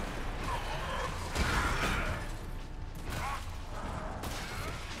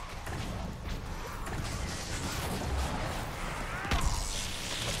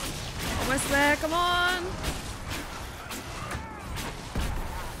 Almost there, come on.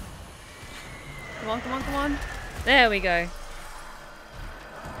 Come on, come on, come on. There we go.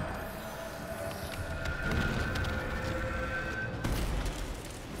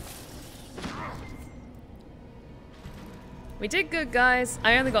 We did good, guys.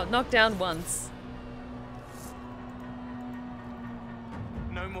 I only got knocked down once.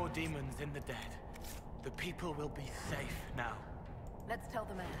 No more demons in the dead. The people will be safe now. Let's tell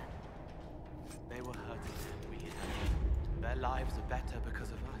the mayor. They were hurting. We helped. Their lives are better because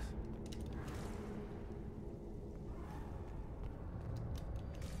of us.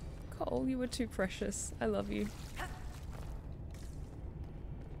 Cole, you were too precious. I love you.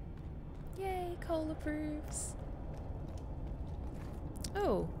 approves.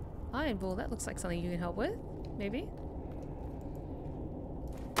 Oh, Iron Ball. That looks like something you can help with. Maybe.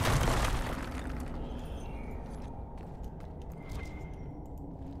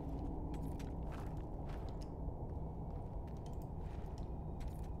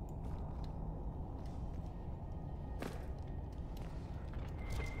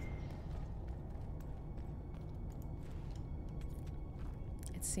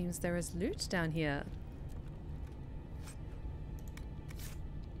 It seems there is loot down here.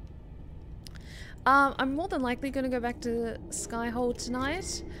 I'm more than likely going to go back to Skyhold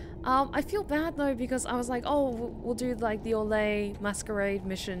tonight. I feel bad though because I was like, oh, we'll do like the Orlais Masquerade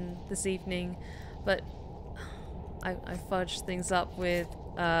mission this evening, but I fudged things up with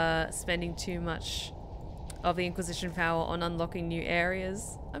spending too much of the Inquisition power on unlocking new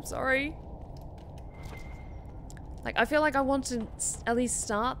areas. I'm sorry. Like, I feel like I want to at least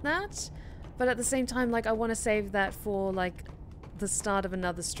start that, but at the same time, like, I want to save that for like the start of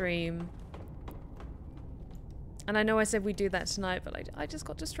another stream. And I know I said we'd do that tonight, but I just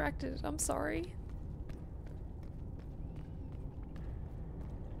got distracted. I'm sorry.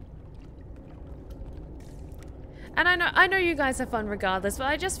 And I know you guys have fun regardless, but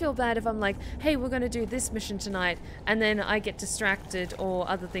I just feel bad if I'm like, hey, we're going to do this mission tonight, and then I get distracted or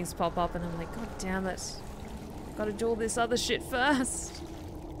other things pop up, and I'm like, god damn it. Gotta do all this other shit first.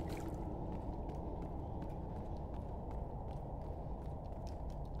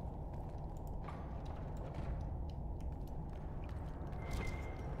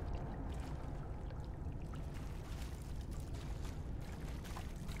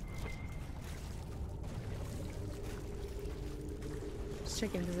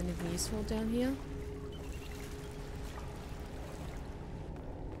 Checking if there's anything useful down here.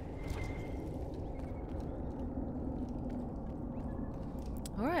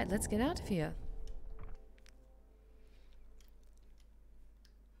 Alright, let's get out of here.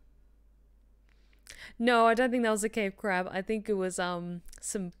 No, I don't think that was a cave crab. I think it was some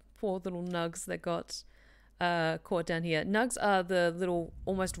poor little nugs that got caught down here. Nugs are the little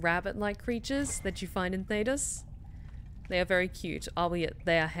almost rabbit-like creatures that you find in Thedas. They are very cute, albeit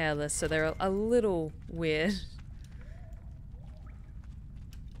they are hairless, so they're a little weird.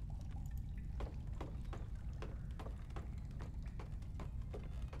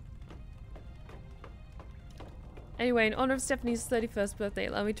 Anyway, in honor of Stephanie's 31st birthday,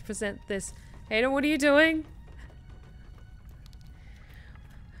 allow me to present this. Hayden, what are you doing?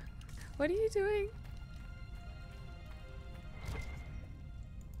 What are you doing?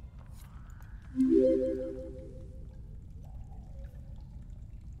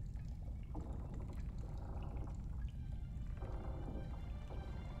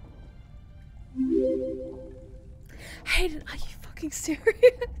 Hayden, are you fucking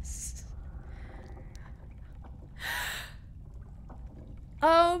serious?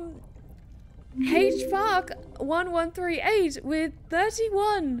 Parke 1138 with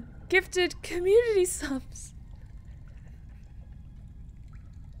 31 gifted community subs.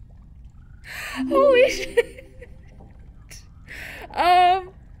 Holy shit. I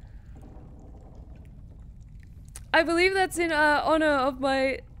believe that's in honor of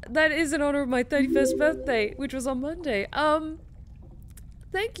my... That is in honor of my 31st birthday, which was on Monday.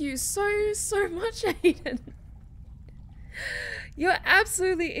 Thank you so much, Hayden. You're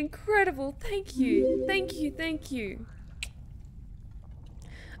absolutely incredible. Thank you. Thank you, thank you.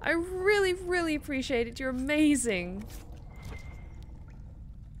 I really appreciate it. You're amazing.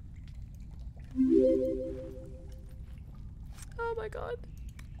 Oh my god.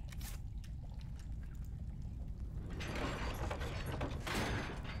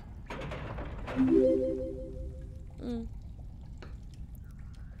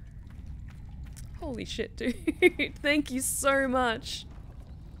 Holy shit, dude. Thank you so much.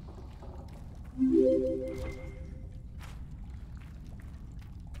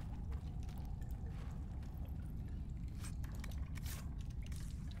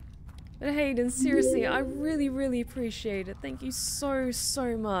 But Hayden, seriously, I really appreciate it. Thank you so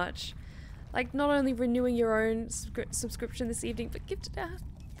much. Like, not only renewing your own subscription this evening, but gifted out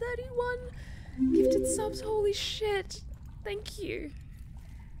 31 gifted subs. Holy shit. Thank you.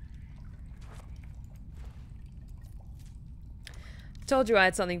 Told you I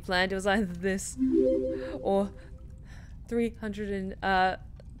had something planned. It was either this or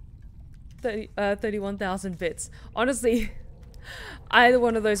 31,000 bits. Honestly, either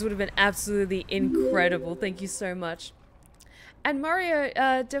one of those would have been absolutely incredible. Thank you so much. And Mario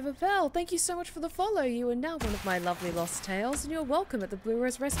Devapel, thank you so much for the follow. You are now one of my lovely Lost Tales, and you're welcome at the Blue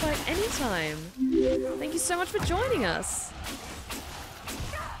Rose Respite anytime. Thank you so much for joining us.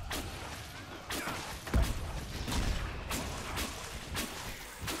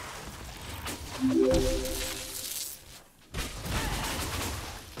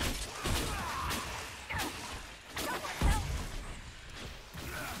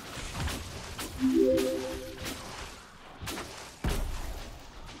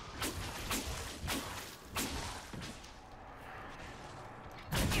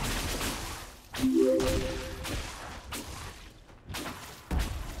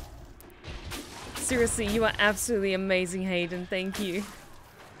 Seriously, you are absolutely amazing, Hayden. Thank you.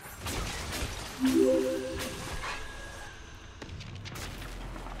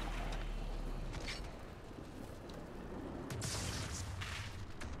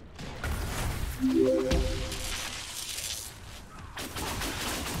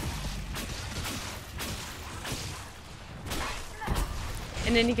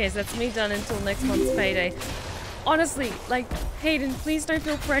 In any case, that's me done until next month's payday. Honestly, like, Hayden, please don't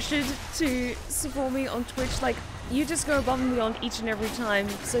feel pressured to support me on Twitch. Like, you just go above and beyond each and every time.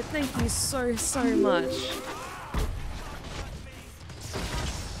 So thank you so, so much.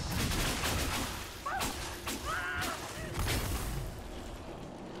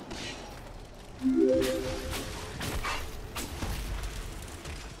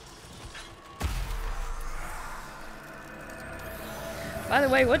 By the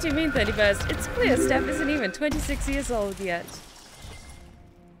way, what do you mean 31st? It's clear Steph isn't even 26 years old yet.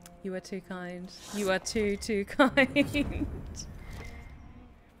 You are too kind. You are too kind.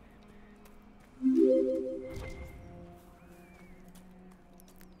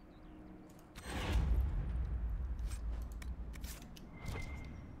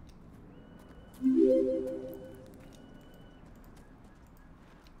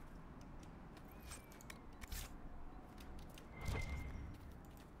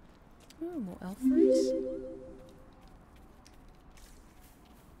 Oh, more elf fruit.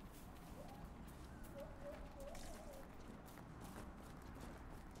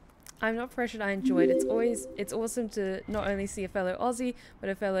 I'm not pressured, I enjoyed it. It's awesome to not only see a fellow Aussie, but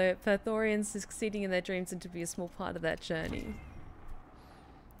a fellow Perthorian succeeding in their dreams and to be a small part of that journey.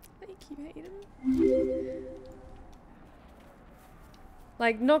 Thank you, Hayden.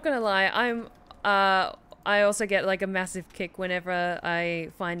 Like, not gonna lie, I also get like a massive kick whenever I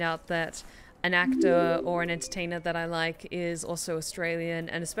find out that an actor or an entertainer that I like is also Australian,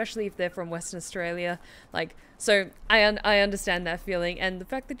 and especially if they're from Western Australia. Like, so I understand that feeling, and the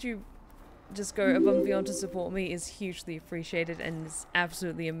fact that you just go above and beyond to support me is hugely appreciated and is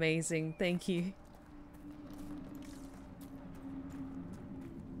absolutely amazing. Thank you.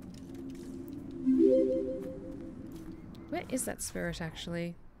 Where is that spirit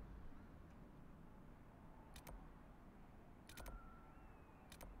actually?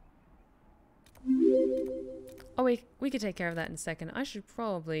 Oh, we could take care of that in a second. I should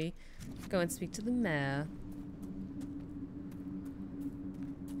probably go and speak to the mayor.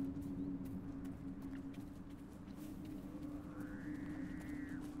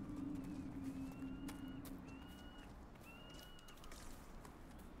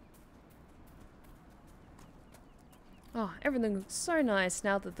 Oh, everything looks so nice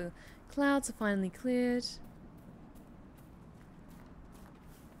now that the clouds are finally cleared.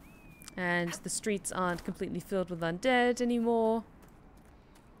 And the streets aren't completely filled with undead anymore.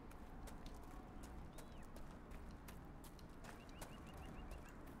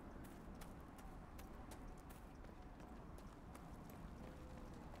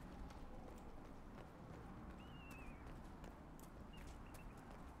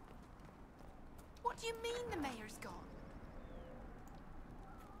 What do you mean the mayor's gone?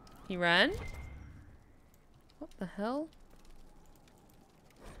 He ran? What the hell?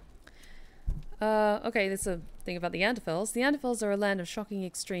 Okay, there's a thing about the Anderfels. The Anderfels are a land of shocking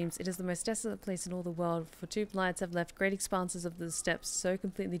extremes. It is the most desolate place in all the world, for two blights have left great expanses of the steppes so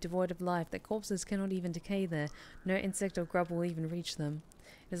completely devoid of life that corpses cannot even decay there. No insect or grub will even reach them.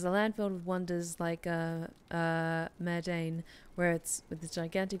 It is a land filled with wonders like Merdane, where it's with the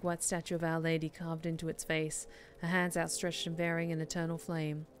gigantic white statue of Our Lady carved into its face, her hands outstretched and bearing an eternal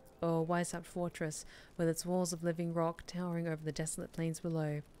flame, or Weishaupt Fortress, with its walls of living rock towering over the desolate plains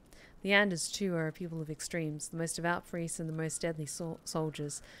below. The Anders, too, are a people of extremes, the most devout priests and the most deadly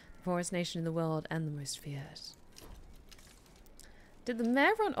soldiers, the poorest nation in the world and the most feared. Did the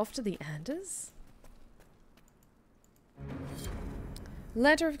mayor run off to the Anders?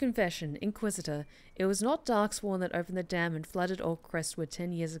 Letter of Confession, Inquisitor. It was not Darksworn that opened the dam and flooded Old Crestwood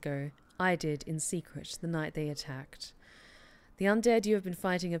 10 years ago. I did, in secret, the night they attacked. The undead you have been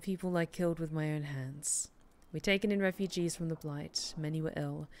fighting are people I killed with my own hands. We taken in refugees from the Blight. Many were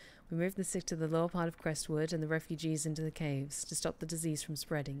ill. We moved the sick to the lower part of Crestwood and the refugees into the caves to stop the disease from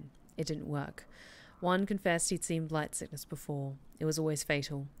spreading. It didn't work. One confessed he'd seen blight sickness before. It was always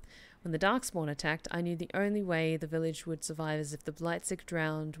fatal. When the Darkspawn attacked, I knew the only way the village would survive is if the Blightsig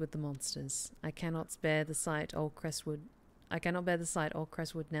drowned with the monsters. I cannot bear the sight, old Crestwood. I cannot bear the sight, old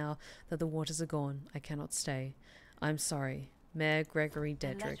Crestwood, now that the waters are gone. I cannot stay. I'm sorry. Mayor Gregory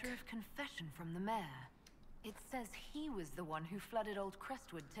Dedrick. A letter of confession from the mayor. It says he was the one who flooded old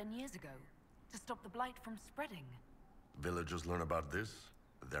Crestwood 10 years ago, to stop the blight from spreading. Villagers learn about this,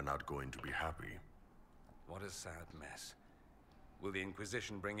 they're not going to be happy. What a sad mess. Will the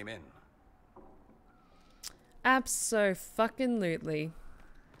Inquisition bring him in? Abso-fucking-lutely.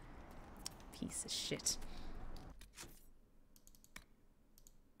 Piece of shit.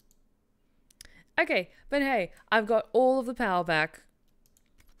 Okay, but hey, I've got all of the power back.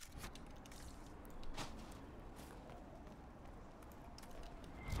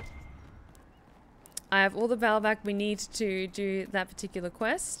 I have all the power back we need to do that particular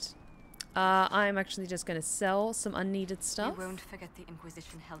quest. I'm actually just going to sell some unneeded stuff. You won't forget the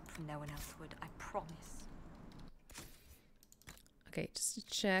Inquisition help from no one else would, I promise. Okay, just to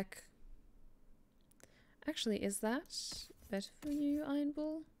check. Actually, is that better for you, Iron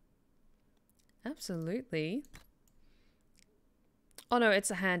Bull? Absolutely. Oh no,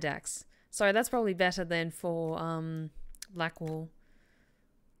 it's a hand axe. Sorry, that's probably better than for Blackwall.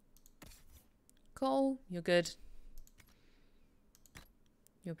 Cole, you're good.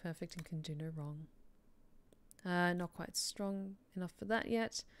 You're perfect and can do no wrong. Not quite strong enough for that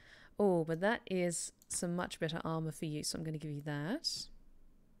yet. Oh, but that is some much better armor for you, so I'm going to give you that.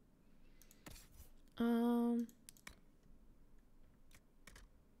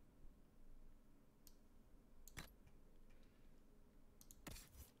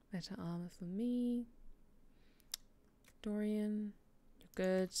 Better armor for me. Dorian, you're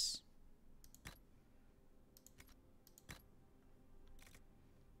good.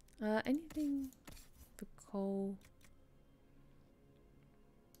 Anything for Cole?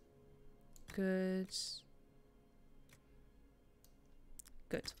 Good.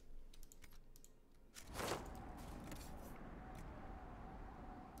 Good.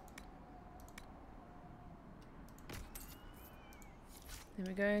 There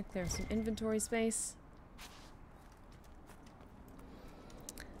we go. Clear some inventory space.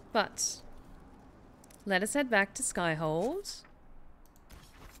 But let us head back to Skyhold.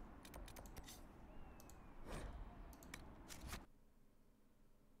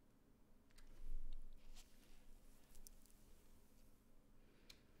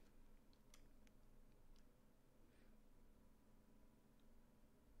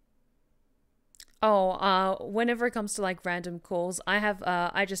 Oh, whenever it comes to like random calls, I have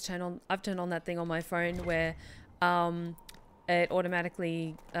I've turned on that thing on my phone where it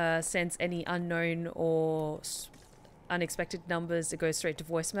automatically sends any unknown or unexpected numbers. It goes straight to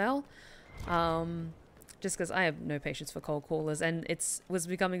voicemail. Just because I have no patience for cold callers, and it was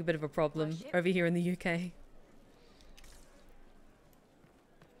becoming a bit of a problem over here in the UK.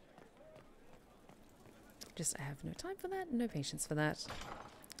 I have no time for that, no patience for that.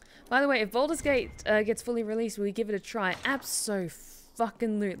 By the way, if Baldur's Gate gets fully released, will we give it a try?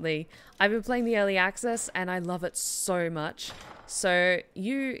 Abso-fucking-lutely. I've been playing the early access, and I love it so much. So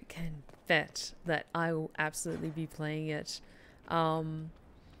you can bet that I will absolutely be playing it. And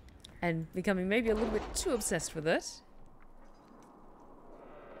becoming maybe a little bit too obsessed with it.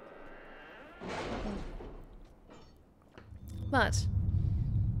 But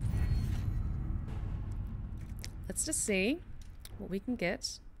let's just see what we can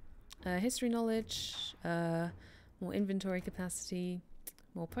get. History knowledge, more inventory capacity,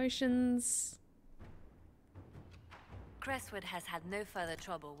 more potions. Crestwood has had no further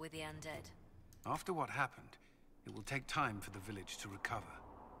trouble with the undead. After what happened, it will take time for the village to recover.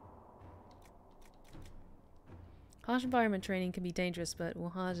 Harsh environment training can be dangerous, but will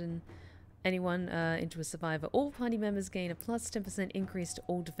harden anyone into a survivor. All party members gain a plus 10% increase to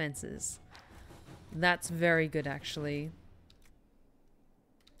all defenses. That's very good, actually.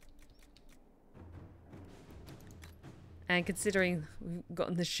 And considering we've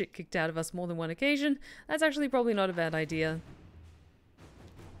gotten the shit kicked out of us more than one occasion, that's actually probably not a bad idea.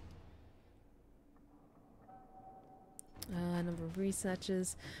 Number of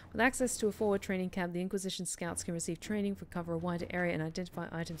researchers. With access to a forward training camp, the Inquisition scouts can receive training for cover a wider area and identify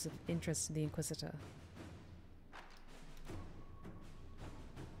items of interest to the Inquisitor.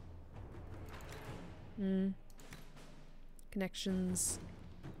 Connections.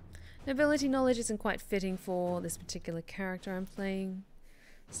 Nobility knowledge isn't quite fitting for this particular character I'm playing.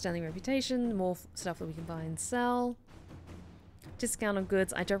 Sterling reputation, more stuff that we can buy and sell. Discount on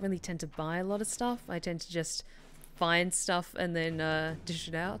goods. I don't really tend to buy a lot of stuff. I tend to just find stuff and then dish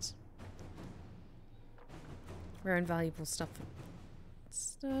it out. Rare and valuable stuff.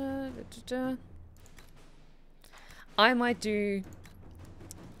 I might do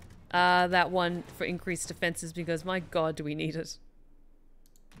that one for increased defenses because my god do we need it.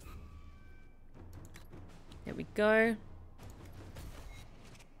 There we go.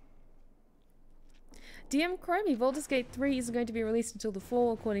 DM Chromie, Baldur's Gate 3 isn't going to be released until the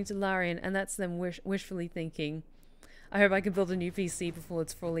fall, according to Larian, and that's them wishfully thinking. I hope I can build a new PC before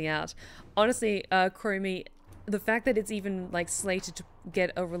it's fully out. Honestly, Chromie, the fact that it's even like slated to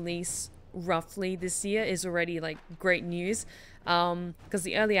get a release roughly this year is already like great news, because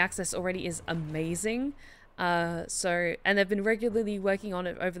the early access already is amazing. And they've been regularly working on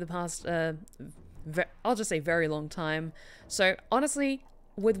it over the past, I'll just say very long time. So honestly,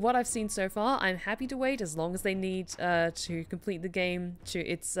 with what I've seen so far, I'm happy to wait as long as they need to complete the game to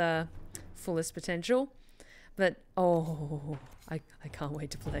its fullest potential. But, oh, I can't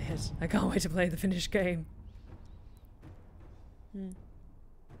wait to play it. I can't wait to play the finished game.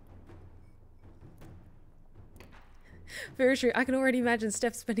 Very true. I can already imagine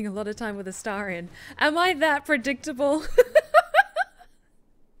Steph spending a lot of time with Astarion. Am I that predictable?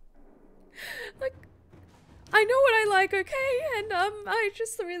 Like, I know what I like, okay? And I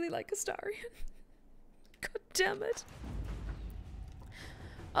just really like Astarion. God damn it.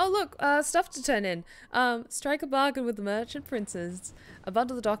 Oh look, stuff to turn in. Strike a bargain with the merchant princes. A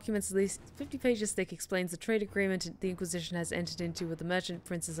bundle of documents at least 50 pages thick explains the trade agreement the Inquisition has entered into with the merchant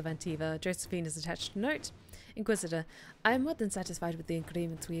princes of Antiva. Josephine has attached a note. Inquisitor, I am more than satisfied with the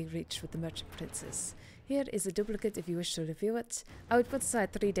agreement we reached with the merchant princes. Here is a duplicate if you wish to review it. I would put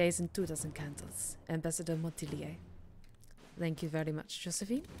aside 3 days and 2 dozen candles. Ambassador Montillier. Thank you very much,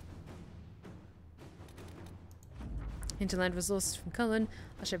 Josephine. Hinterland resources from Cullen.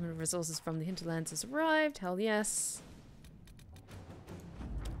 A shipment of resources from the Hinterlands has arrived. Hell yes.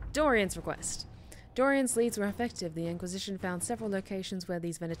 Dorian's request. Dorian's leads were effective. The Inquisition found several locations where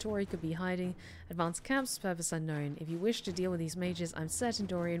these Venatori could be hiding. Advanced camps, purpose unknown. If you wish to deal with these mages, I'm certain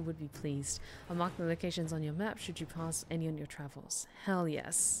Dorian would be pleased. I'll mark the locations on your map should you pass any on your travels. Hell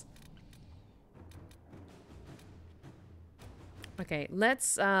yes. Okay,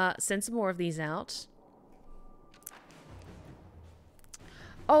 let's send some more of these out.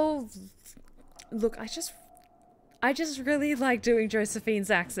 Oh, look, I just really like doing Josephine's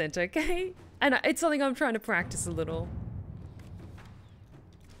accent, okay? And it's something I'm trying to practice a little.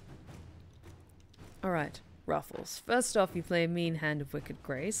 Alright, Ruffles. First off, you play a mean hand of Wicked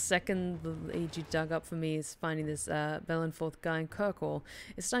Grace. Second, the lead you dug up for me is finding this Bellenforth guy in Kirkwall.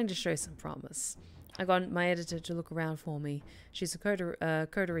 It's starting to show some promise. I got my editor to look around for me. She's a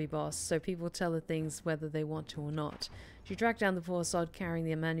coterie boss, so people tell her things whether they want to or not. She tracked down the poor sod carrying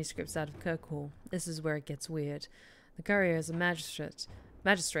the manuscripts out of Kirkwall. This is where it gets weird. The courier is a magistrate,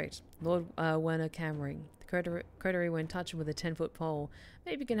 Lord Werner Cammering. The coterie won't touch him with a 10-foot pole.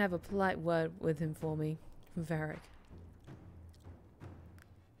 Maybe you can have a polite word with him for me. From Varric.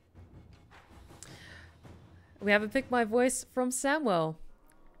 We have a Pick My Voice from Samuel.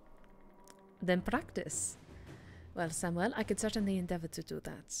 Then practice. Well, Samuel, I could certainly endeavor to do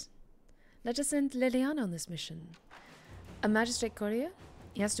that. Let us send Liliana on this mission. A magistrate courier?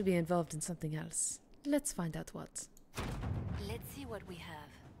 He has to be involved in something else. Let's find out what. Let's see what we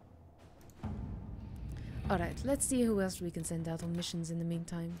have. Alright, let's see who else we can send out on missions in the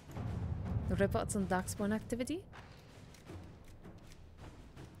meantime. Reports on Darkspawn activity?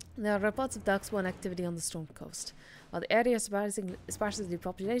 There are reports of Darkspawn activity on the Storm Coast. While the area is sparsely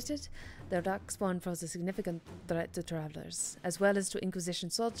populated, the Darkspawn pose a significant threat to travelers, as well as to Inquisition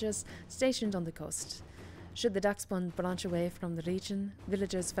soldiers stationed on the coast. Should the Darkspawn branch away from the region,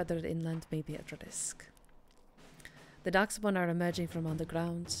 villagers further inland may be at risk. The Darkspawn are emerging from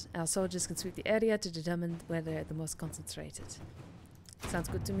underground. Our soldiers can sweep the area to determine where they are the most concentrated. Sounds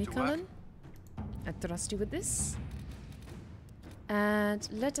good to me, Cullen. I trust you with this. And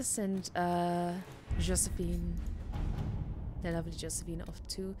let us send Josephine, the lovely Josephine, off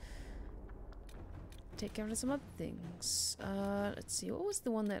to take care of some other things. Let's see, what was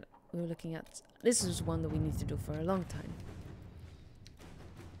the one that we were looking at? This is one that we need to do for a long time.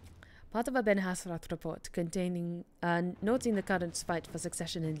 Part of a Ben Hasrat report containing noting the current fight for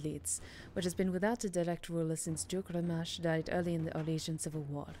succession in Leeds, which has been without a direct ruler since Duke Ramash died early in the Orlesian Civil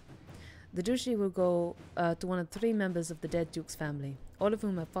War. The duchy will go to one of 3 members of the dead Duke's family, all of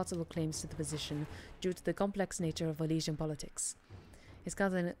whom have possible claims to the position due to the complex nature of Orlesian politics. His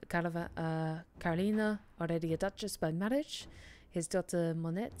cousin Carolina, already a duchess by marriage, his daughter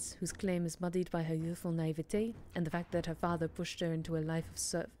Monette, whose claim is muddied by her youthful naivete and the fact that her father pushed her into a life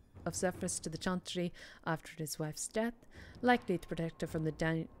of service to the Chantry after his wife's death, likely to protect her from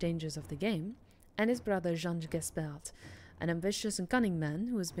the dangers of the game, and his brother Jean Gaspard, an ambitious and cunning man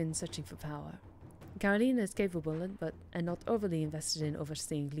who has been searching for power. Carolina is capable and not overly invested in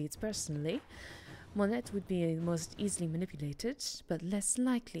overseeing Leeds personally. Monette would be most easily manipulated, but less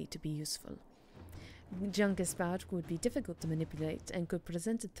likely to be useful. Jean Gaspard would be difficult to manipulate and could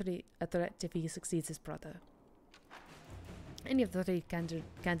present a threat if he succeeds his brother. Any of the three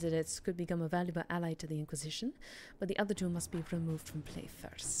candidates could become a valuable ally to the Inquisition, but the other two must be removed from play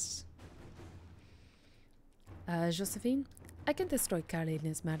first. Josephine, I can destroy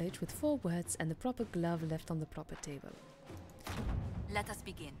Carolina's marriage with 4 words and the proper glove left on the proper table. Let us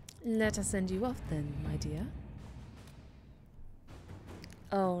begin. Let us send you off then, my dear.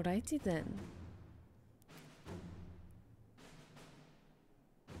 Alrighty then.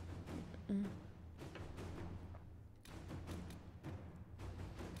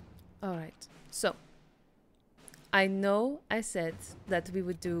 Alright, so I know I said that we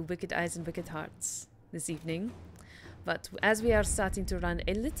would do Wicked Eyes and Wicked Hearts this evening, but as we are starting to run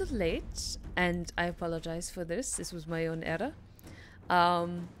a little late, and I apologize for this was my own error,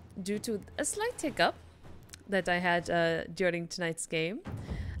 due to a slight hiccup that I had during tonight's game,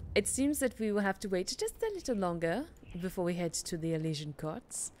 it seems that we will have to wait just a little longer before we head to the Elysian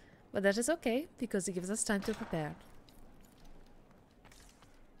Courts, but that is okay, because it gives us time to prepare.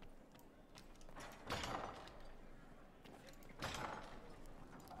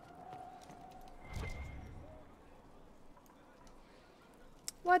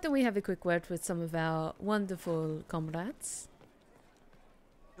 Why don't we have a quick word with some of our wonderful comrades?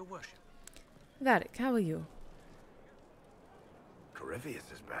 Your worship. Varric, how are you? Corypheus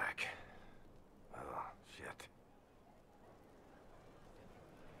is back. Oh, shit.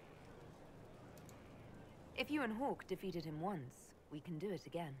 If you and Hawk defeated him once, we can do it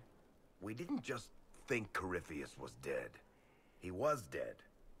again. We didn't just think Corypheus was dead. He was dead.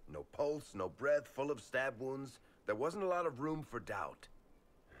 No pulse, no breath, full of stab wounds. There wasn't a lot of room for doubt.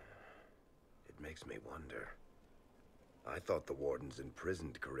 It makes me wonder. I thought the Wardens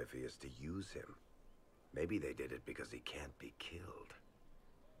imprisoned Corypheus to use him. Maybe they did it because he can't be killed.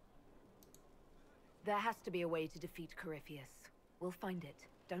 There has to be a way to defeat Corypheus. We'll find it.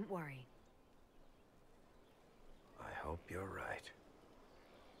 Don't worry. I hope you're right.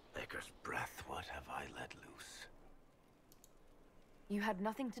 Maker's breath, what have I let loose? You had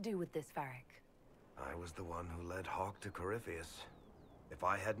nothing to do with this, Varric. I was the one who led Hawk to Corypheus. If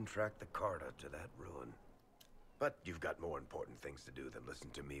I hadn't tracked the Carta to that ruin. But you've got more important things to do than listen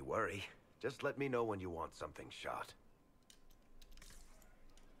to me worry. Just let me know when you want something shot.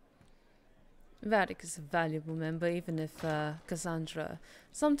 Varric is a valuable member, even if Cassandra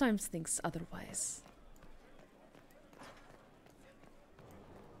sometimes thinks otherwise.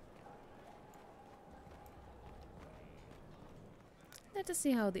 Let us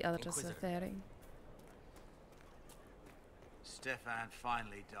see how the others are faring. Stefan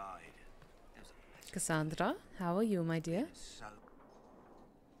finally died. Cassandra, how are you, my dear?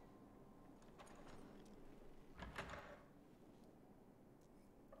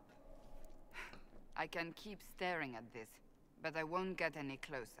 I can keep staring at this, but I won't get any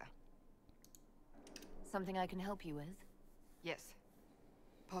closer. Something I can help you with? Yes,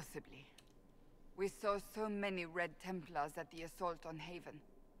 possibly. We saw so many Red Templars at the assault on Haven.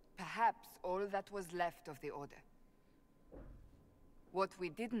 Perhaps all that was left of the Order. What we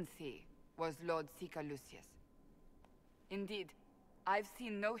didn't see was Lord Seeker Lucius. Indeed, I've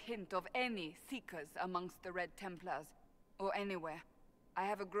seen no hint of any Seekers amongst the Red Templars, or anywhere. I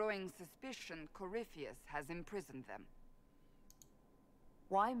have a growing suspicion Corypheus has imprisoned them.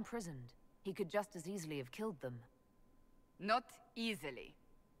 Why imprisoned? He could just as easily have killed them. Not easily.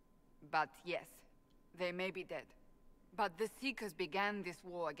 But yes, they may be dead. But the Seekers began this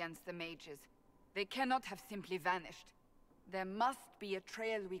war against the mages. They cannot have simply vanished. There must be a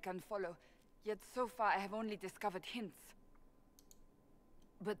trail we can follow, yet so far I have only discovered hints.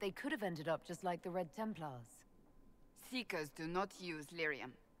 But they could have ended up just like the Red Templars. Seekers do not use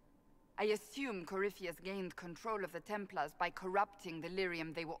lyrium. I assume Corypheus gained control of the Templars by corrupting the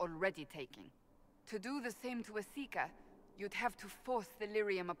lyrium they were already taking. To do the same to a Seeker, you'd have to force the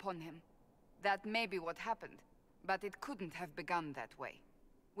lyrium upon him. That may be what happened, but it couldn't have begun that way.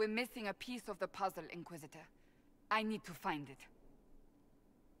 We're missing a piece of the puzzle, Inquisitor. I need to find it.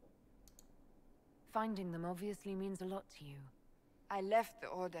 Finding them obviously means a lot to you. I left the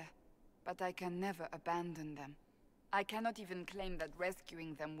Order, but I can never abandon them. I cannot even claim that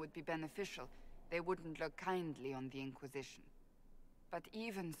rescuing them would be beneficial. They wouldn't look kindly on the Inquisition. But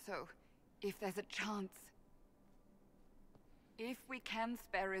even so, if there's a chance... If we can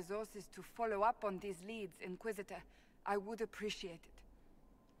spare resources to follow up on these leads, Inquisitor, I would appreciate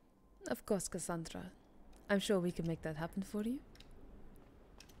it. Of course, Cassandra. I'm sure we can make that happen for you.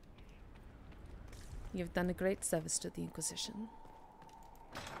 You've done a great service to the Inquisition.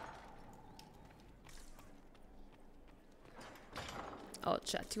 Oh,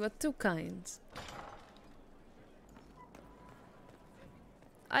 chat, you are too kind.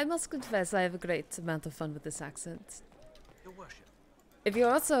 I must confess, I have a great amount of fun with this accent. Your worship. If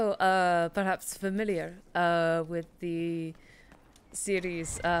you're also perhaps familiar with the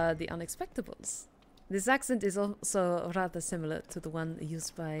series The Unexpectables, this accent is also rather similar to the one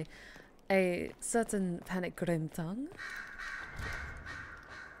used by a certain Panic Grimtongue,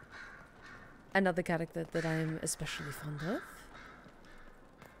 another character that I'm especially fond of.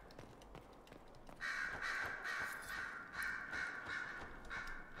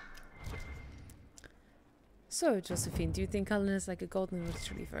 So, Josephine, do you think Cullen is like a golden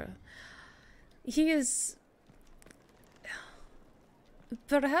retriever? He is...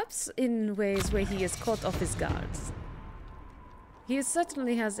 perhaps in ways where he is caught off his guard. He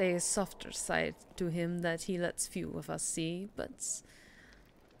certainly has a softer side to him that he lets few of us see, but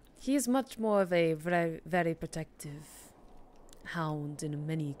he is much more of a very, very protective hound in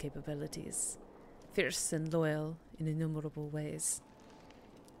many capabilities. Fierce and loyal in innumerable ways.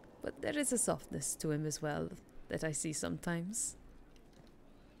 But there is a softness to him as well that I see sometimes.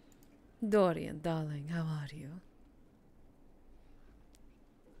 Dorian, darling, how are you?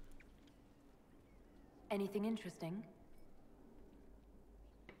 Anything interesting?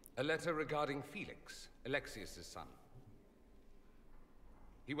 A letter regarding Felix, Alexius' son.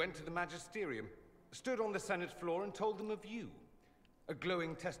 He went to the Magisterium, stood on the Senate floor and told them of you. A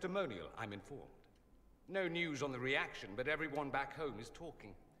glowing testimonial, I'm informed. No news on the reaction, but everyone back home is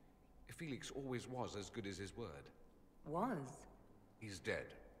talking. Felix always was as good as his word. Was? He's dead.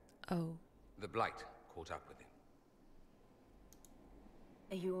 Oh. The Blight caught up with him.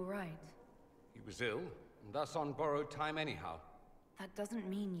 Are you alright? He was ill, and thus on borrowed time anyhow. That doesn't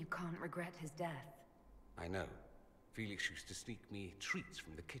mean you can't regret his death. I know. Felix used to sneak me treats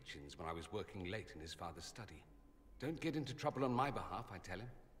from the kitchens when I was working late in his father's study. Don't get into trouble on my behalf, I tell him.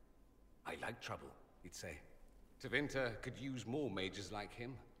 I like trouble, he'd say. Tevinter could use more mages like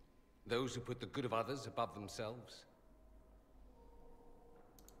him. Those who put the good of others above themselves.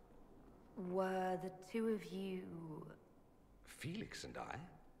 Were the two of you... Felix and I?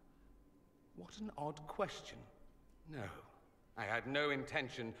 What an odd question. No, I had no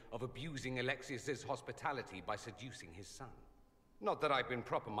intention of abusing Alexius's hospitality by seducing his son. Not that I've been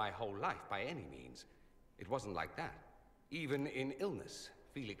proper my whole life by any means. It wasn't like that. Even in illness,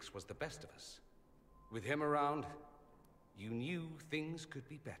 Felix was the best of us. With him around, you knew things could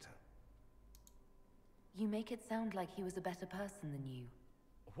be better. You make it sound like he was a better person than you.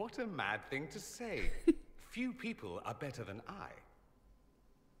 What a mad thing to say. Few people are better than I.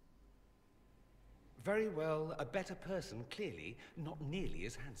 Very well, a better person, clearly, not nearly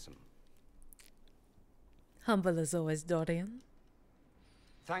as handsome. Humble as always, Dorian.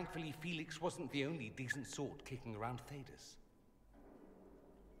 Thankfully, Felix wasn't the only decent sort kicking around Thedas.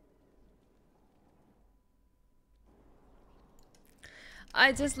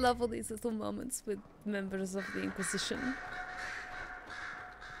 I just love all these little moments with members of the Inquisition.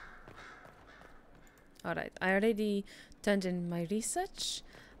 Alright, I already turned in my research.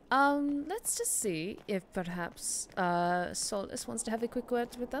 Let's just see if perhaps Solus wants to have a quick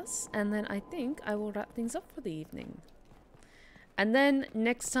word with us, and then I think I will wrap things up for the evening. And then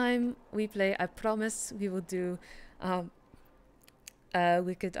next time we play, I promise we will do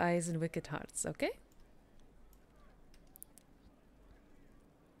Wicked Eyes and Wicked Hearts, okay?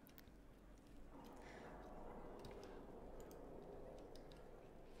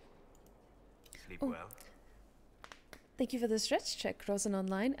 Sleep well. Thank you for the stretch check, Rosen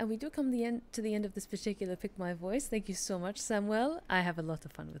Online. And we do come to the end of this particular Pick My Voice. Thank you so much, Samuel. I have a lot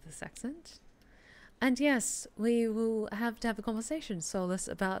of fun with this accent. And yes, we will have to have a conversation, Solus,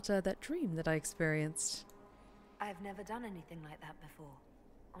 about that dream that I experienced. I've never done anything like that before,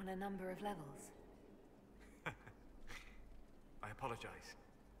 on a number of levels. I apologize.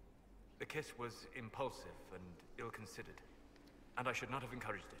 The kiss was impulsive and ill-considered, and I should not have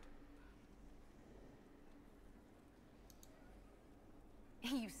encouraged it.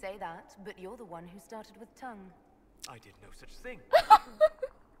 You say that, but you're the one who started with tongue. I did no such thing.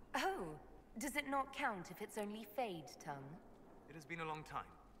 Oh, does it not count if it's only fade tongue? It has been a long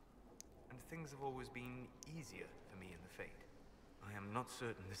time, and things have always been easier for me in the Fade. I am not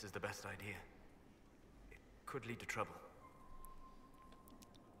certain this is the best idea. It could lead to trouble.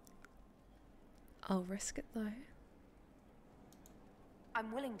 I'll risk it, though.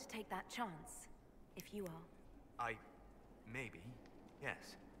 I'm willing to take that chance, if you are. Maybe,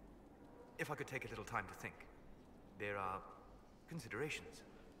 yes. if I could take a little time to think. There are considerations.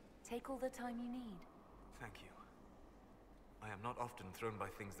 Take all the time you need. Thank you. I am not often thrown by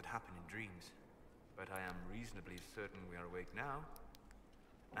things that happen in dreams, but I am reasonably certain we are awake now.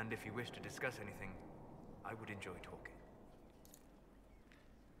 And if you wish to discuss anything, I would enjoy talking.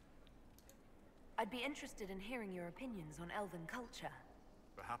 I'd be interested in hearing your opinions on elven culture.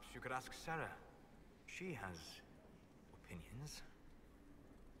 Perhaps you could ask Sarah. She has opinions.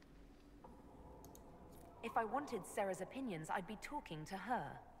 If I wanted Sarah's opinions, I'd be talking to her.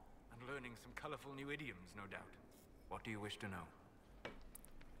 And learning some colorful new idioms, no doubt. What do you wish to know?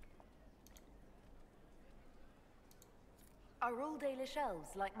 Are all Dalish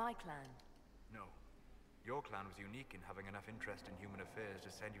elves like my clan? No. Your clan was unique in having enough interest in human affairs to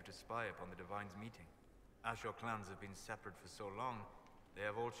send you to spy upon the Divine's meeting. As your clans have been separate for so long, they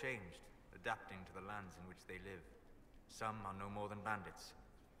have all changed, adapting to the lands in which they live. Some are no more than bandits.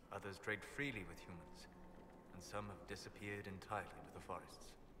 Others trade freely with humans. And some have disappeared entirely to the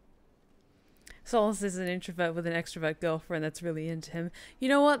forests. Solus is an introvert with an extrovert girlfriend that's really into him. You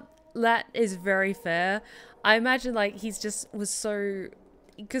know what? That is very fair. I imagine like he's just was so,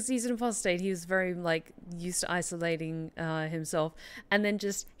 because he's in apostate, he was very like used to isolating himself, and then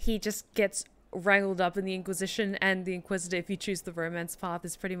he just gets wrangled up in the Inquisition, and the Inquisitor, if you choose the romance path,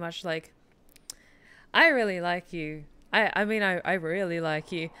 is pretty much like, I really like you. I mean I really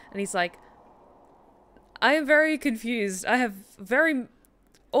like you. And he's like, I am very confused. I have very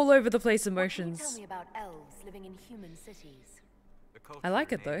all over the place emotions. What can you tell me about elves living in human cities? I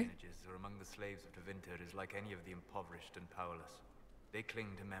like it though. Or among the slaves of Tevinter is like any of the impoverished and powerless. They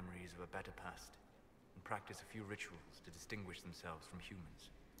cling to memories of a better past and practice a few rituals to distinguish themselves from humans.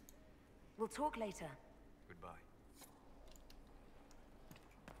 We'll talk later. Goodbye.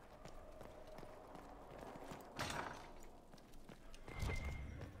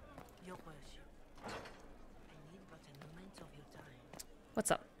 Your worship, I need but a moment of your time.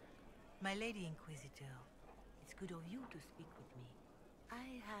 What's up? My Lady Inquisitor, it's good of you to speak with me.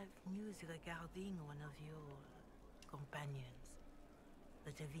 I have news regarding one of your companions,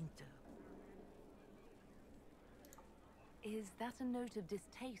 the Tevinter. Is that a note of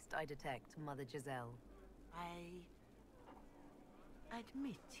distaste I detect, Mother Giselle? I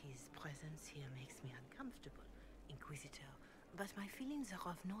admit his presence here makes me uncomfortable, Inquisitor, but my feelings are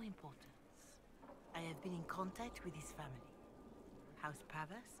of no importance. I have been in contact with his family. House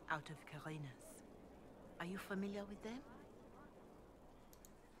Pavus, out of Carenas. Are you familiar with them?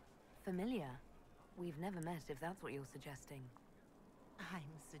 Familiar? We've never met, if that's what you're suggesting.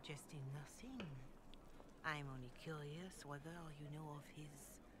 I'm suggesting nothing. I'm only curious whether you know of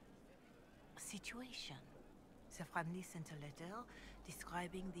his situation. The family sent a letter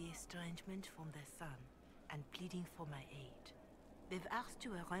describing the estrangement from their son and pleading for my aid. They've asked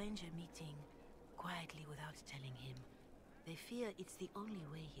to arrange a meeting quietly without telling him. They fear it's the only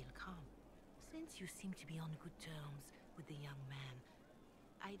way he'll come. Since you seem to be on good terms with the young man,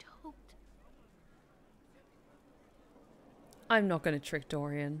 I'd hoped... I'm not going to trick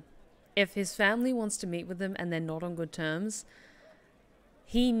Dorian. If his family wants to meet with him and they're not on good terms,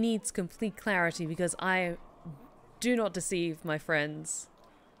 he needs complete clarity, because I do not deceive my friends.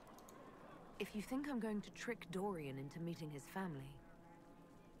 If you think I'm going to trick Dorian into meeting his family...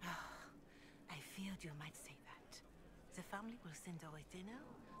 I feared you might say that. The family will send a retainer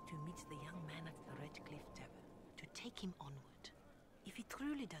to meet the young man at the Red Cliff Tavern, to take him onward. If he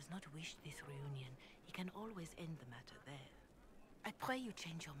truly does not wish this reunion, he can always end the matter there. I pray you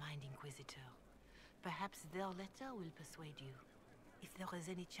change your mind, Inquisitor. Perhaps their letter will persuade you. If there is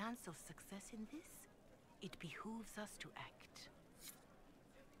any chance of success in this, it behooves us to act.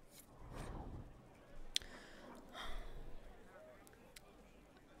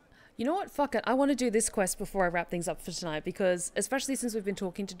 You know what? Fuck it. I want to do this quest before I wrap things up for tonight, because especially since we've been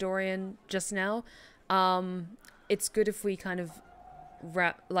talking to Dorian just now, it's good if we kind of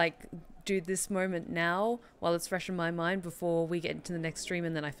do this moment now while it's fresh in my mind before we get into the next stream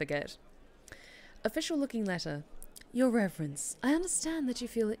and then I forget. Official looking letter. Your Reverence, I understand that you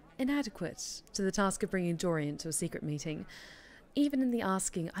feel inadequate to the task of bringing Dorian to a secret meeting. Even in the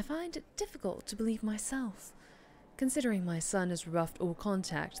asking, I find it difficult to believe myself. Considering my son has rebuffed all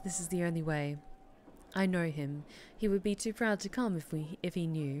contact, this is the only way. I know him. He would be too proud to come if he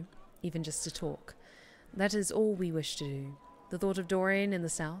knew, even just to talk. That is all we wish to do. The thought of Dorian in the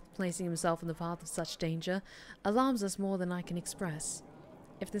south, placing himself in the path of such danger, alarms us more than I can express.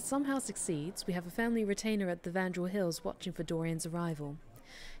 If this somehow succeeds, we have a family retainer at the Vandrel Hills watching for Dorian's arrival.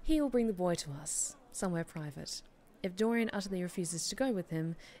 He will bring the boy to us, somewhere private. If Dorian utterly refuses to go with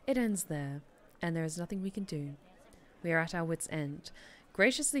him, it ends there, and there is nothing we can do. We are at our wits' end.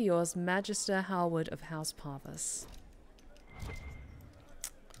 Graciously yours, Magister Howard of House Pavus.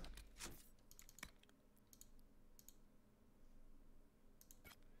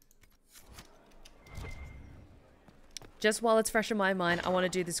 Just while it's fresh in my mind, I want to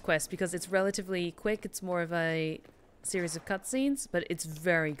do this quest because it's relatively quick. It's more of a series of cutscenes, but it's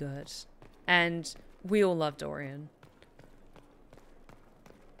very good. And we all love Dorian.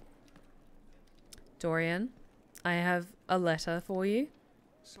 Dorian, I have a letter for you.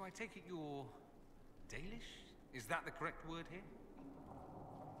 So I take it you're Dalish? Is that the correct word here?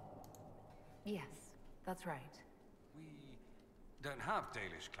 Yes, that's right. We don't have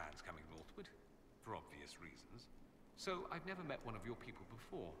Dalish clans coming northward, for obvious reasons. So I've never met one of your people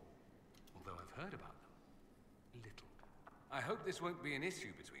before, although I've heard about them. Little. I hope this won't be an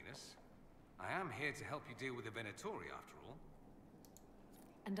issue between us. I am here to help you deal with the Venatori, after all.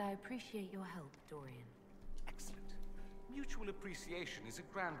 And I appreciate your help, Dorian. Excellent. Mutual appreciation is a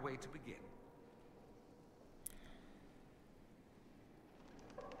grand way to begin.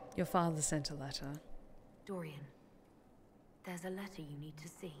 Your father sent a letter. Dorian, there's a letter you need to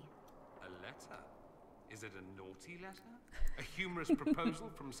see. A letter? Is it a naughty letter? A humorous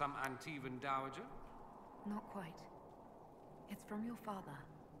proposal from some Antivan dowager? Not quite. It's from your father.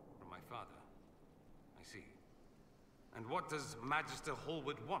 From my father? I see. And what does Magister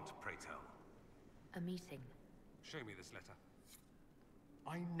Hallward want, pray tell? A meeting. Show me this letter.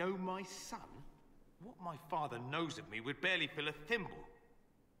 I know my son? What my father knows of me would barely fill a thimble.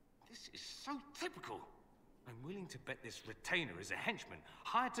 This is so typical. I'm willing to bet this retainer is a henchman,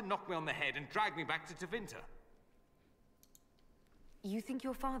 hired to knock me on the head and drag me back to Tevinter. You think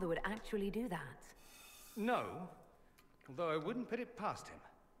your father would actually do that? No, although I wouldn't put it past him.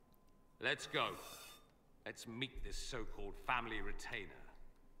 Let's go. Let's meet this so-called family retainer.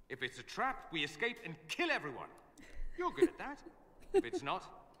 If it's a trap, we escape and kill everyone. You're good at that. If it's not,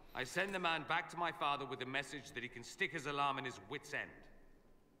 I send the man back to my father with a message that he can stick his alarm in his wit's end.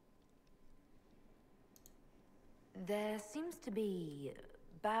 There seems to be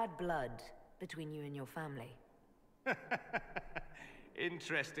bad blood between you and your family.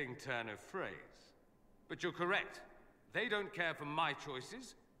 Interesting turn of phrase. But you're correct. They don't care for my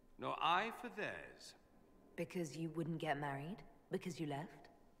choices, nor I for theirs. Because you wouldn't get married? Because you left?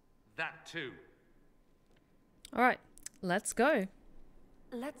 That too. Alright, let's go.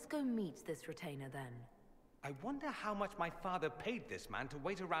 Let's go meet this retainer then. I wonder how much my father paid this man to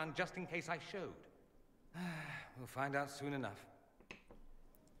wait around just in case I showed. We'll find out soon enough.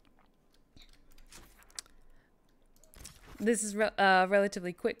 This is a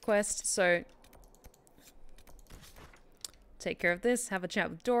relatively quick quest, so take care of this, have a chat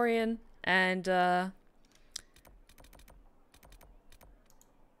with Dorian, and then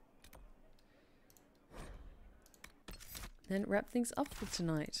wrap things up for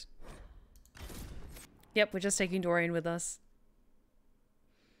tonight. Yep, we're just taking Dorian with us.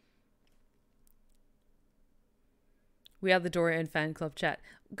 We are the Dorian fan club chat.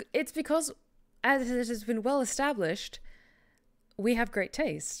 It's because, as it has been well established, we have great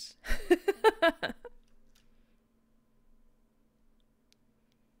taste.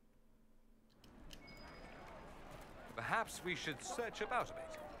 Perhaps we should search about a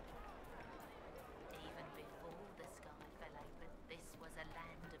bit. Even before the sky fell open, this was a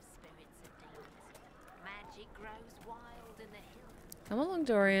land of spirits and demons. Magic grows wild in the hills. Come along,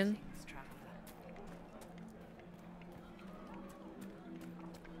 Dorian.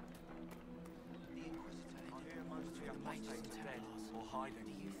 Or hiding.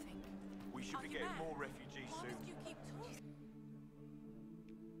 Do you think we should be getting more refugees soon?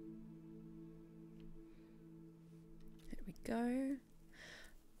 There we go.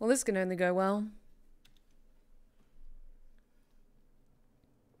 Well, this can only go well.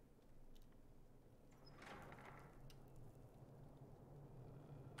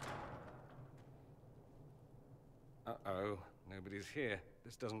 Uh-oh, nobody's here.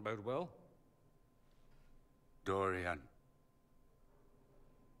 This doesn't bode well. Dorian.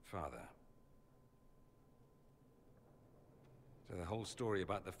 Father. So the whole story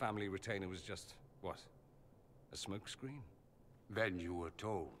about the family retainer was just, what? A smokescreen? Then you were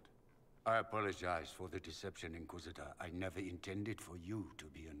told. I apologize for the deception, Inquisitor. I never intended for you to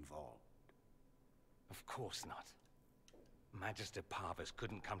be involved. Of course not. Magister Pavus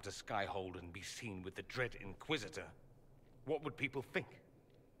couldn't come to Skyhold and be seen with the dread Inquisitor. What would people think?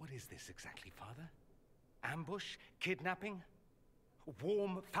 What is this exactly, Father? Ambush? Kidnapping?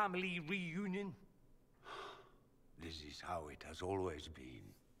 Warm family reunion? This is how it has always been.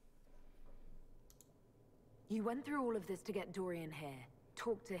 You went through all of this to get Dorian here.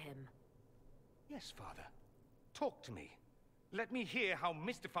 Talk to him. Yes, Father. Talk to me. Let me hear how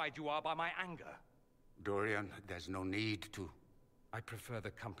mystified you are by my anger. Dorian, there's no need to. I prefer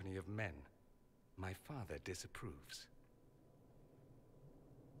the company of men. My father disapproves.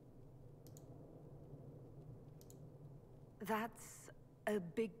 That's a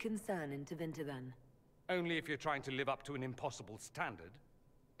big concern in Tevinter, then. Only if you're trying to live up to an impossible standard.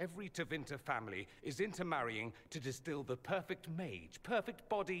 Every Tevinter family is intermarrying to distill the perfect mage, perfect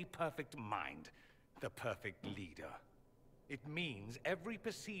body, perfect mind, the perfect leader. It means every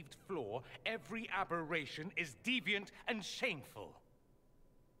perceived flaw, every aberration is deviant and shameful.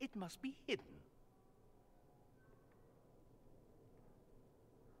 It must be hidden.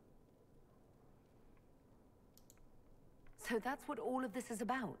 So that's what all of this is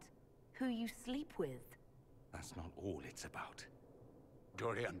about? Who you sleep with? That's not all it's about.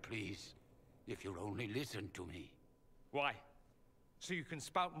 Dorian, please. If you'll only listen to me. Why? So you can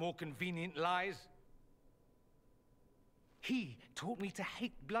spout more convenient lies? He taught me to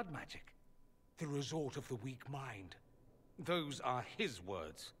hate blood magic. The resort of the weak mind. Those are his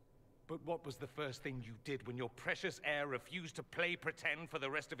words. But what was the first thing you did when your precious heir refused to play pretend for the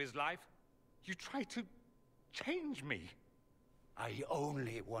rest of his life? You tried to change me. I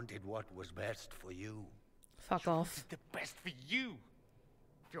only wanted what was best for you. Fuck off. The best for you.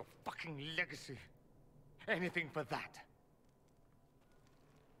 Your fucking legacy. Anything for that.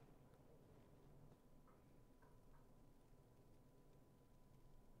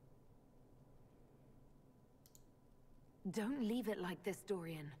 Don't leave it like this,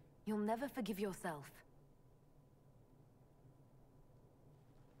 Dorian. You'll never forgive yourself.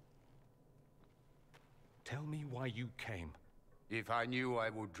 Tell me why you came. If I knew, I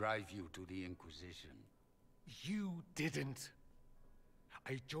would drive you to the Inquisition. You didn't.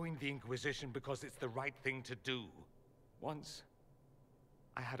 I joined the Inquisition because it's the right thing to do. Once,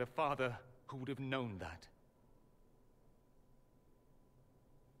 I had a father who would have known that.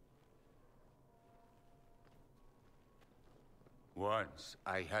 Once,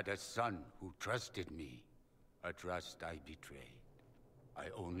 I had a son who trusted me. A trust I betrayed. I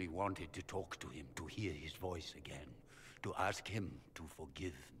only wanted to talk to him, to hear his voice again, to ask him to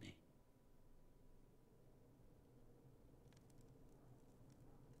forgive me.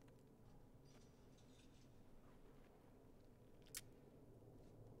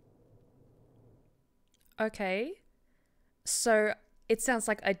 Okay. So it sounds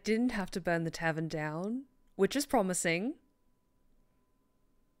like I didn't have to burn the tavern down, which is promising.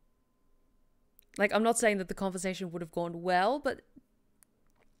 Like, I'm not saying that the conversation would have gone well, but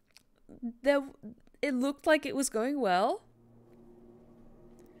it looked like it was going well.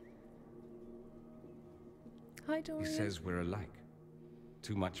 Hi, Dorian. He says we're alike.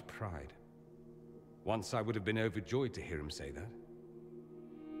 Too much pride. Once I would have been overjoyed to hear him say that.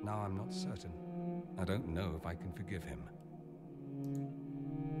 Now I'm not certain. I don't know if I can forgive him.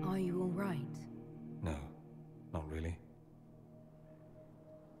 Are you all right? No, not really.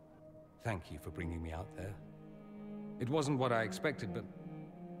 Thank you for bringing me out there. It wasn't what I expected, but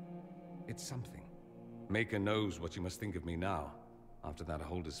it's something. Maker knows what you must think of me now, after that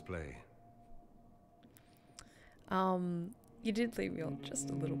whole display. You did leave me on just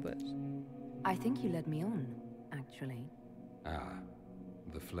a little bit. I think you led me on, actually. Ah,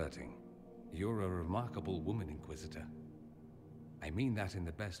 the flirting. You're a remarkable woman, Inquisitor. I mean that in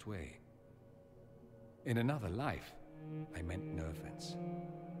the best way. In another life, I meant no offense.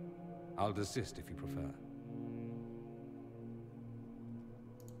 I'll desist if you prefer.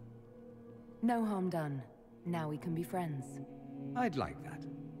 No harm done. Now we can be friends. I'd like that.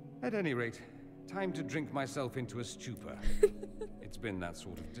 At any rate, time to drink myself into a stupor. It's been that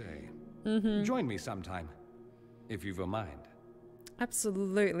sort of day. Join me sometime, if you've a mind.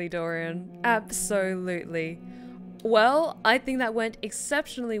 Absolutely, Dorian. Absolutely. Well, I think that went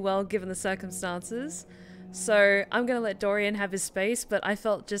exceptionally well given the circumstances. So I'm going to let Dorian have his space, but I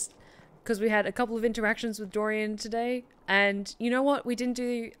felt just because we had a couple of interactions with Dorian today, and you know what? We didn't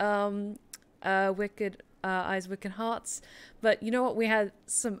do Wicked Eyes, Wicked Hearts, but you know what? We had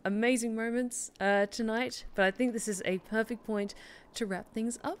some amazing moments tonight, but I think this is a perfect point to wrap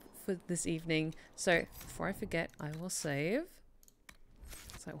things up for this evening. So before I forget, I will save.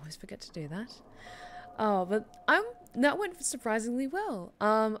 So I always forget to do that. Oh, but that went surprisingly well.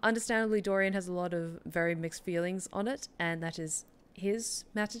 Understandably, Dorian has a lot of very mixed feelings on it, and that is his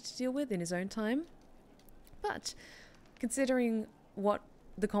matter to deal with in his own time. But considering what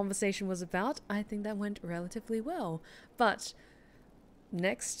the conversation was about, I think that went relatively well. But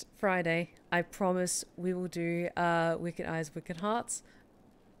next Friday, I promise we will do Wicked Eyes, Wicked Hearts.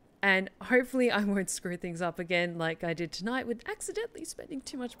 And hopefully I won't screw things up again like I did tonight with accidentally spending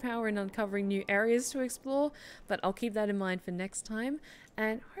too much power in uncovering new areas to explore, but I'll keep that in mind for next time.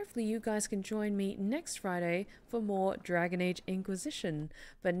 And hopefully you guys can join me next Friday for more Dragon Age Inquisition.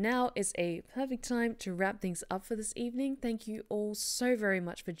 But now is a perfect time to wrap things up for this evening. Thank you all so very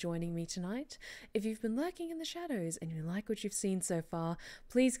much for joining me tonight. If you've been lurking in the shadows and you like what you've seen so far,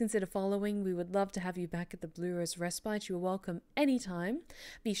 please consider following. We would love to have you back at the Blue Rose Respite. You are welcome anytime.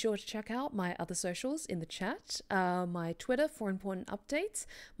 Be sure to check out my other socials in the chat, my Twitter for important updates,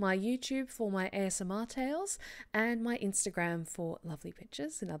 my YouTube for my ASMR tales, and my Instagram for lovely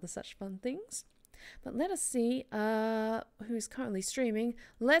pictures and other such fun things. But let us see who's currently streaming.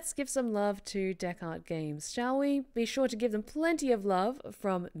 Let's give some love to Descartes Games, shall we? Be sure to give them plenty of love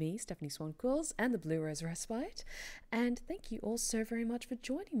from me, Stephanie Swan Quills, and the Blue Rose Respite. And thank you all so very much for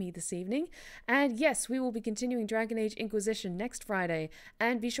joining me this evening. And yes, we will be continuing Dragon Age Inquisition next Friday.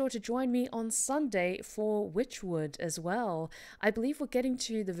 And be sure to join me on Sunday for Witchwood as well. I believe we're getting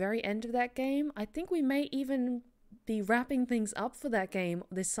to the very end of that game. I think we may even be wrapping things up for that game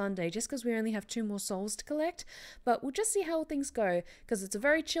this Sunday, just because we only have 2 more souls to collect. But we'll just see how things go, because it's a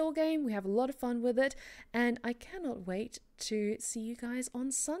very chill game. We have a lot of fun with it, and I cannot wait to see you guys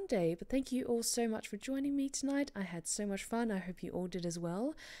on Sunday. But thank you all so much for joining me tonight. I had so much fun. I hope you all did as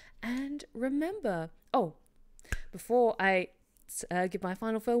well. And remember, before I give my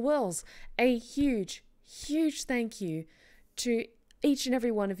final farewells, a huge thank you to each and every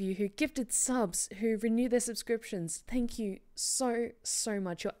one of you who gifted subs, who renew their subscriptions. Thank you so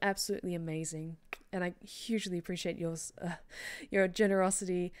much. You're absolutely amazing. And I hugely appreciate your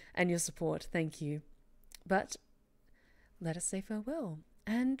generosity and your support. Thank you. But let us say farewell.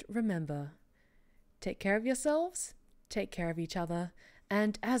 And remember, take care of yourselves, take care of each other,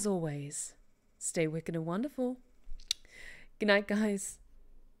 and as always, stay wicked and wonderful. Good night, guys.